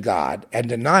believe in God and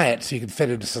deny it so you can fit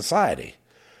into society.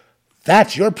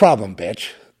 That's your problem,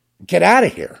 bitch. Get out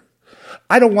of here.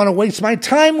 I don't want to waste my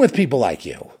time with people like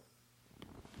you.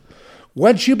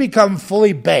 Once you become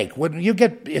fully baked,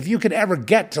 if you could ever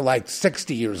get to like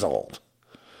 60 years old,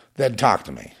 then talk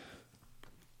to me.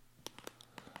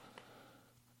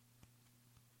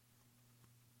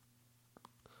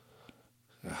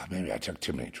 Maybe I took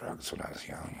too many drugs when I was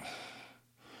young.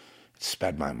 It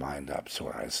sped my mind up so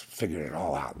I figured it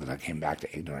all out. Then I came back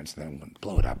to ignorance and then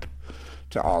blew it up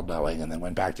to all knowing, and then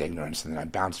went back to ignorance, and then I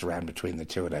bounced around between the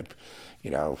two, and I,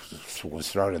 was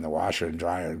thrown in the washer and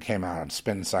dryer and came out on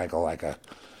spin cycle like a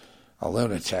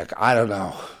lunatic. I don't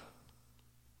know.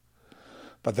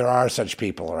 But there are such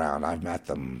people around. I've met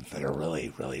them that are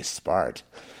really, really smart.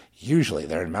 Usually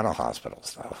they're in mental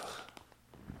hospitals, though.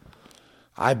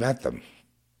 I've met them.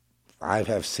 I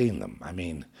have seen them. I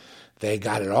mean, they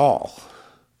got it all.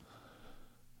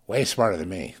 Way smarter than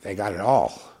me. They got it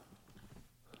all.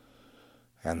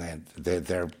 And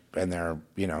they're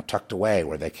tucked away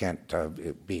where they can't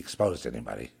be exposed to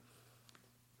anybody.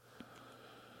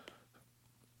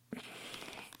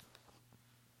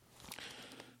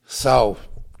 So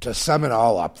to sum it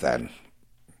all up, then,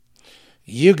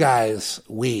 you guys,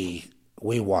 we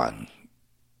won,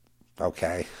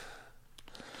 okay,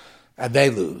 and they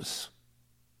lose.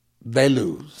 They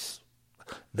lose.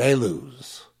 They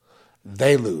lose.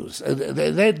 They lose.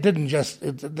 They didn't just.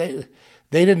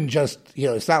 They didn't just,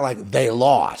 it's not like they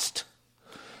lost.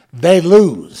 They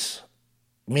lose,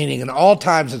 meaning in all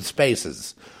times and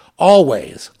spaces,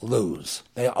 always lose.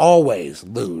 They always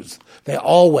lose. They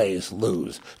always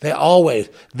lose.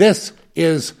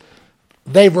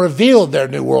 They've revealed their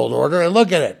new world order, and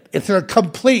look at it. It's a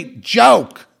complete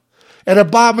joke, an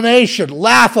abomination,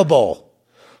 laughable.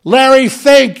 Larry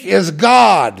Fink is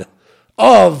God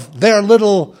of their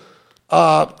little...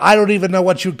 I don't even know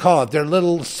what you'd call it. Their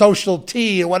little social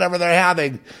tea or whatever they're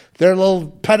having. Their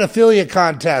little pedophilia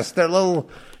contest. Their little,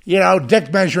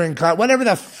 dick measuring contest. Whatever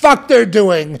the fuck they're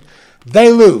doing,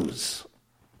 they lose.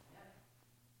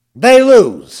 They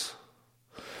lose.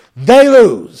 They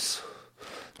lose.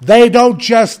 They didn't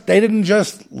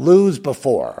just lose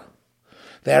before.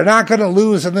 They're not going to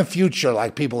lose in the future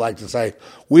like people like to say.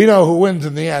 We know who wins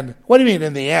in the end. What do you mean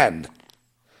in the end?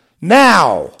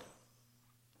 Now.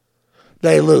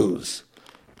 They lose.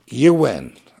 You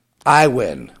win. I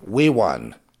win. We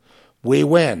won. We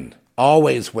win.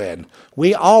 always win.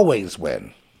 We always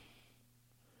win.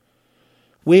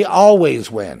 We always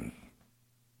win.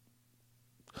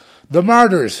 The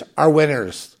martyrs are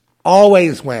winners,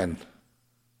 always win.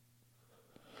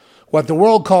 What the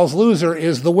world calls loser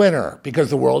is the winner, because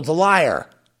the world's a liar.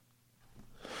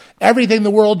 Everything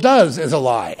the world does is a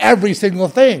lie. Every single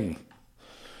thing.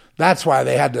 That's why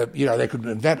they had to, they could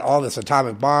invent all this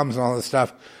atomic bombs and all this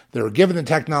stuff. They were given the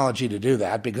technology to do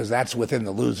that because that's within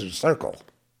the loser's circle.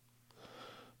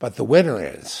 But the winner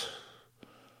is,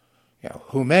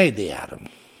 who made the atom?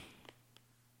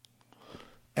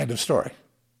 End of story.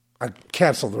 I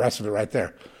canceled the rest of it right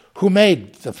there. Who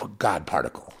made the God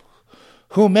particle?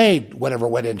 Who made whatever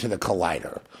went into the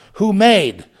collider? Who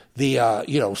made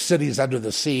the, cities under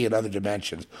the sea and other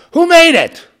dimensions? Who made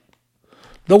it?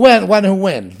 The one who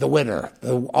wins, the winner,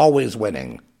 the always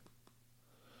winning.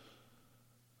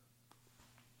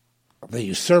 The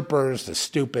usurpers, the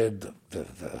stupid,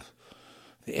 the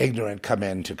ignorant come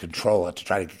in to control it, to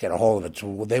try to get a hold of it.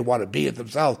 So they want to be it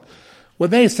themselves. When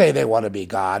they say they want to be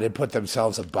God and put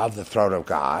themselves above the throne of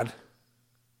God,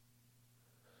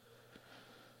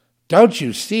 don't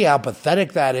you see how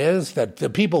pathetic that is? That the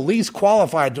people least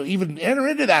qualified to even enter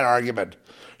into that argument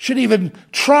should even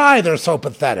try. They're so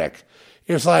pathetic.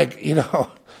 It's like,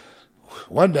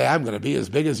 one day I'm going to be as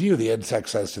big as you, the insect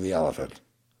says to the elephant.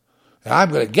 And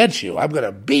I'm going to get you. I'm going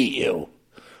to beat you.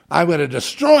 I'm going to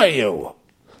destroy you,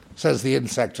 says the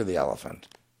insect to the elephant.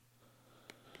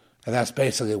 And that's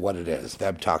basically what it is,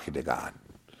 them talking to God.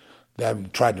 Them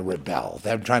trying to rebel.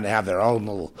 Them trying to have their own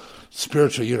little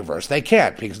spiritual universe. They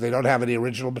can't because they don't have any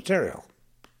original material.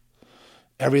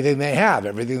 Everything they have,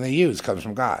 everything they use comes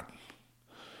from God.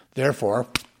 Therefore,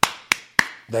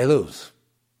 they lose.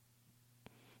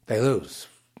 They lose.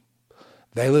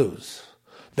 They lose.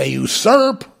 They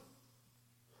usurp.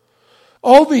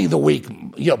 Only the weak,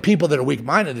 people that are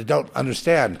weak-minded that don't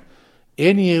understand.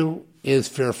 In you is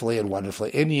fearfully and wonderfully.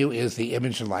 In you is the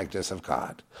image and likeness of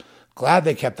God. Glad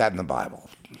they kept that in the Bible.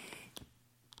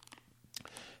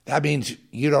 That means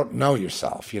you don't know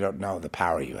yourself. You don't know the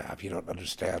power you have. You don't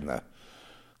understand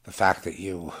the fact that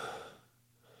you're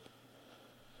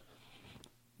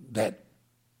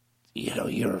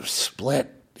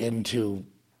split into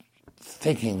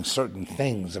thinking certain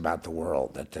things about the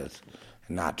world that is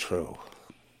not true.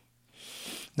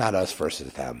 Not us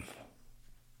versus them.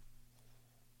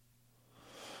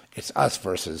 It's us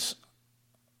versus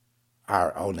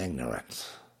our own ignorance.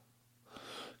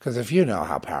 Because if you know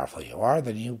how powerful you are,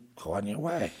 then you go on your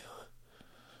way.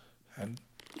 And,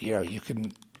 you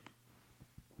can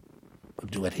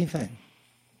do anything.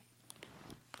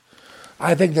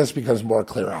 I think this becomes more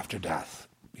clear after death,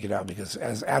 because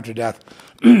as after death,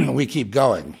 we keep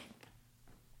going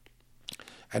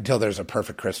until there's a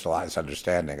perfect crystallized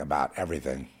understanding about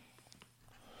everything.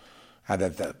 And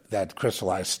that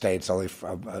crystallized state's only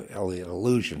an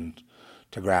illusion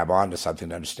to grab onto something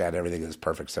to understand everything is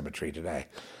perfect symmetry today.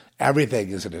 Everything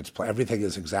is in its place. Everything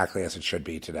is exactly as it should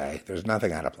be today. There's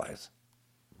nothing out of place.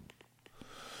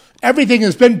 Everything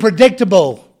has been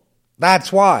predictable.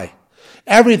 That's why.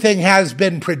 Everything has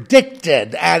been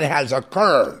predicted and has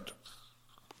occurred.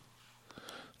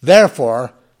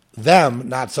 Therefore, them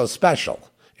not so special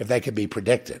if they can be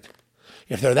predicted.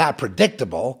 If they're that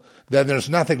predictable, then there's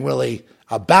nothing really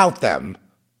about them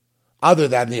other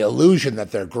than the illusion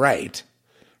that they're great.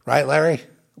 Right, Larry?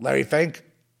 Larry Fink?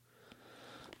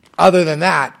 Other than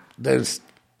that, that's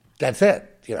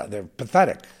it. They're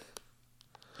pathetic.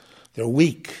 They're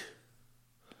weak.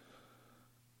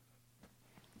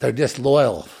 They're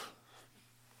disloyal.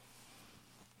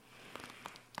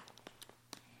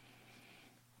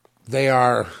 They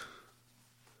are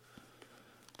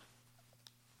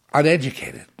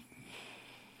uneducated.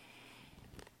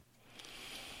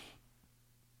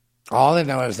 All they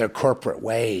know is their corporate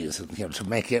ways, to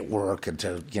make it work and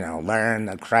to, learn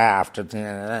the craft.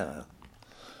 And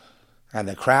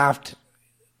the craft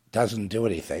doesn't do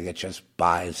anything. It just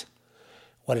buys.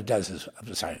 What it does is,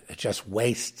 it just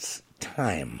wastes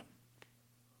time.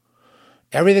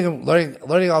 Everything,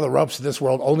 learning all the ropes of this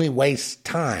world only wastes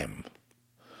time.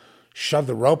 Shove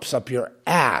the ropes up your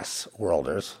ass,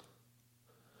 worlders.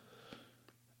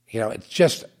 It's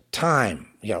just time.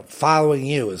 Following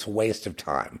you is a waste of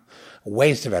time, a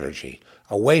waste of energy,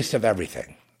 a waste of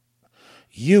everything.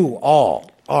 You all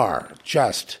are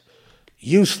just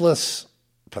useless,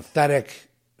 pathetic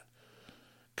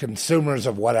consumers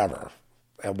of whatever,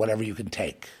 and whatever you can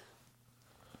take.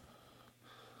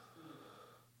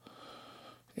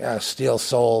 Yeah, steal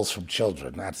souls from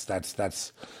children.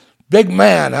 That's big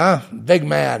man, huh? Big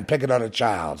man picking on a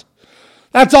child.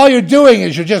 That's all you're doing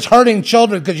is you're just hurting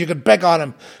children because you can pick on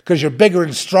them because you're bigger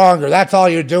and stronger. That's all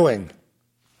you're doing.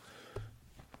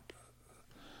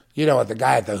 You know what, the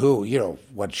guy at the Who, you know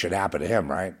what should happen to him,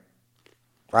 right?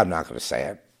 I'm not going to say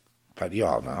it, but you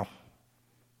all know.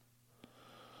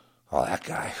 Oh, that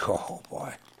guy. Oh,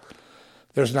 boy.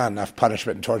 There's not enough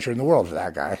punishment and torture in the world for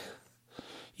that guy.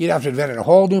 You'd have to invent a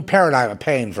whole new paradigm of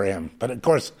pain for him. But, of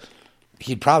course,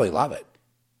 he'd probably love it.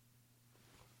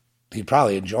 He'd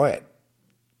probably enjoy it.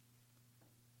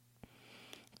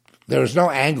 There's no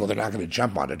angle they're not going to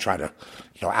jump on to try to,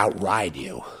 outride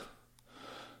you.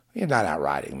 You're not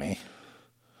outriding me.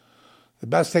 The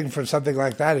best thing for something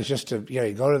like that is just to,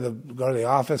 you go to the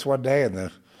office one day and the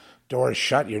door is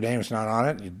shut, your name's not on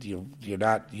it,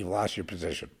 you've lost your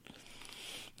position.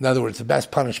 In other words, the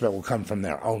best punishment will come from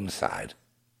their own side.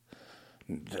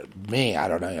 Me, I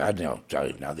don't know. I don't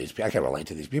even know these people. I can't relate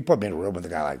to these people. Put me in a room with a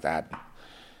guy like that.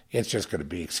 It's just going to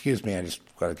be, excuse me, I just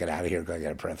got to get out of here, got to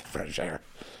get a breath of fresh air.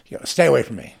 Stay away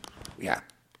from me. Yeah.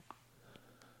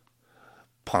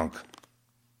 Punk.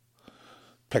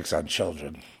 Picks on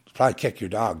children. Probably kick your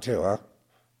dog too, huh?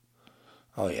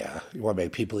 Oh yeah. You want to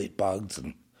make people eat bugs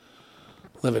and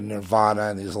live in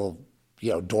nirvana in these little,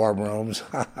 dorm rooms.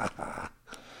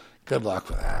 Good luck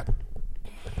with that.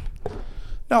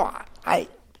 No, I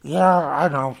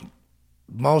know.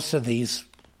 Most of these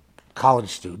college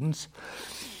students,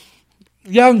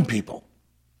 young people,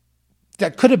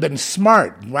 that could have been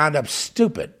smart and wound up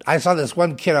stupid. I saw this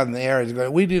one kid on the air, he's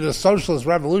going, we need a socialist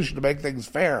revolution to make things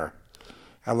fair.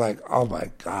 I'm like, oh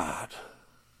my God.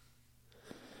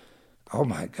 Oh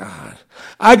my God.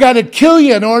 I got to kill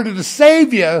you in order to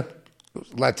save you.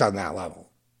 Let's on that level.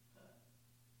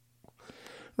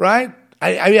 Right?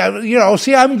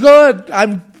 See, I'm good.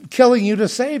 I'm killing you to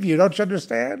save you. Don't you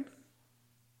understand?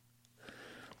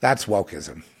 That's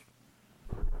wokeism.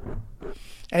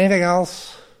 Anything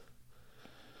else?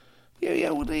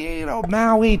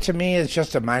 Maui to me is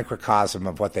just a microcosm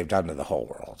of what they've done to the whole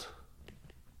world.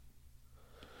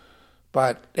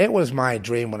 But it was my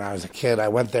dream when I was a kid. I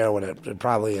went there when it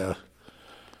probably,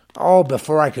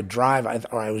 before I could drive.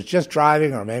 I was just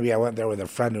driving, or maybe I went there with a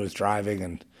friend who was driving.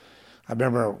 And I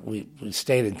remember we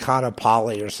stayed in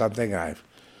Kaanapali or something. And I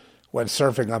went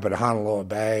surfing up at Honolulu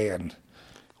Bay,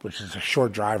 which is a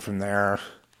short drive from there.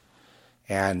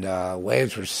 And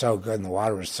waves were so good and the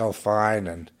water was so fine.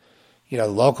 And,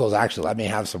 locals actually let me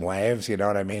have some waves, you know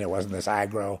what I mean? It wasn't this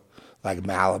aggro like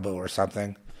Malibu or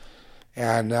something.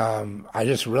 And I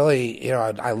just really,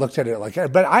 I looked at it like,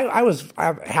 but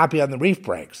I'm happy on the reef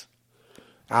breaks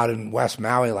out in West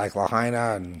Maui, like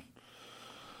Lahaina. And,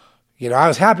 I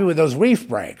was happy with those reef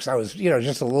breaks. I was,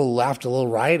 just a little left, a little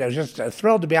right. I was just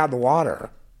thrilled to be out in the water.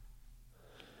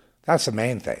 That's the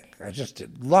main thing. I just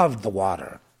loved the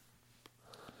water.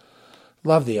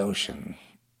 Loved the ocean.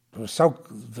 It was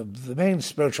the main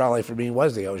spirituality for me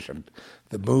was the ocean,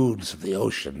 the moods of the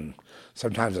ocean.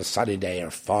 Sometimes a sunny day or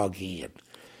foggy. And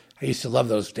I used to love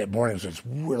those mornings when it's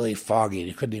really foggy and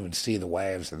you couldn't even see the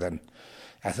waves. And then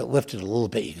as it lifted a little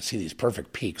bit, you could see these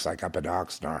perfect peaks like up in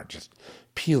Oxnard, just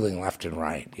peeling left and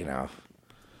right,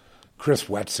 crisp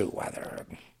wetsuit weather.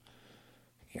 And,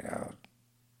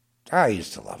 I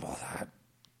used to love all that.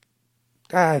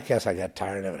 I guess I got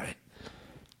tired of it. I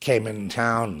came in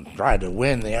town and tried to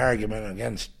win the argument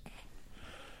against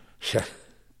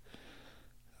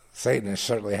Satanists.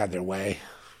 Certainly had their way.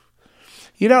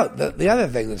 The other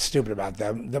thing that's stupid about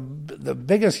them, the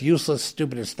biggest useless,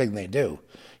 stupidest thing they do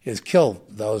is kill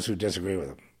those who disagree with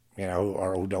them,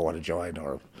 or who don't want to join,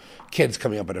 or kids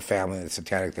coming up in a family that's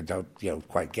satanic that don't,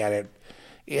 quite get it,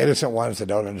 innocent ones that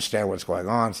don't understand what's going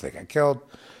on, so they get killed.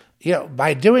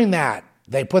 By doing that,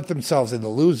 they put themselves in the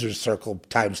loser's circle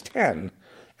times 10,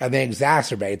 and they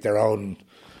exacerbate their own.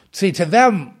 See, to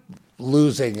them,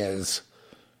 losing is,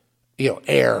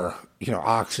 air,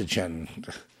 oxygen,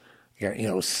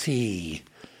 sea,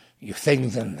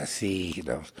 things in the sea,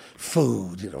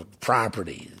 food,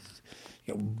 properties,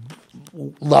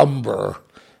 lumber.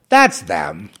 That's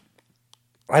them.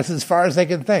 That's as far as they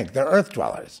can think. They're earth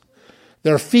dwellers.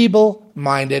 They're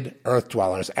feeble-minded earth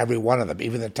dwellers, every one of them.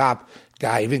 Even the top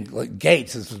guy, even like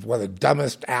Gates, is one of the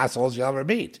dumbest assholes you'll ever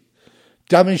meet.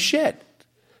 Dumb as shit.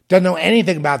 Doesn't know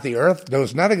anything about the earth,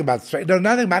 knows nothing about space, knows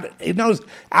nothing about it. He knows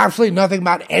absolutely nothing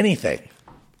about anything.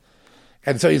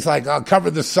 And so he's like, I'll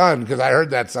cover the sun, because I heard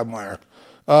that somewhere.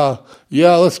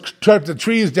 Let's cut the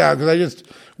trees down, because I just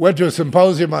went to a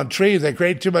symposium on trees. They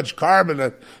create too much carbon,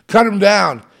 to cut them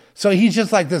down. So he's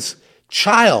just like this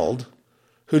child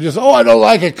who just, I don't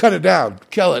like it, cut it down,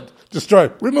 kill it, destroy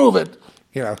it, remove it,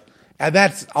 And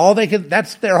that's all they can,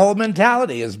 that's their whole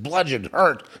mentality is bludgeon,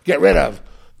 hurt, get rid of,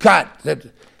 cut.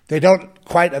 They don't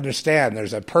quite understand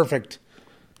there's a perfect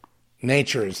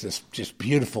nature is this just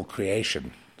beautiful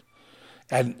creation.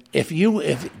 And if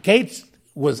Gates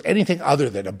was anything other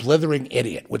than a blithering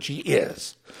idiot, which he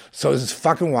is, so is his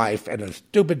fucking wife and his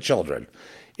stupid children,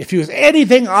 if he was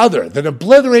anything other than a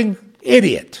blithering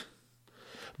idiot,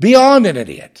 beyond an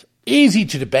idiot, easy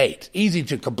to debate, easy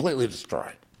to completely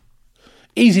destroy,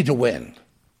 easy to win,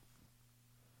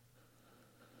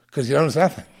 because he knows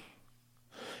nothing,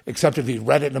 except if he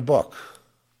read it in a book,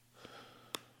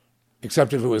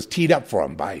 except if it was teed up for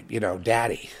him by,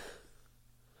 daddy.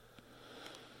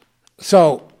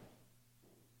 So,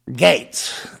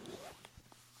 Gates,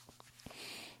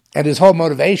 and his whole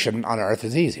motivation on Earth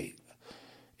is easy.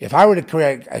 If I were to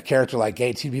create a character like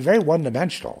Gates, he'd be very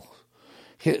one-dimensional.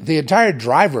 The entire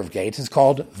driver of Gates is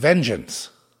called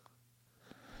vengeance.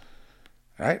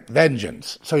 Right?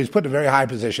 Vengeance. So he's put in a very high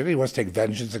position. He wants to take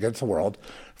vengeance against the world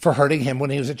for hurting him when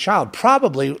he was a child.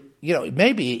 Probably,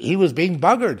 maybe he was being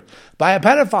buggered by a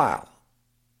pedophile.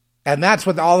 And that's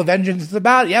what all the vengeance is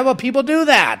about. Yeah, well, people do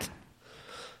that.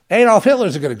 Adolf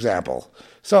Hitler's a good example.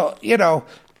 So,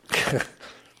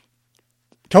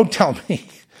 don't tell me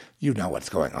you know what's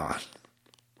going on.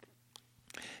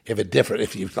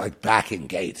 If you like backing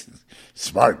Gates,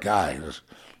 smart guy.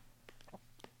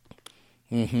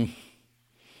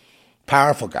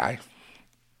 Powerful guy.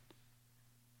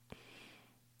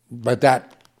 But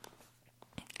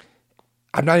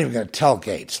I'm not even going to tell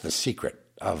Gates the secret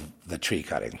of the tree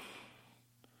cutting,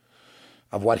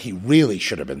 of what he really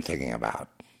should have been thinking about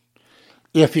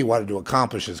if he wanted to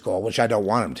accomplish his goal, which I don't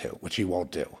want him to, which he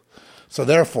won't do. So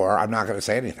therefore, I'm not going to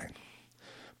say anything.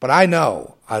 But I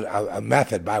know a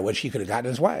method by which he could have gotten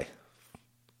his way.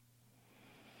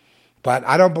 But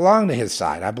I don't belong to his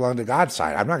side. I belong to God's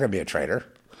side. I'm not going to be a traitor,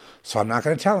 so I'm not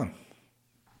going to tell him.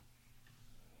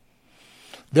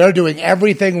 They're doing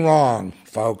everything wrong,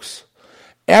 folks.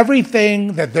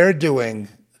 Everything that they're doing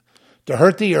to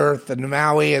hurt the earth and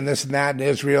Maui and this and that and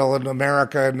Israel and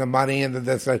America and the money and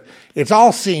this. It's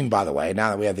all seen, by the way,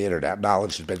 now that we have the internet.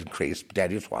 Knowledge has been increased,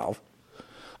 Daniel 12.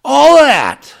 All of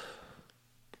that.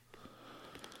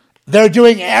 They're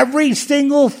doing every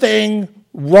single thing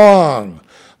wrong.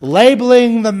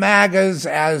 Labeling the MAGAs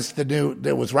as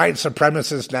it was white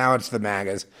supremacists, now it's the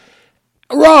MAGAs.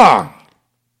 Wrong.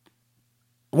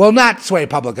 Will not sway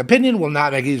public opinion, will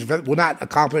not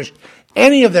accomplish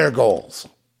any of their goals.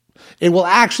 It will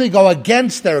actually go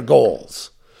against their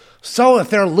goals. So if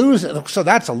they're losing, so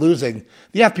that's a losing.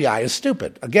 The FBI is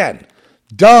stupid. Again,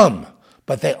 dumb.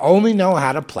 But they only know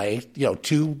how to play,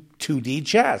 2D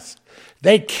chess.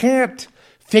 They can't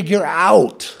figure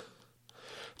out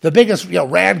the biggest,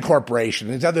 Rand Corporation,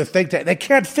 these other think tanks, they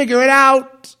can't figure it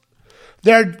out.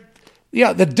 They're,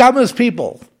 the dumbest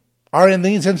people are in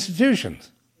these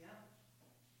institutions.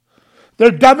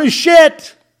 They're dumb as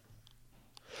shit.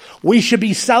 We should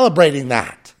be celebrating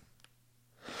that.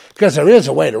 Because there is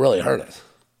a way to really hurt us.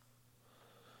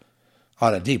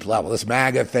 On a deep level. This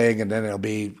MAGA thing, and then it'll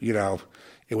be,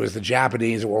 it was the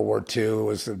Japanese in World War II, it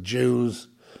was the Jews.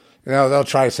 They'll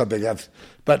try something else.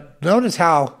 But notice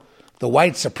how the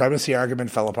white supremacy argument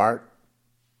fell apart.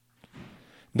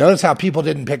 Notice how people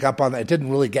didn't pick up on that. It didn't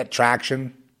really get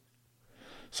traction.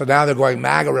 So now they're going,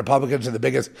 MAGA Republicans are the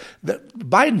biggest.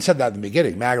 Biden said that in the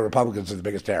beginning. MAGA Republicans are the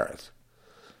biggest terrorists.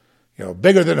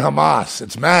 Bigger than Hamas.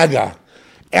 It's MAGA.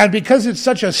 And because it's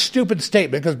such a stupid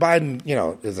statement, because Biden,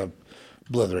 is a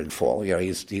blithering fool.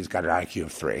 He's got an IQ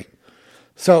of 3.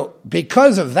 So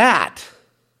because of that,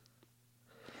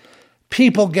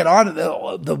 people get on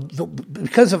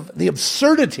because of the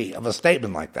absurdity of a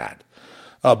statement like that.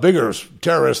 A bigger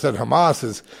terrorist than Hamas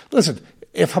is. Listen,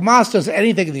 if Hamas does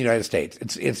anything in the United States,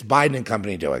 it's Biden and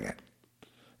company doing it.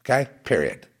 Okay?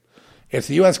 Period. It's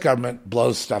the U.S. government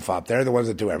blows stuff up. They're the ones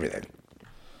that do everything.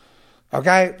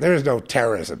 Okay? There is no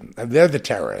terrorism. They're the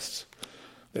terrorists.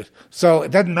 So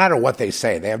it doesn't matter what they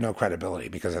say. They have no credibility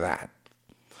because of that.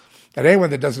 And anyone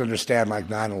that doesn't understand like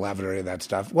 9/11 or any of that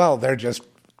stuff, well, they're just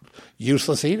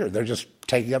useless either. They're just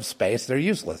taking up space. They're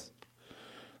useless.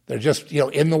 They're just,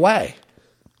 in the way.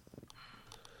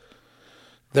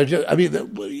 They're just,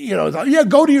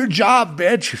 go to your job,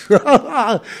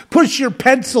 bitch. Push your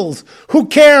pencils. Who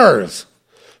cares?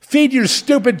 Feed your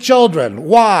stupid children.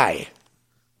 Why?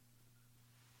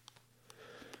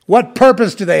 What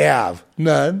purpose do they have?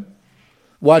 None.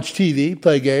 Watch TV,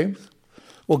 play games.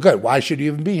 Well, good. Why should you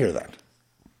even be here then?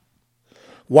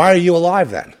 Why are you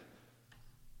alive then?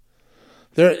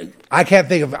 I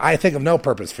think of no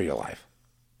purpose for your life.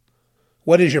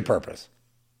 What is your purpose?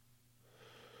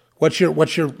 What's your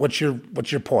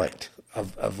point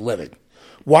of living?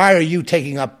 Why are you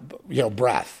taking up,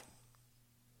 breath?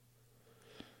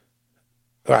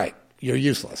 Right. You're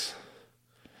useless.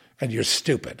 And you're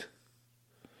stupid.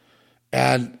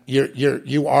 And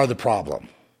you are the problem.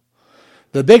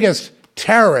 The biggest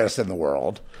terrorists in the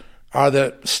world are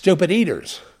the stupid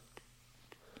eaters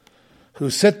who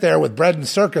sit there with bread and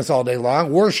circus all day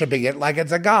long, worshiping it like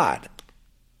it's a god.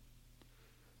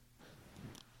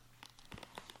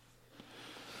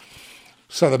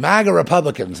 So the MAGA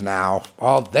Republicans now,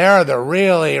 they're the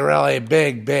really, really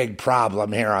big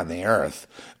problem here on the earth.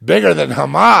 Bigger than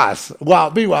Hamas.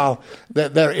 Well, meanwhile,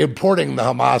 they're importing the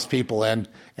Hamas people in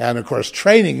and, of course,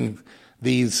 training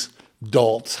these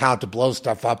dolts how to blow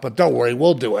stuff up. But don't worry,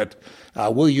 we'll do it.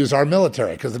 We'll use our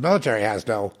military, because the military has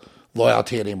no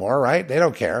loyalty anymore, right? They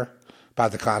don't care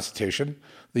about the Constitution.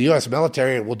 The U.S.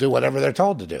 military will do whatever they're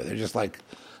told to do. They're just like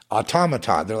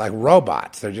automaton. They're like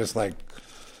robots. They're just like,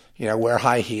 wear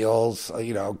high heels,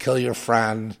 kill your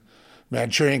friend,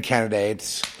 Manchurian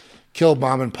candidates, kill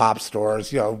mom and pop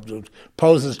stores,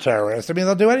 pose as terrorists. I mean,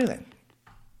 they'll do anything.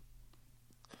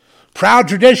 Proud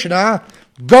tradition, huh?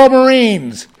 Go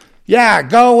Marines. Yeah,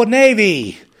 go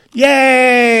Navy.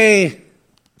 Yay!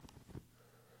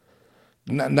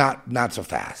 Not so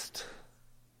fast.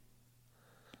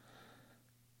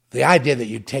 The idea that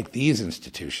you'd take these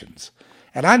institutions,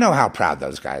 and I know how proud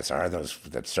those guys are, those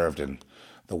that served in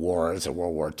the wars of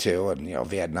World War II and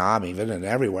Vietnam even, and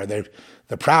everywhere. They're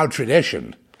the proud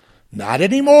tradition. Not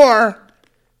anymore.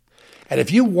 And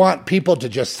if you want people to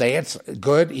just say it's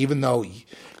good, even though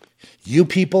you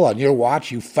people on your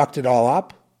watch, you fucked it all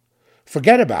up,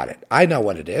 forget about it. I know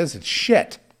what it is. It's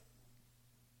shit.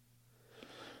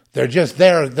 They're just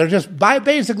there. They're just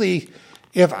basically,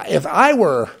 if I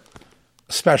were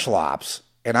special ops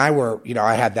and I were,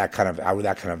 I had that kind of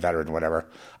veteran, whatever,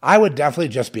 I would definitely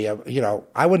just be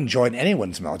I wouldn't join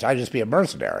anyone's military. I'd just be a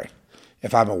mercenary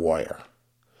if I'm a warrior.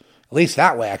 At least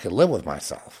that way I could live with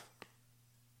myself.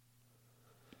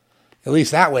 At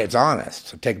least that way it's honest.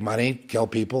 So take money, kill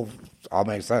people, all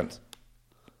makes sense.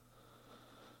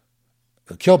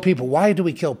 Kill people. Why do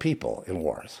we kill people in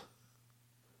wars?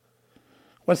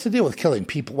 What's the deal with killing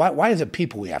people? Why is it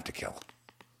people we have to kill?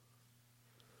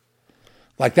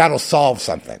 Like that'll solve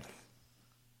something.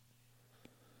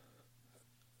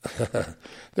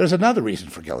 There's another reason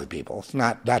for killing people. It's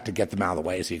not to get them out of the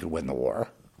way so you can win the war.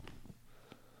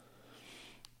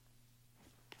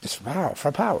 It's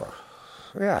for power.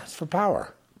 Yeah, it's for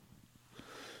power.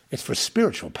 It's for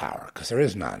spiritual power, because there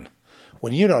is none.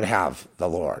 When you don't have the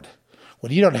Lord,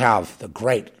 when you don't have the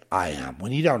great I am,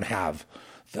 when you don't have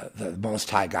the Most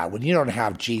High God, when you don't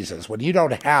have Jesus, when you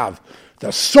don't have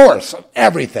the source of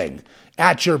everything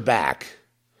at your back,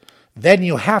 then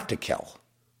you have to kill.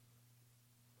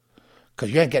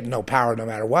 Because you ain't getting no power no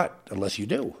matter what, unless you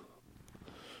do.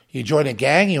 You join a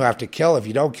gang, you have to kill. If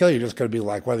you don't kill, you're just going to be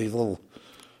like one of these little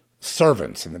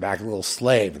servants in the back, a little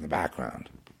slave in the background.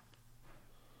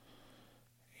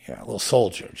 A little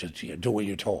soldier, just do what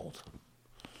you're told.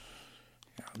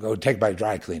 Go take my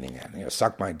dry cleaning in,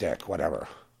 suck my dick, whatever.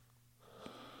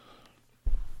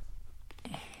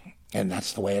 And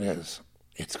that's the way it is.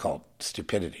 It's called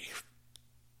stupidity.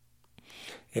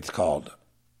 It's called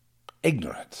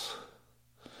ignorance.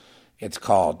 It's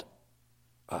called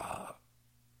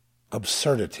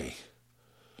absurdity.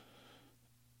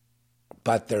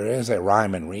 But there is a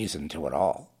rhyme and reason to it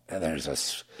all. And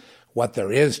what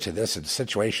there is to this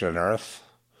situation on earth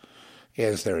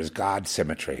is there is God's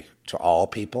symmetry to all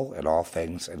people and all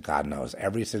things, and God knows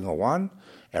every single one,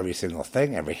 every single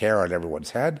thing, every hair on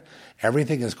everyone's head.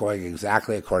 Everything is going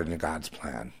exactly according to God's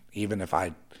plan, even if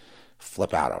I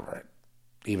flip out over it,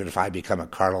 even if I become a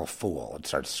carnal fool and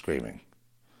start screaming,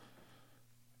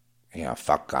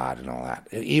 fuck God and all that,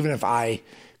 even if I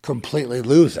completely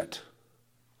lose it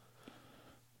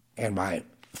and my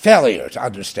failure to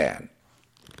understand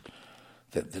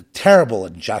the terrible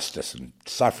injustice and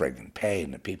suffering and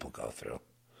pain that people go through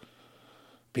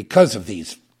because of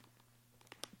these.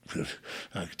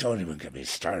 Don't even get me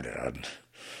started on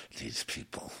these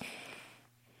people.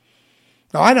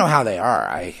 No, I know how they are.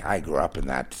 I grew up in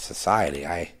that society.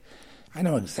 I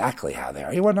know exactly how they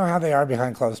are. You want to know how they are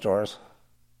behind closed doors?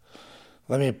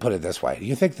 Let me put it this way. Do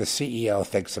you think the CEO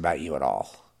thinks about you at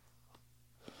all?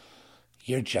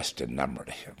 You're just a number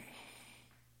to him.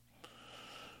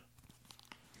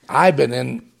 I've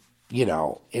been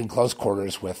in close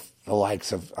quarters with the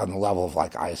likes of, on the level of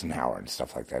like Eisenhower and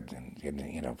stuff like that,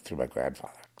 and, through my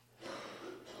grandfather.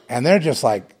 And they're just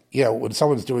like, when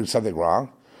someone's doing something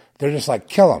wrong, they're just like,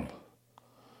 kill him.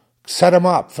 Set him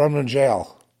up, throw him in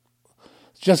jail.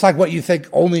 It's just like what you think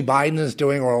only Biden is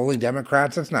doing or only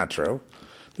Democrats. That's not true.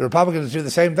 The Republicans do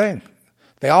the same thing.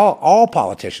 All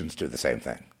politicians do the same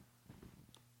thing.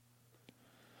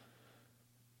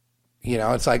 You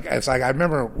know, it's like I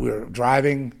remember we were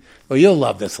driving. Well, you'll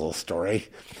love this little story.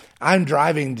 I'm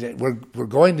driving. We're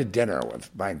going to dinner with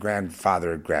my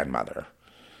grandfather and grandmother.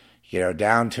 You know,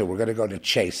 we're going to go to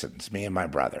Chasen's, me and my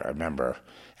brother, I remember.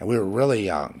 And we were really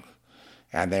young.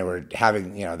 And they were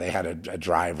having, you know, they had a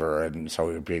driver, and so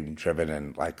we were being driven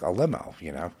in like a limo,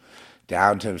 you know,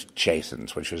 down to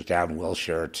Chasen's, which was down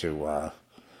Wilshire to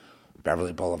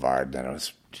Beverly Boulevard. And then it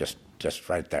was just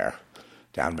right there,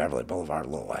 down Beverly Boulevard a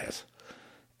little ways.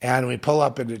 And we pull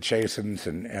up into Chasen's,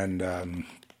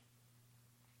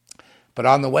 but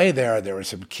on the way there were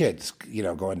some kids, you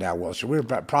know, going down Wilshire. We were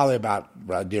probably about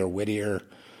near Whittier,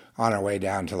 on our way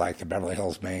down to like the Beverly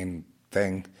Hills Main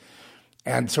thing.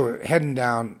 And so we're heading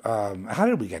down. How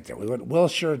did we get there? We went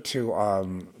Wilshire to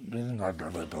not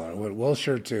Beverly Boulevard. We went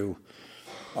Wilshire to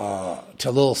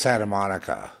Little Santa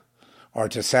Monica, or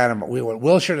to We went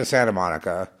Wilshire to Santa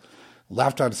Monica,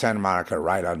 left on Santa Monica,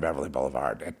 right on Beverly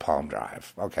Boulevard at Palm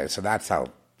Drive. Okay, so that's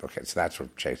where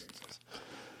Chasen's is.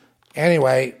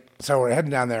 Anyway, so we're heading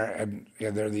down there, and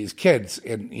there are these kids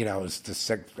in, you know, it's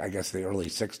the early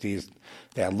 60s.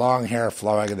 They had long hair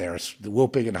flowing, and they were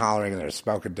whooping and hollering, and they were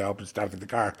smoking dope and stuff in the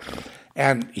car.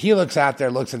 And he looks out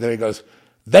there, looks at them, he goes,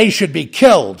 "They should be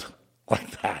killed,"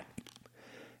 like that.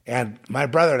 And my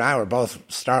brother and I were both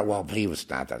well, he was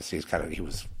not that, he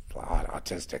was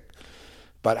autistic.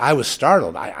 But I was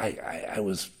startled. I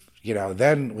was, you know,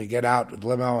 then we get out with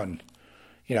limo, and,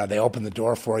 you know, they open the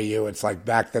door for you. It's like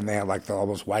back then they had like the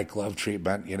almost white glove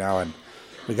treatment, you know, and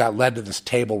we got led to this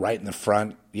table right in the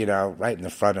front, you know, right in the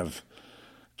front of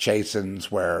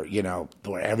Chasen's where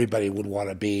everybody would want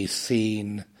to be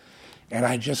seen. And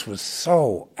I just was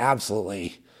so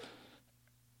absolutely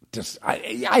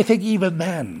I think even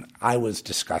then I was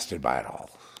disgusted by it all.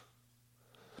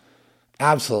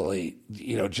 Absolutely,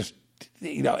 you know, just,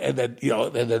 you know, and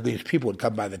then these people would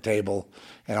come by the table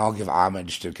and I'll give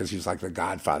homage to, because he was like the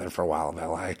godfather for a while in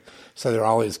LA. So they're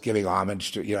always giving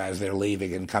homage to, you know, as they're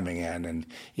leaving and coming in, and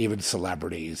even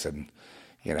celebrities, and,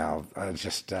 you know,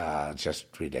 just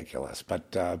ridiculous.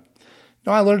 But, no,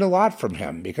 I learned a lot from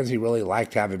him because he really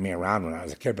liked having me around when I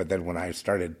was a kid. But then when I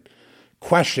started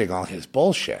questioning all his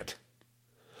bullshit,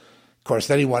 of course,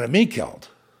 then he wanted me killed.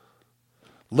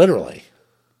 Literally.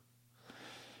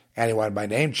 And he wanted my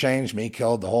name changed, me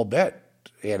killed, the whole bit,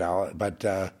 you know.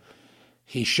 But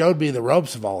he showed me the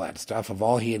ropes of all that stuff, of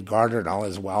all he had garnered, all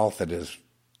his wealth, and his,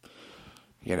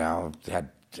 you know, had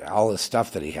all his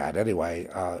stuff that he had anyway.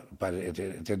 But it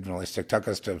didn't really stick. Took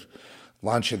us to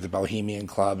lunch at the Bohemian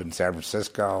Club in San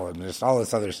Francisco, and just all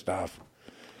this other stuff.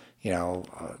 You know,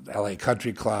 LA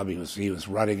Country Club. He was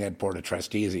running it, board of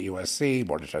trustees at USC,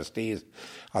 board of trustees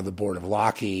on the board of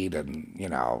Lockheed, and, you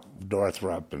know,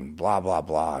 Northrop, and blah blah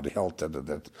blah, and Hilton,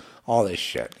 and all this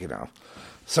shit. You know,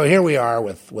 so here we are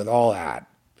with all that,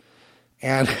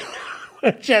 and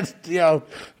just, you know,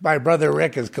 my brother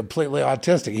Rick is completely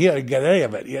autistic. He doesn't get any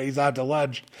of it. You know, he's out to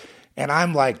lunch, and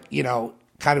I'm like, you know,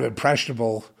 kind of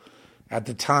impressionable at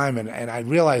the time, and I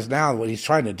realize now what he's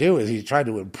trying to do is he's trying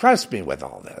to impress me with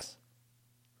all this.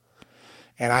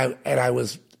 And I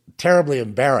was terribly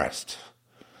embarrassed.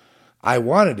 I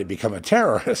wanted to become a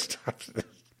terrorist.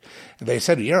 They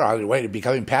said, "You're on your way to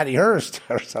becoming Patty Hearst,"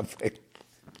 or something.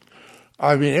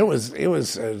 I mean, it was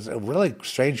a really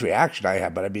strange reaction I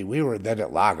had, but I mean, we were then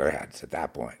at loggerheads at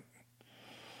that point.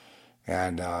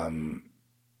 And,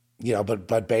 you know,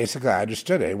 but basically I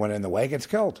understood it. Anyone in the way gets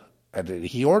killed. And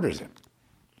he orders it.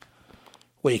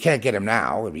 Well, you can't get him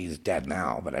now. I mean, he's dead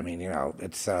now. But, I mean, you know,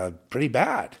 it's pretty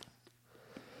bad.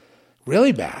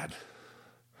 Really bad.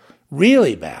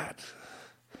 Really bad.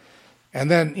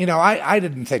 And then, you know, I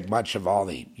didn't think much of all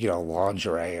the, you know,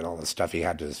 lingerie and all the stuff he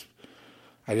had to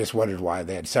I just wondered why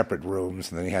they had separate rooms.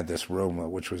 And then he had this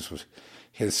room, which was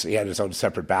he had his own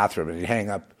separate bathroom. And he'd hang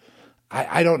up.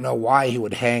 I don't know why he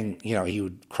would hang, you know, he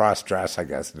would cross-dress, I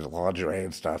guess, in lingerie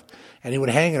and stuff. And he would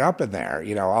hang it up in there,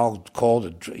 you know, all cold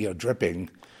and, you know, dripping,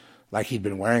 like he'd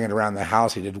been wearing it around the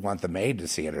house. He didn't want the maid to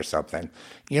see it or something.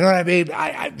 You know what I mean?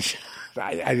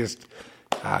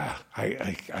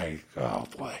 Oh,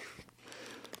 boy.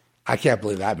 I can't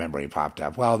believe that memory popped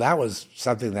up. Well, that was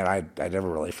something that I never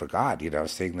really forgot, you know,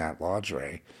 seeing that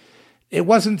lingerie. It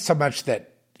wasn't so much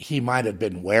that he might have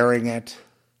been wearing it.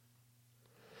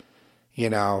 You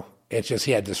know, it's just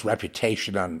he had this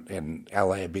reputation in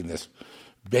L.A. of being this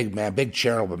big man, big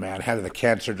charitable man, head of the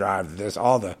cancer drive, this,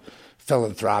 all the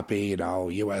philanthropy, you know,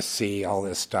 USC, all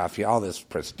this stuff, all this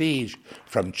prestige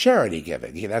from charity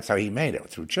giving. That's how he made it,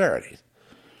 through charities.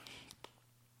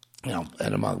 You know,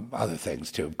 and among other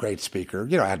things, too. Great speaker,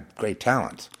 you know, had great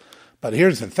talents. But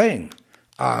here's the thing.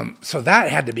 So that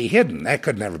had to be hidden. That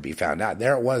could never be found out.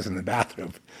 There it was in the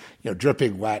bathroom,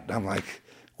 dripping wet. And I'm like,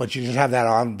 would you just have that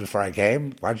on before I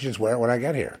came? Why don't you just wear it when I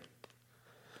get here?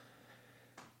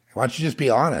 Why don't you just be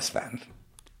honest then?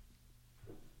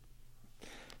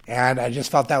 And I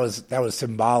just felt that was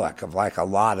symbolic of like a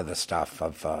lot of the stuff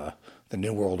of the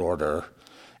New World Order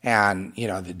and,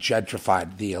 the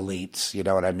gentrified, the elites, you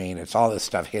know what I mean? It's all this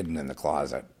stuff hidden in the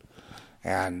closet.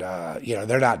 And,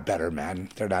 they're not better men.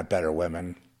 They're not better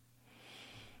women.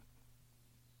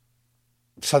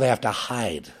 So they have to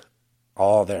hide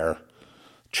all their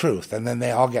truth. And then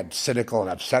they all get cynical and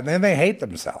upset. And then they hate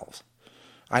themselves.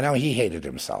 I know he hated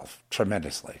himself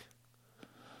tremendously.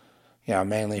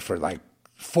 Mainly for, like,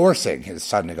 forcing his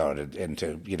son to go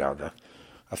into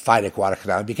a fight at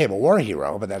Guadalcanal. He became a war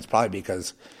hero, but that's probably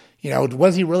because,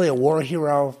 was he really a war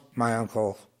hero, my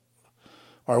uncle?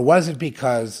 Or was it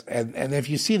because, and if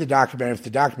you see the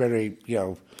documentary,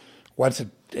 once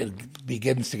it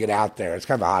begins to get out there, it's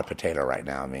kind of a hot potato right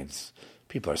now. I mean,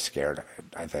 people are scared of it,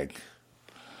 I think.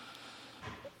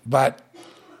 But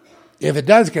if it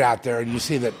does get out there and you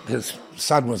see that his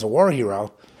son was a war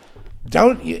hero,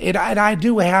 and I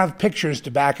do have pictures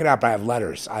to back it up. I have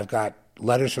letters. I've got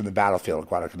letters from the battlefield at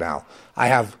Guadalcanal. I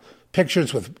have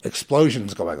pictures with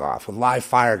explosions going off, with live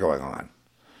fire going on.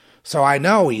 So I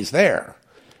know he's there.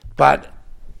 But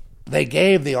they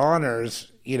gave the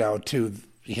honors, to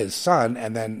his son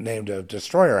and then named a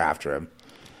destroyer after him.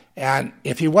 And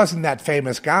if he wasn't that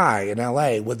famous guy in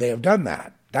L.A., would they have done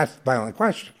that? That's my only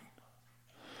question.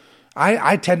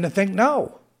 I tend to think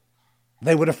no.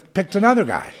 They would have picked another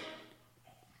guy.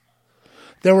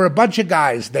 There were a bunch of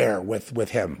guys there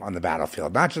with him on the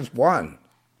battlefield, not just one.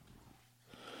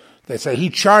 They say he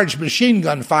charged machine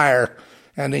gun fire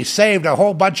and he saved a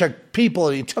whole bunch of people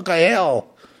and he took a hill.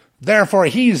 Therefore,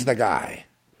 he's the guy.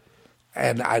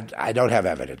 And I don't have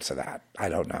evidence of that. I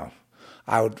don't know.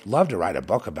 I would love to write a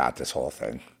book about this whole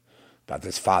thing, about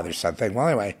this father-son thing. Well,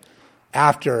 anyway,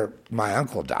 after my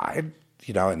uncle died,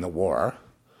 in the war,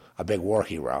 a big war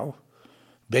hero,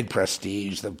 big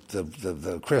prestige,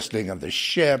 the christening of the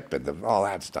ship and all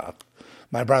that stuff.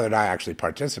 My brother and I actually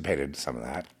participated in some of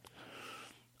that.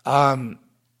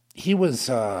 He was,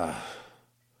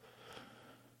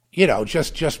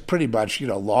 just pretty much,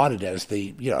 lauded as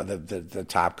the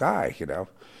top guy,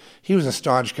 He was a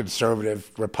staunch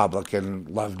conservative Republican,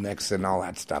 loved Nixon, all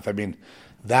that stuff. I mean,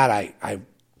 that I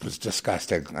was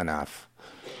disgusting enough.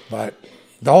 But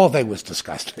the whole thing was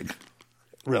disgusting,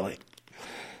 really.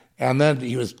 And then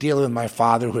he was dealing with my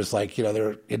father, who was like,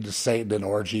 they're into Satan and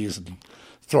orgies and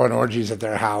throwing orgies at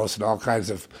their house and all kinds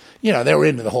of, they were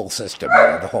into the whole system,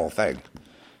 the whole thing.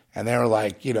 And they were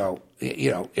like,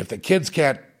 if the kids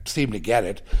can't seem to get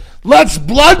it, let's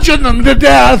bludgeon them to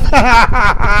death.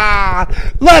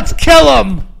 Let's kill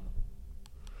them.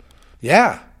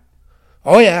 Yeah.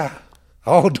 Oh, yeah.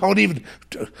 Oh, don't even,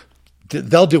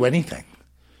 they'll do anything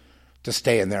to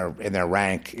stay in their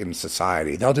rank in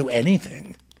society. They'll do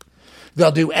anything.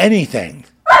 They'll do anything.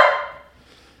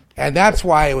 And that's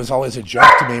why it was always a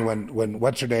joke to me when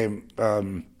what's her name,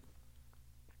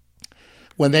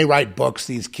 when they write books,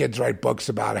 these kids write books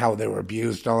about how they were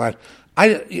abused and all that.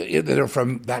 They're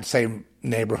from that same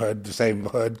neighborhood, the same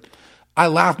hood. I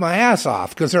laugh my ass off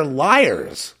because they're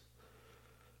liars.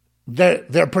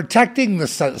 They're protecting the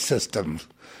system.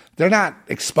 They're not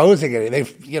exposing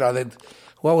it.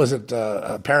 What was it?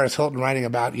 Paris Hilton writing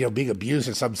about being abused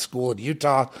in some school in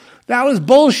Utah. That was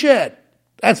bullshit.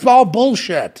 That's all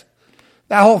bullshit.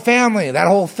 That whole family, that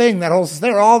whole thing, they're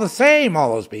all the same.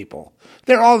 All those people,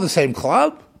 they're all the same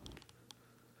club.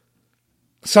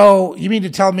 So you mean to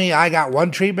tell me I got one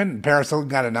treatment and Paris Hilton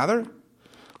got another?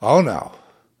 Oh no.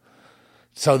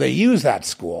 So they use that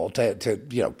school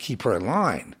to keep her in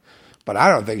line. But I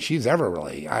don't think she's ever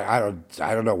really. I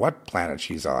don't know what planet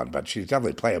she's on, but she's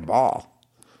definitely playing ball.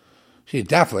 She's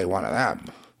definitely one of them.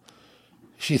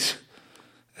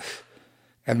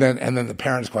 And then the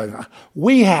parents going,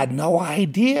 we had no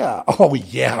idea. Oh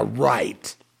yeah,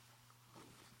 right.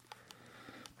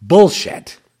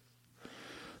 Bullshit.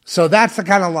 So that's the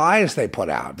kind of lies they put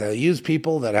out. They use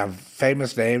people that have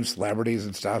famous names, celebrities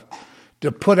and stuff,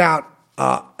 to put out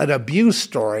an abuse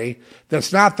story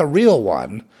that's not the real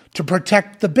one to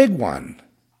protect the big one.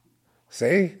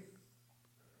 See?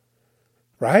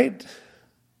 Right?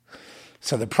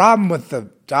 So the problem with the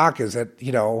doc is that,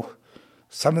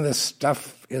 some of this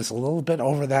stuff is a little bit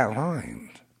over that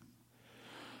line.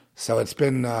 So it's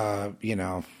been,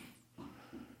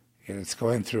 it's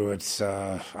going through its,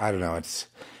 I don't know, it's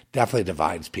definitely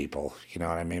divides people. You know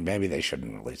what I mean? Maybe they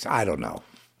shouldn't release. I don't know.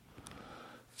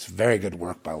 It's very good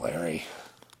work by Larry.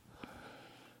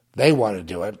 They want to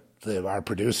do it. our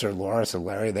producer, Loris and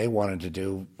Larry, they wanted to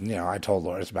do, I told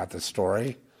Loris about this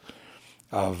story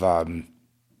of, how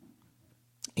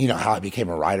I became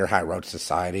a writer, how I wrote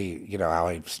Society, how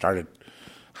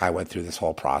I went through this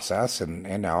whole process.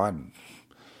 And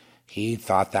he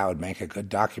thought that would make a good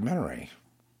documentary.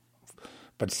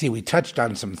 But see, we touched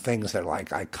on some things that are like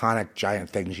iconic, giant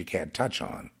things you can't touch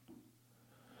on.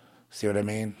 See what I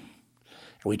mean?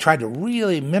 And we tried to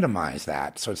really minimize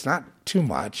that, so it's not too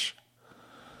much,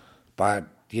 but,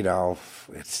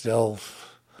 it still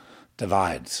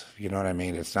divides. You know what I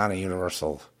mean? It's not a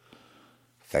universal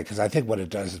thing, because I think what it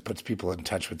does is it puts people in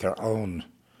touch with their own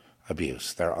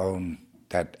abuse,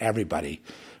 that everybody,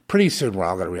 pretty soon we're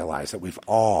all going to realize that we've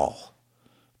all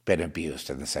been abused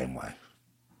in the same way.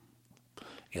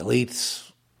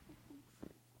 Elites,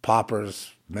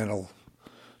 paupers, middle,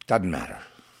 doesn't matter.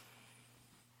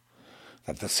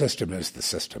 That the system is the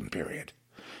system, period.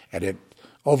 And it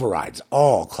overrides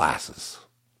all classes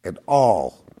and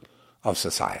all of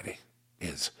society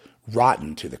is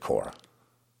rotten to the core.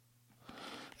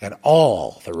 And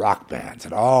all the rock bands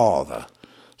and all the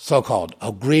so-called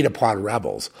agreed-upon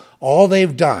rebels, all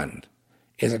they've done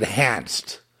is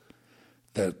enhanced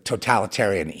the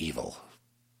totalitarian evil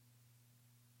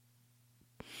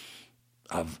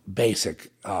of basic,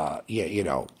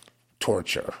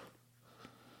 torture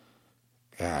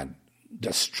and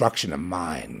destruction of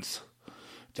minds,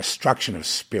 destruction of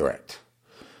spirit,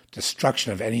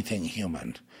 destruction of anything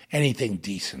human, anything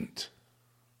decent.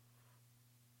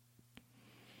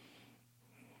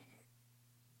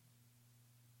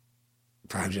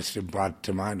 I've just been brought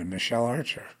to mind of Michelle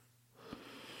Archer.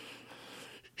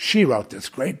 She wrote this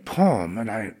great poem, and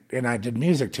I did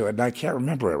music to it, and I can't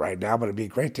remember it right now, but it'd be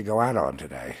great to go out on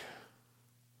today.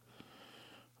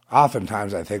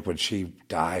 Oftentimes, I think when she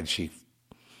died,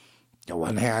 on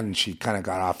one hand, she kind of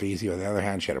got off easy. On the other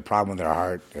hand, she had a problem with her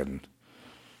heart, and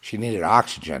she needed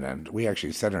oxygen, and we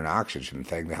actually sent her an oxygen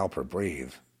thing to help her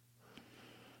breathe.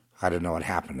 I don't know what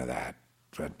happened to that,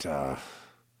 but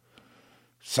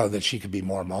so that she could be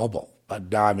more mobile.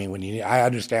 But now, I mean, I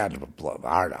understand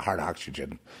hard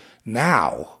oxygen.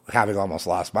 Now, having almost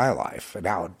lost my life, and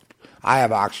now I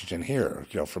have oxygen here,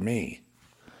 for me.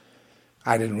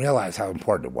 I didn't realize how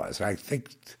important it was. And I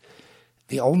think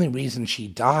the only reason she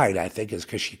died, is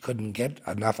because she couldn't get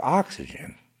enough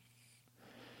oxygen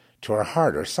to her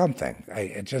heart or something.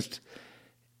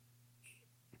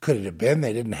 Could it have been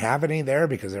they didn't have any there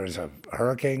because there was a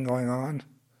hurricane going on?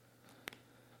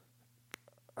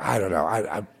 I don't know.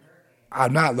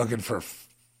 I'm not looking for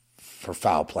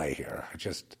foul play here.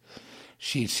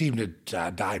 She seemed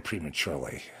to die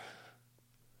prematurely.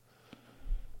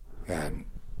 And,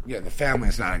 the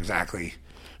family's not exactly,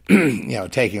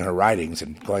 taking her writings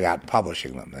and going out and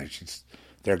publishing them.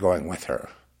 They're going with her.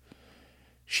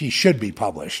 She should be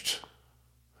published.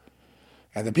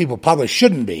 And the people published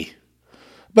shouldn't be.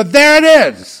 But there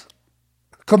it is.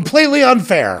 Completely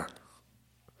unfair.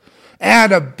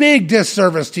 And a big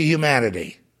disservice to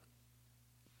humanity.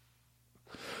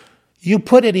 You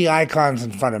put any icons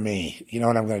in front of me, you know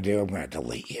what I'm going to do? I'm going to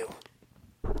delete you.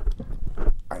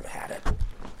 I've had it.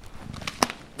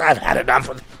 I've had enough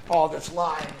of all this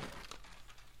lying.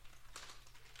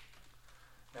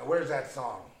 Now, where's that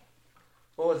song?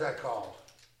 What was that called?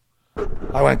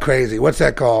 I went crazy. What's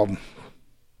that called?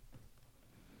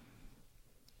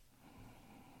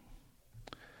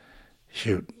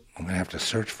 Shoot, I'm going to have to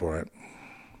search for it.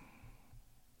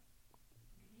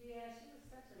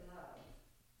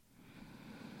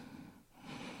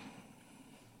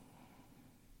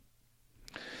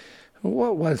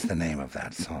 What was the name of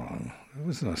that song? It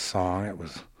wasn't a song, it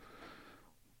was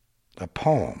a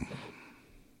poem.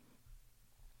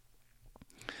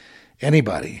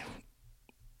 Anybody?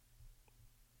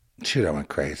 Shoot, I went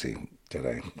crazy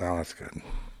today. Well, that's good.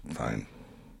 Fine.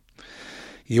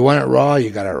 You want it raw, you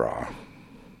got it raw.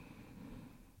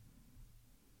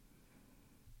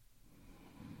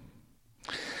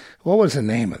 What was the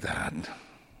name of that?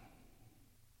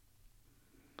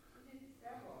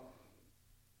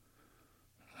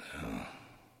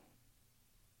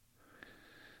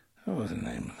 What was the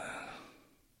name of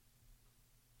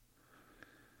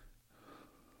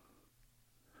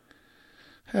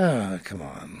that? Oh, come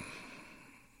on.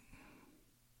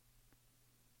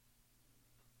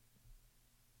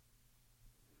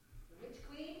 Witch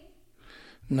Queen?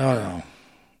 No.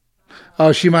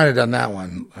 Oh, she might have done that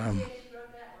one.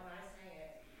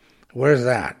 Where's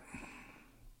that?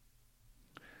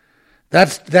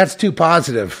 That's too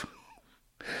positive.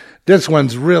 This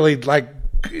one's really like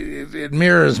it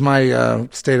mirrors my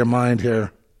state of mind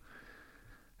here,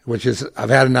 which is I've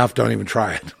had enough. Don't even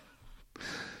try it.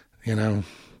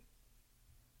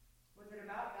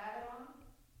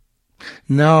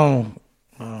 No.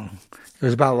 Oh, it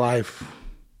was about life.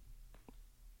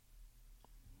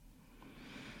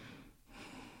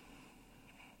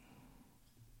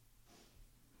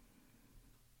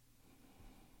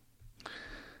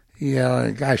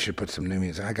 Yeah, I should put some new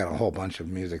music. I got a whole bunch of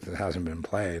music that hasn't been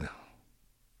played.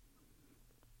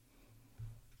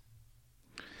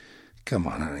 Come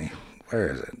on, honey.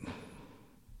 Where is it?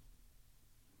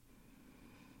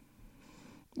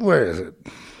 Where is it?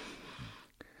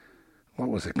 What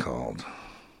was it called?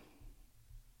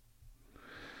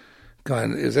 Go ahead.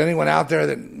 Is anyone out there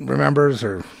that remembers?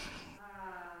 Or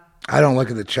I don't look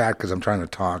at the chat because I'm trying to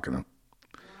talk. And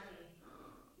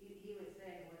He was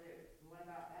saying, was it one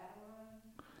about Babylon?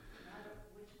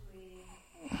 Which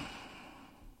queen?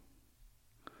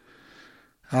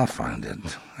 I'll find it.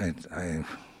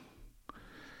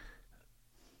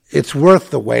 It's worth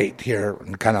the wait here,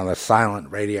 and kind of the silent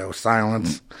radio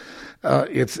silence.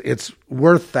 It's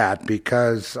worth that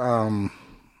because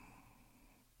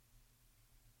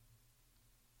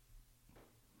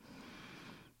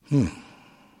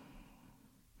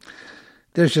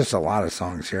there's just a lot of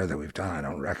songs here that we've done I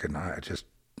don't recognize. I just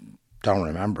don't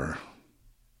remember.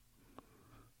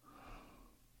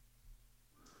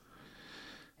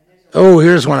 Oh,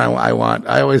 here's one I want.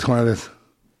 I always wanted this.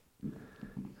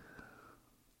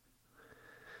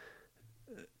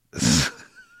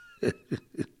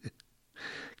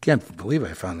 Can't believe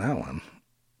I found that one.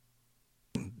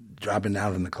 Dropping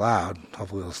down from the cloud.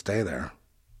 Hopefully it'll stay there.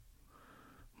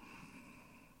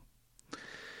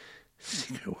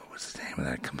 Secret, what was the name of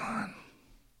that? Come on.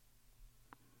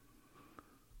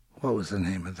 What was the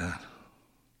name of that?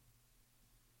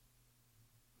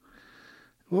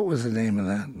 What was the name of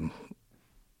that?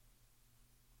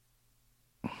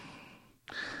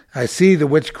 I see the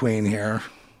Witch Queen here.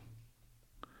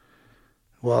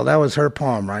 Well, that was her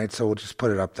poem, right? So we'll just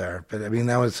put it up there. But I mean,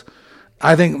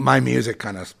 I think my music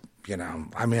kind of,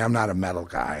 I mean, I'm not a metal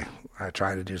guy. I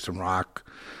try to do some rock,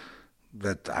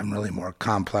 but I'm really more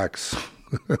complex,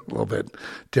 a little bit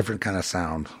different kind of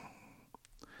sound.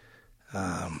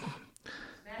 Smashing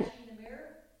the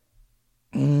Mirror?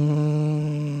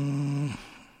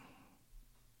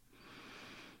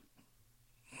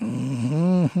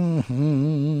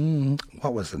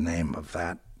 What was the name of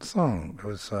that song? It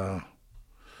was,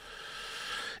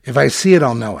 If I See It,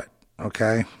 I'll Know It,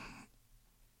 okay?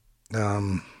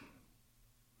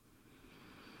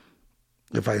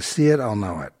 If I see it, I'll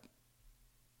know it.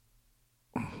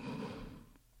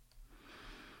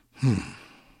 With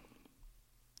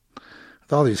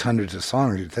all these hundreds of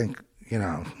songs, you'd think, it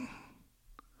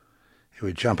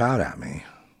would jump out at me.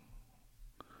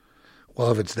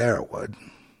 Well, if it's there, it would.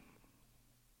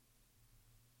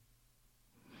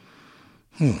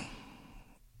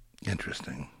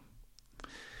 Interesting.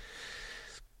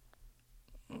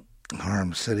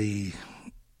 Harm City,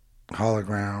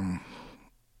 Hologram.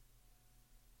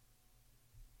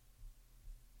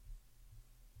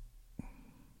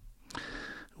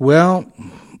 Well,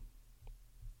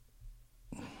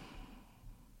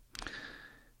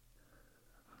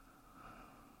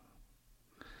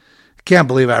 can't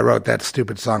believe I wrote that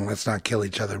stupid song, Let's Not Kill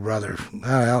Each Other, Brother. Oh,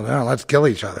 hell no, let's kill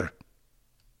each other.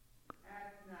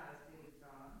 That's not a stupid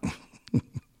song.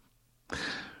 That's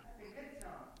a good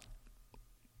song.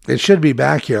 It should be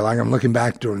back here, like I'm looking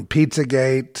back during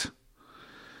Pizzagate,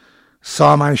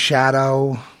 Saw My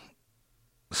Shadow,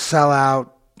 Sellout,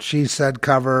 She Said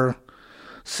cover,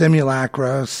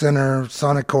 Simulacra, Sinner,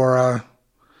 Sonicora.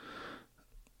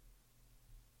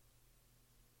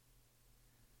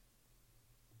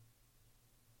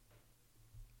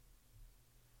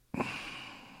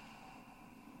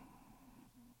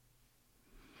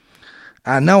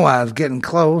 I know I was getting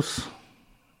close.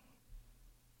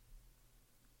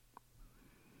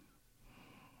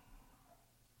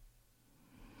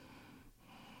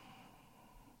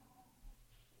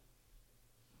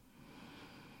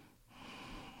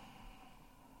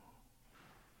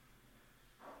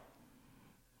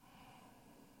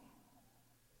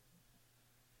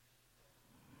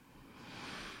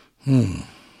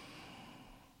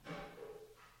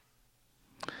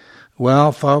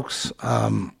 Well, folks,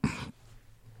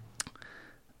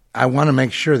 I want to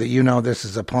make sure that you know this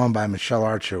is a poem by Michelle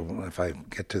Archer if I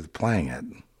get to playing it.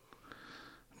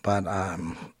 But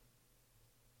I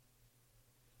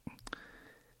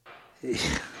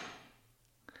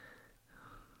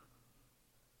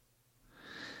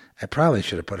probably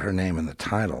should have put her name in the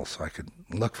title so I could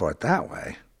look for it that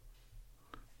way.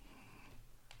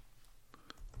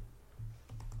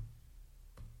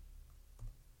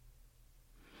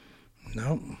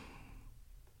 Nope.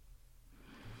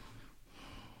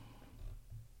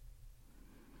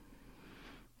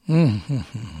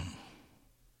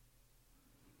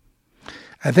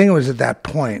 I think it was at that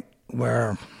point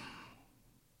where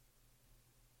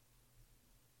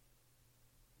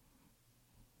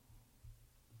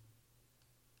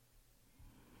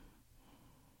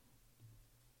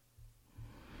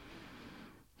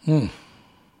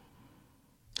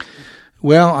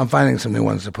well, I'm finding some new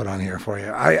ones to put on here for you.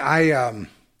 I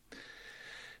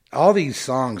all these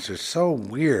songs are so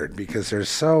weird because they're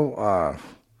so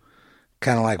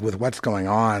kind of like with what's going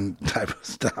on type of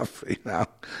stuff, you know.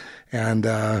 And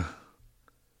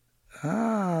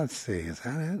let's see, is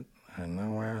that it? I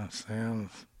know where it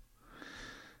stands.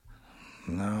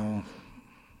 No.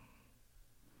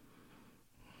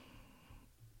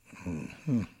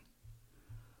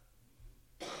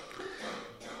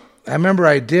 I remember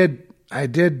I did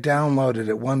download it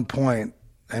at one point.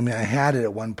 I mean, I had it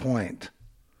at one point.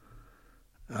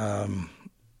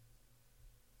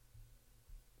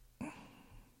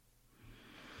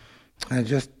 I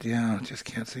just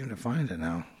can't seem to find it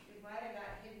now. It might have got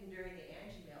hidden during the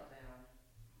Angie meltdown.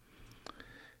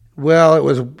 Well,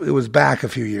 it was back a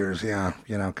few years, yeah,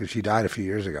 you know, because she died a few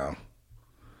years ago.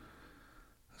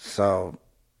 So,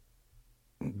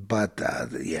 but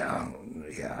yeah,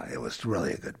 it was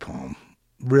really a good poem,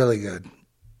 really good.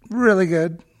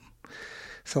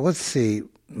 So let's see,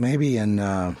 maybe in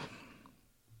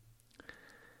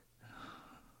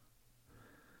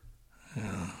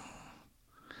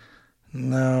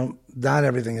no, not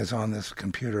everything is on this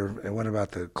computer. What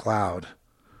about the cloud?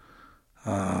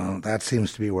 That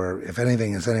seems to be where, if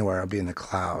anything is anywhere, it'll be in the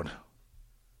cloud.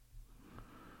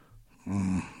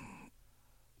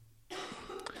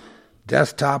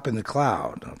 Desktop in the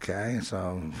cloud. Okay,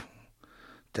 so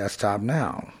desktop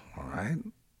now. All right.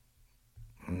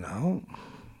 No.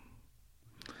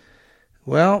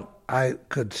 Well, I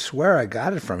could swear I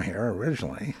got it from here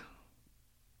originally.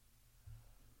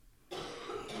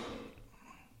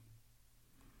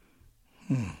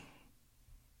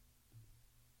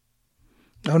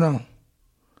 Oh, no.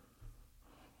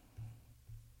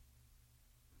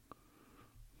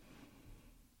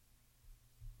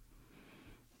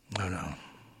 Oh, no.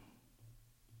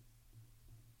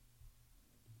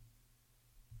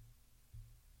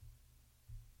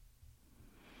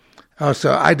 Oh,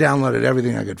 so I downloaded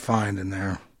everything I could find in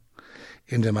there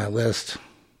into my list.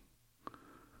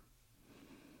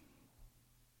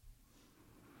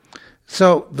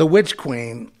 So, the Witch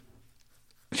Queen,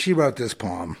 she wrote this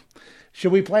poem.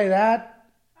 Should we play that?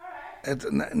 All right. It's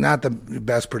not the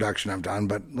best production I've done,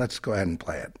 but let's go ahead and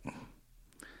play it.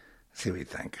 See what you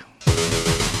think.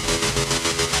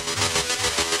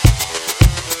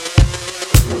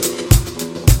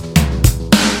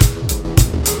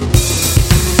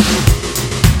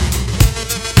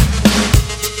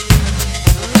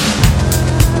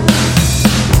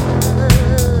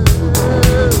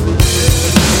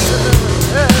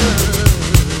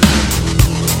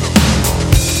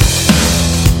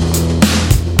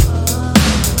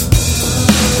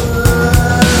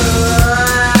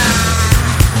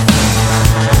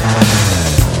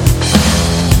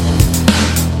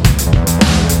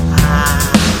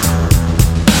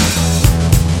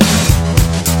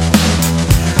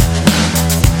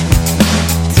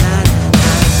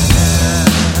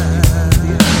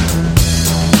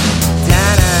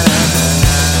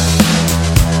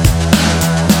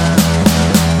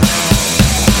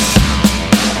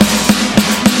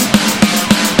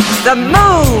 The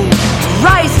moon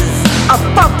rises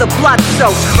above the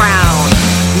blood-soaked crown.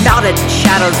 Knotted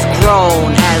shadows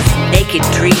groan as naked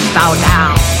trees bow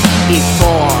down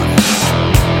before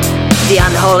the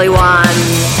unholy one.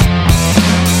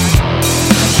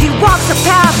 She walks a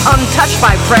path untouched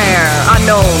by prayer,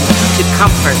 unknown to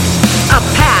comfort, a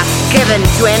path given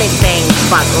to anything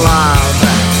but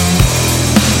love.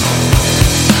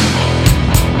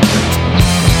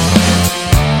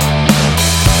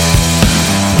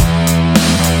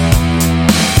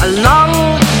 Along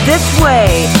this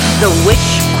way, the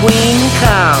witch queen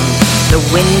comes. The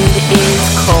wind is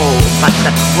cold, but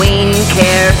the queen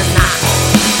cares not,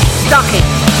 stalking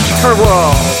her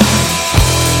world,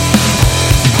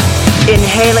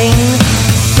 inhaling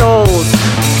souls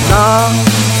long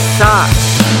sought.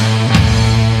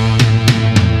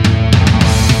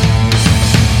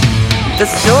 The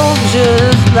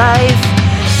soldier's life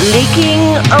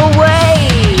leaking away,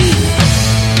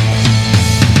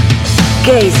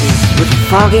 gazes with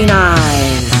fogging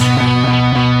eyes,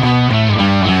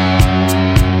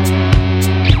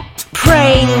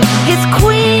 praying his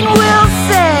queen will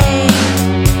say,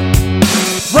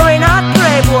 "Worry not,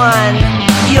 brave one,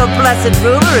 your blessed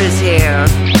ruler is here."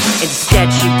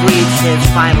 Instead she breathes his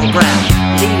final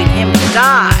breath, leaving him to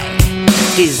die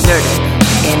deserted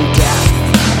in death.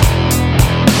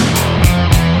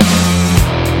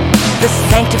 The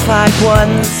sanctified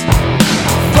ones,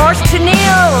 forced to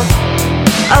kneel,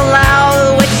 allow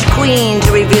the witch queen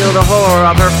to reveal the horror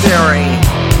of her fury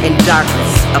in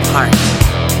darkness apart.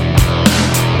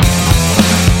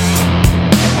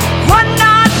 One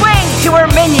nod wing to her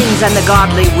minions and the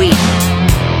godly weep.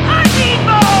 I need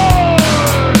more!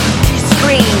 She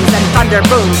screams and thunder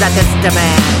booms at this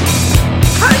demand.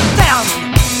 Hurt them!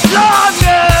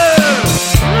 Longer!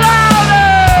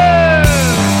 Louder!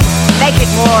 Make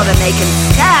it more than they can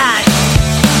stand.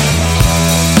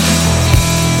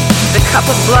 The cup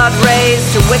of blood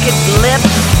raised to wicked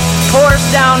lips pours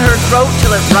down her throat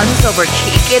till it runs over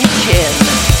cheek and chin.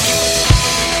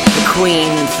 The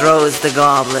queen throws the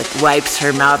goblet, wipes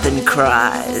her mouth and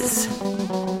cries,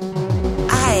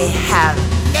 I have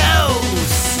no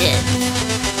sin.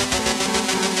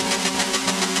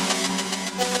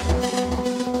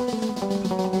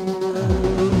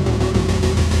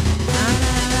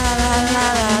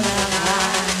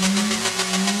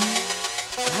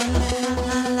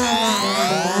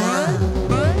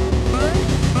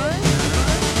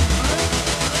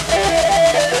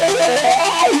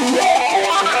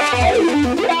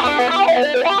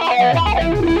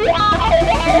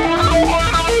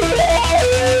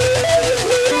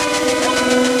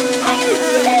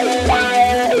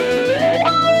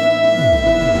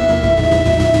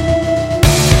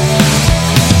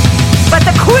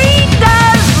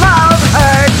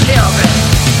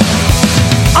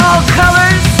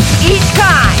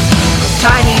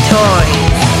 Tiny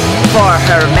toys for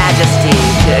Her Majesty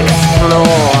to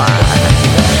explore.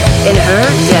 In her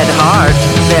dead heart,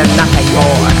 they're nothing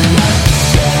more.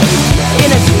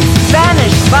 Innocents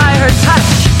vanished by her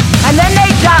touch, and then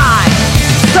they die.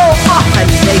 So often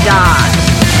they die,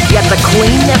 yet the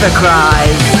queen never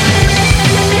cries.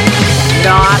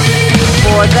 Not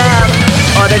for them,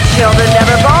 or the children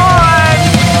never born,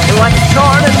 once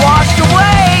torn and washed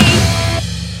away.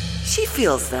 She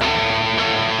feels them.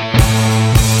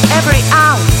 Every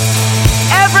ounce,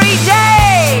 every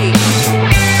day.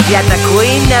 Yet the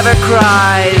queen never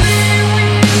cries,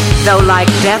 though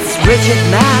like death's rigid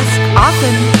mask,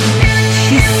 often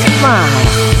she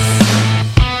smiles.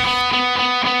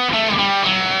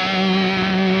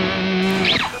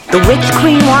 The witch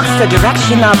queen walks the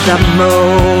direction of the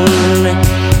moon,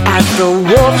 as the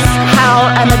wolves howl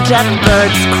and the death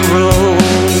birds croon.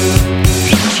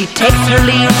 She takes her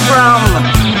leave from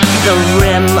the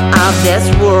rim of this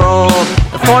world,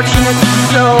 the fortunate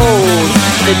souls,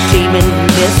 the demon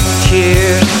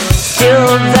mischeer.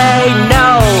 Still they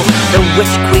know the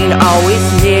witch queen always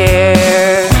near.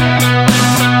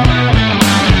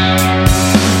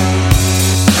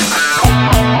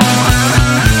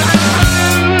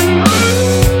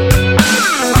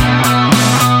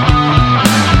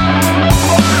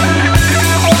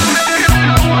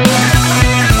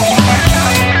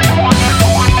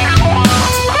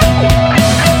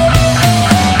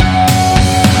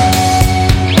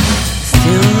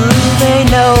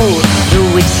 The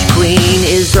witch queen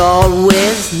is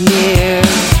always near.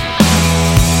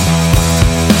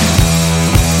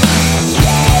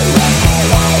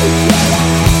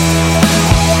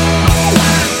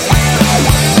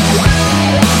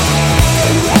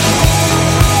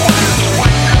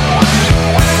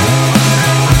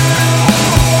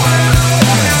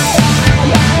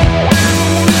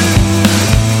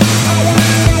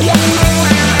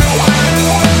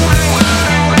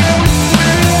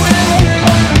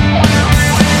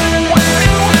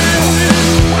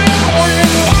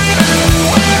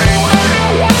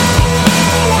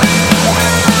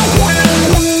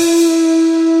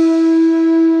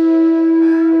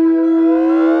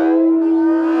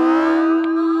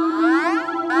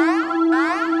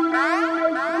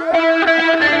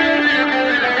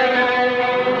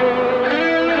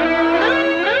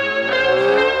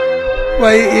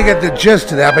 Well, you get the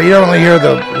gist of that, but you don't really hear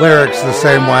the lyrics the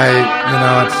same way. You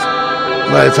know, it's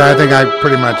I think I'm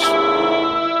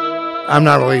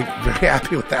not really very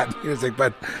happy with that music,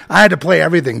 but I had to play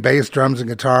everything, bass, drums, and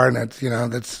guitar, and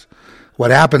that's what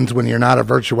happens when you're not a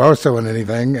virtuoso in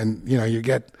anything, and, you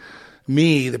get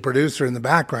me, the producer, in the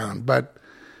background. But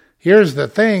here's the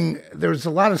thing, there was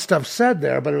a lot of stuff said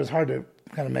there, but it was hard to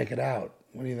kind of make it out.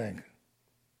 What do you think?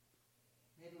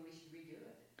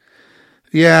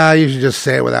 Yeah, you should just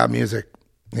say it without music,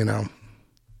 We'll find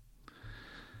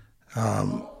that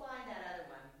other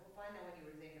one. We'll find that one you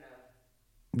were thinking of.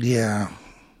 Yeah.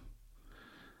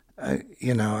 I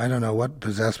don't know what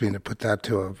possessed me to put that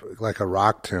to a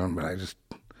rock tune, but I just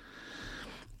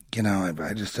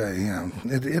I just,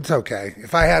 it's okay.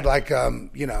 If I had like,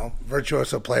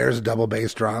 virtuoso players, double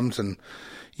bass drums and,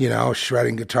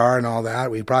 shredding guitar and all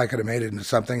that, we probably could have made it into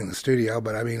something in the studio.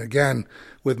 But I mean, again,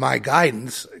 with my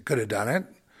guidance, could have done it.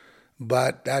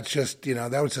 But that's just,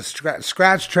 that was a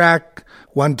scratch track,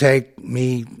 one take,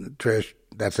 me, Trish,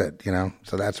 that's it,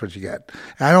 so that's what you get.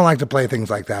 And I don't like to play things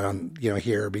like that on,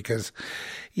 here because,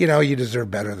 you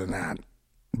deserve better than that.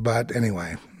 But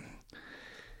anyway,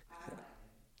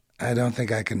 I don't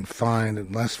think I can find,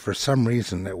 unless for some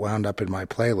reason it wound up in my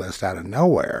playlist out of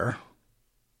nowhere.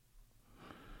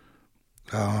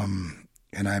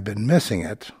 And I've been missing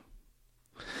it.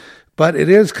 But it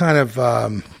is kind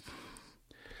of,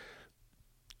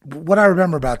 what I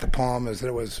remember about the poem is that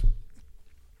it was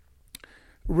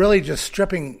really just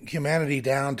stripping humanity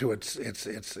down to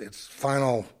its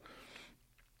final,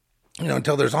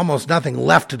 until there's almost nothing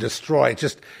left to destroy. It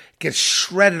just gets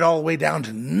shredded all the way down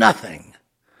to nothing.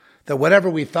 That whatever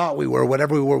we thought we were,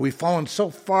 we've fallen so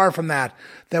far from that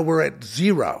we're at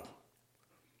zero.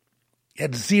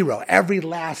 At zero. Every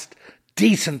last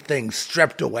decent thing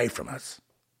stripped away from us.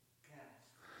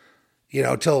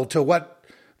 Till what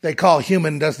they call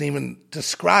human doesn't even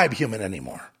describe human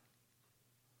anymore.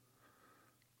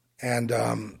 And,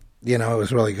 it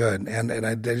was really good. And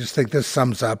I just think this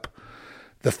sums up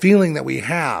the feeling that we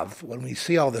have when we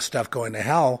see all this stuff going to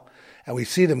hell and we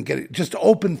see them get just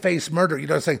open-faced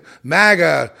murder. Saying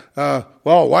MAGA,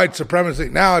 white supremacy.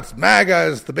 Now it's MAGA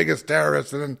is the biggest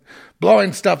terrorist and then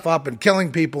blowing stuff up and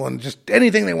killing people and just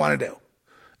anything they want to do.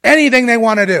 Anything they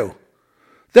want to do.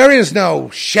 There is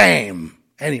no shame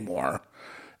anymore.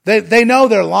 They know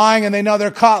they're lying and they know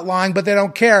they're caught lying, but they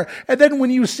don't care. And then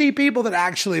when you see people that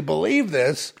actually believe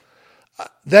this,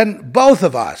 then both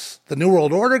of us, the New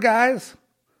World Order guys,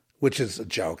 which is a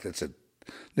joke.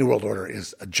 New World Order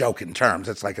is a joke in terms.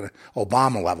 It's like an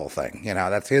Obama level thing.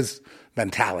 That's his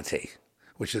mentality,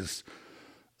 which is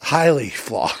highly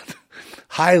flawed,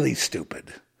 highly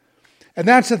stupid. And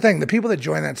that's the thing. The people that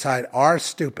join that side are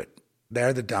stupid.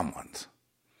 They're the dumb ones.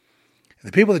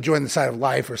 The people that join the side of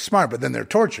life are smart, but then they're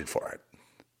tortured for it.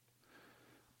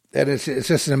 And it's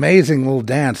just an amazing little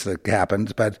dance that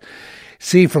happens. But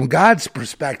see, from God's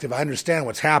perspective, I understand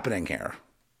what's happening here.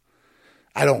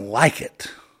 I don't like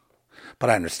it, but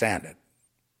I understand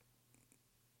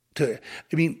it.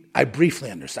 I briefly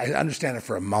understand. I understand it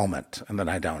for a moment, and then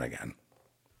I don't again.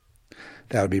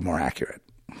 That would be more accurate.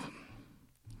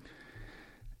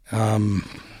 How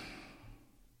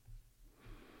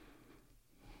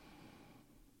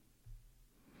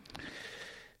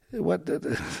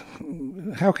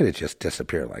could it just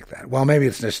disappear like that? Well, maybe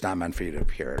it's just not meant for you to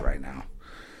hear it right now.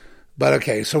 But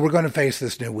okay, so we're going to face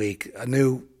this new week, a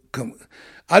new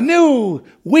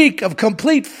week of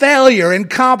complete failure,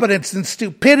 incompetence, and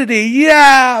stupidity.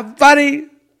 Yeah, buddy.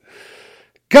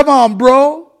 Come on,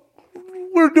 bro.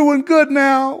 We're doing good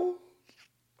now.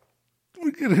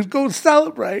 We're going to go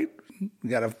celebrate. We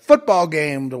got a football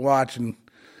game to watch, and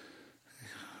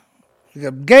we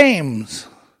got games.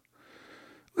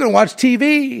 We're going to watch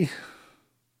TV.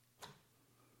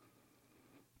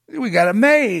 We got it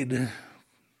made.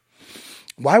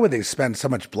 Why would they spend so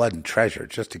much blood and treasure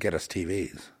just to get us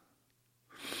TVs?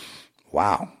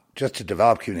 Wow. Just to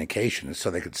develop communication so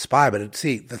they could spy. But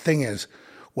see, the thing is,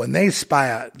 when they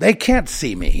spy out, they can't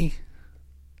see me.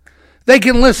 They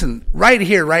can listen right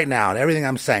here, right now, to everything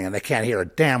I'm saying, and they can't hear a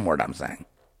damn word I'm saying.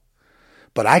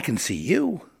 But I can see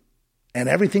you and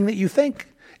everything that you think.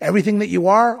 Everything that you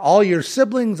are, all your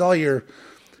siblings, all your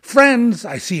friends,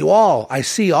 I see you all. I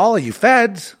see all of you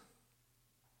feds.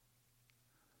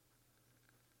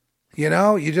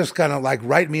 You just kind of like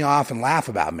write me off and laugh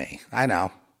about me. I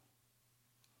know.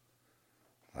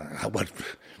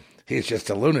 He's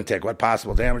just a lunatic. What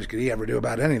possible damage could he ever do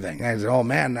about anything? He's an old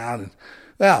man now.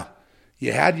 Well,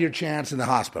 you had your chance in the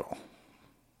hospital.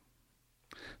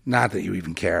 Not that you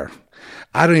even care.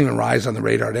 I don't even rise on the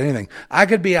radar to anything. I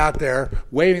could be out there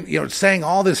waving, saying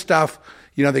all this stuff,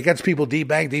 that gets people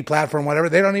debanked, deplatformed, whatever.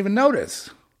 They don't even notice.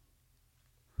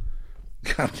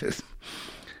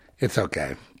 It's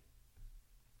okay.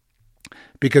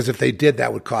 Because if they did,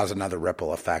 that would cause another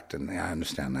ripple effect, and I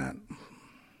understand that.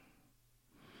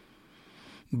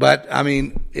 But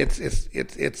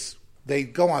it's they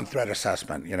go on threat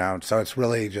assessment, so it's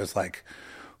really just like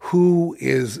who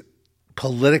is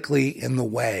politically in the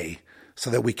way so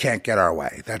that we can't get our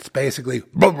way. That's basically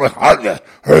bludgeon,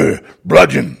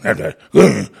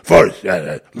 force,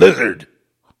 lizard.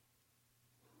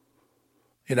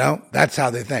 That's how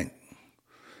they think.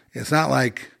 It's not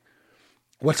like,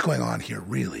 what's going on here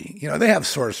really? They have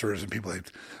sorcerers and people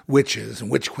like witches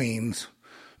and witch queens.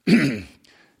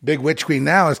 Big witch queen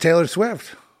now is Taylor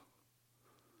Swift.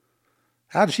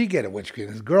 How'd she get a witch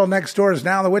queen? The girl next door is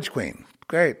now the witch queen.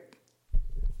 Great.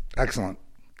 Excellent.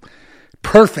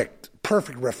 Perfect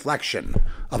reflection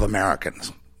of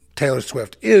Americans. Taylor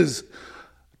Swift is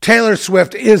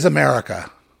America.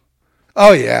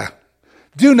 Oh yeah.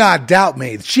 Do not doubt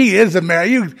me. She is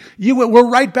America. We're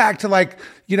right back to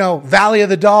Valley of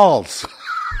the Dolls.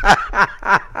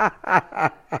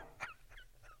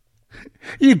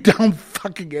 You dumb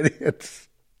fucking idiots.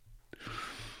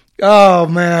 Oh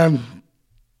man.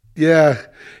 Yeah.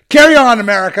 Carry on,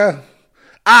 America.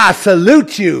 I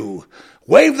salute you.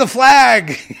 Wave the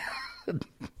flag.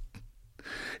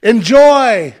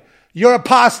 Enjoy your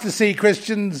apostasy,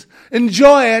 Christians.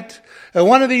 Enjoy it. And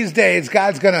one of these days,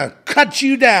 God's going to cut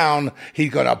you down.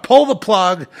 He's going to pull the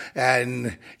plug,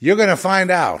 and you're going to find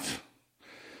out.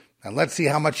 And let's see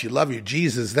how much you love your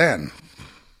Jesus then.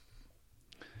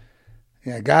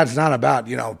 Yeah, God's not about,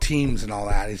 teams and all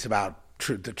that. He's about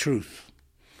the truth.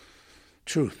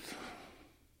 Truth.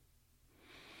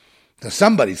 So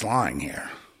somebody's lying here.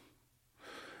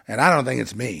 And I don't think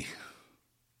it's me.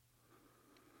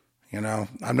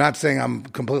 I'm not saying I'm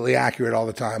completely accurate all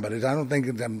the time, but I don't think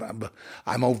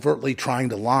I'm overtly trying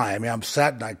to lie. I mean, I'm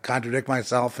upset and I contradict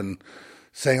myself and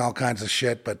saying all kinds of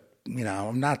shit, but,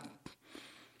 I'm not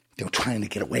trying to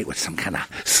get away with some kind of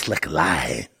slick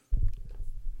lie.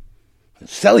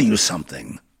 Sell you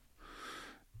something.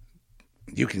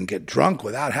 You can get drunk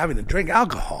without having to drink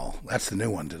alcohol. That's the new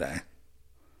one today.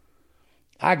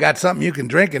 I got something you can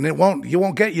drink and you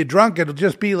won't get you drunk. It'll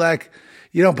just be like,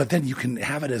 but then you can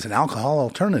have it as an alcohol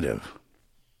alternative.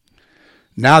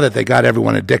 Now that they got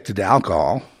everyone addicted to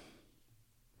alcohol.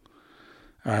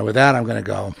 All right, with that, I'm going to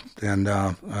go. And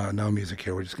no music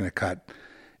here. We're just going to cut.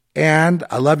 And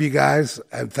I love you guys.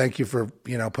 And thank you for,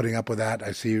 putting up with that.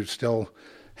 I see you still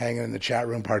hanging in the chat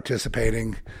room,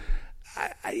 participating.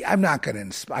 I'm not going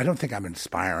to, I don't think I'm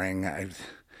inspiring. I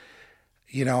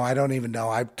don't even know.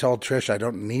 I told Trish I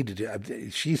don't need to do.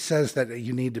 She says that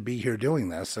you need to be here doing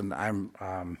this, and I'm,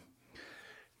 I'm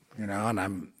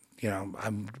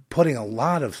putting a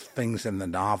lot of things in the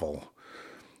novel.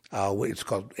 It's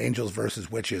called Angels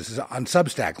versus Witches. It's on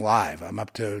Substack Live. I'm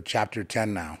up to chapter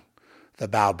 10 now. The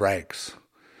bow breaks.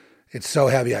 It's so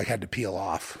heavy I had to peel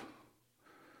off.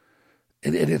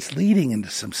 And it's leading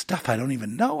into some stuff I don't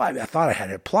even know. I thought I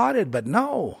had it plotted, but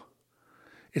no.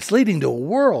 It's leading to a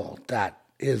world that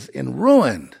is in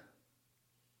ruin.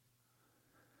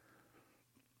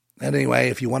 Anyway,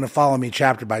 if you want to follow me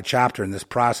chapter by chapter in this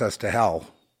process to hell,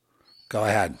 go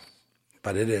ahead.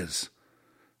 But it is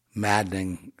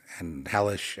maddening and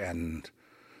hellish,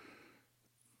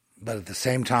 but at the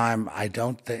same time, I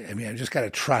just got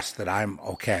to trust that I'm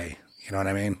okay. You know what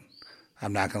I mean?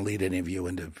 I'm not going to lead any of you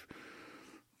into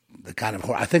the kind of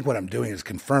horror. I think what I'm doing is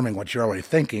confirming what you're already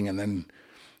thinking, and then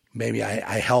maybe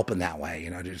I help in that way,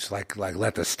 just like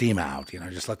let the steam out,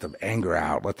 just let the anger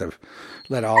out,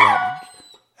 let all that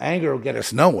anger get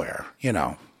us nowhere,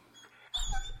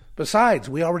 Besides,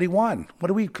 we already won.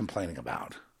 What are we complaining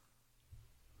about?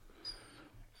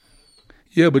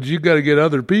 Yeah, but you got to get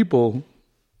other people,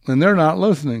 and they're not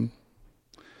listening.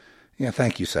 Yeah,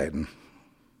 thank you, Satan.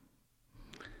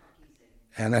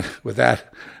 And then with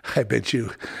that, I bid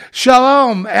you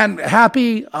shalom and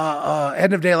happy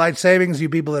end of daylight savings. You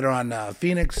people that are on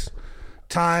Phoenix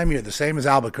time, you're the same as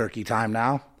Albuquerque time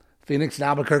now. Phoenix and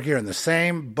Albuquerque are in the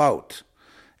same boat.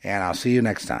 And I'll see you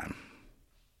next time.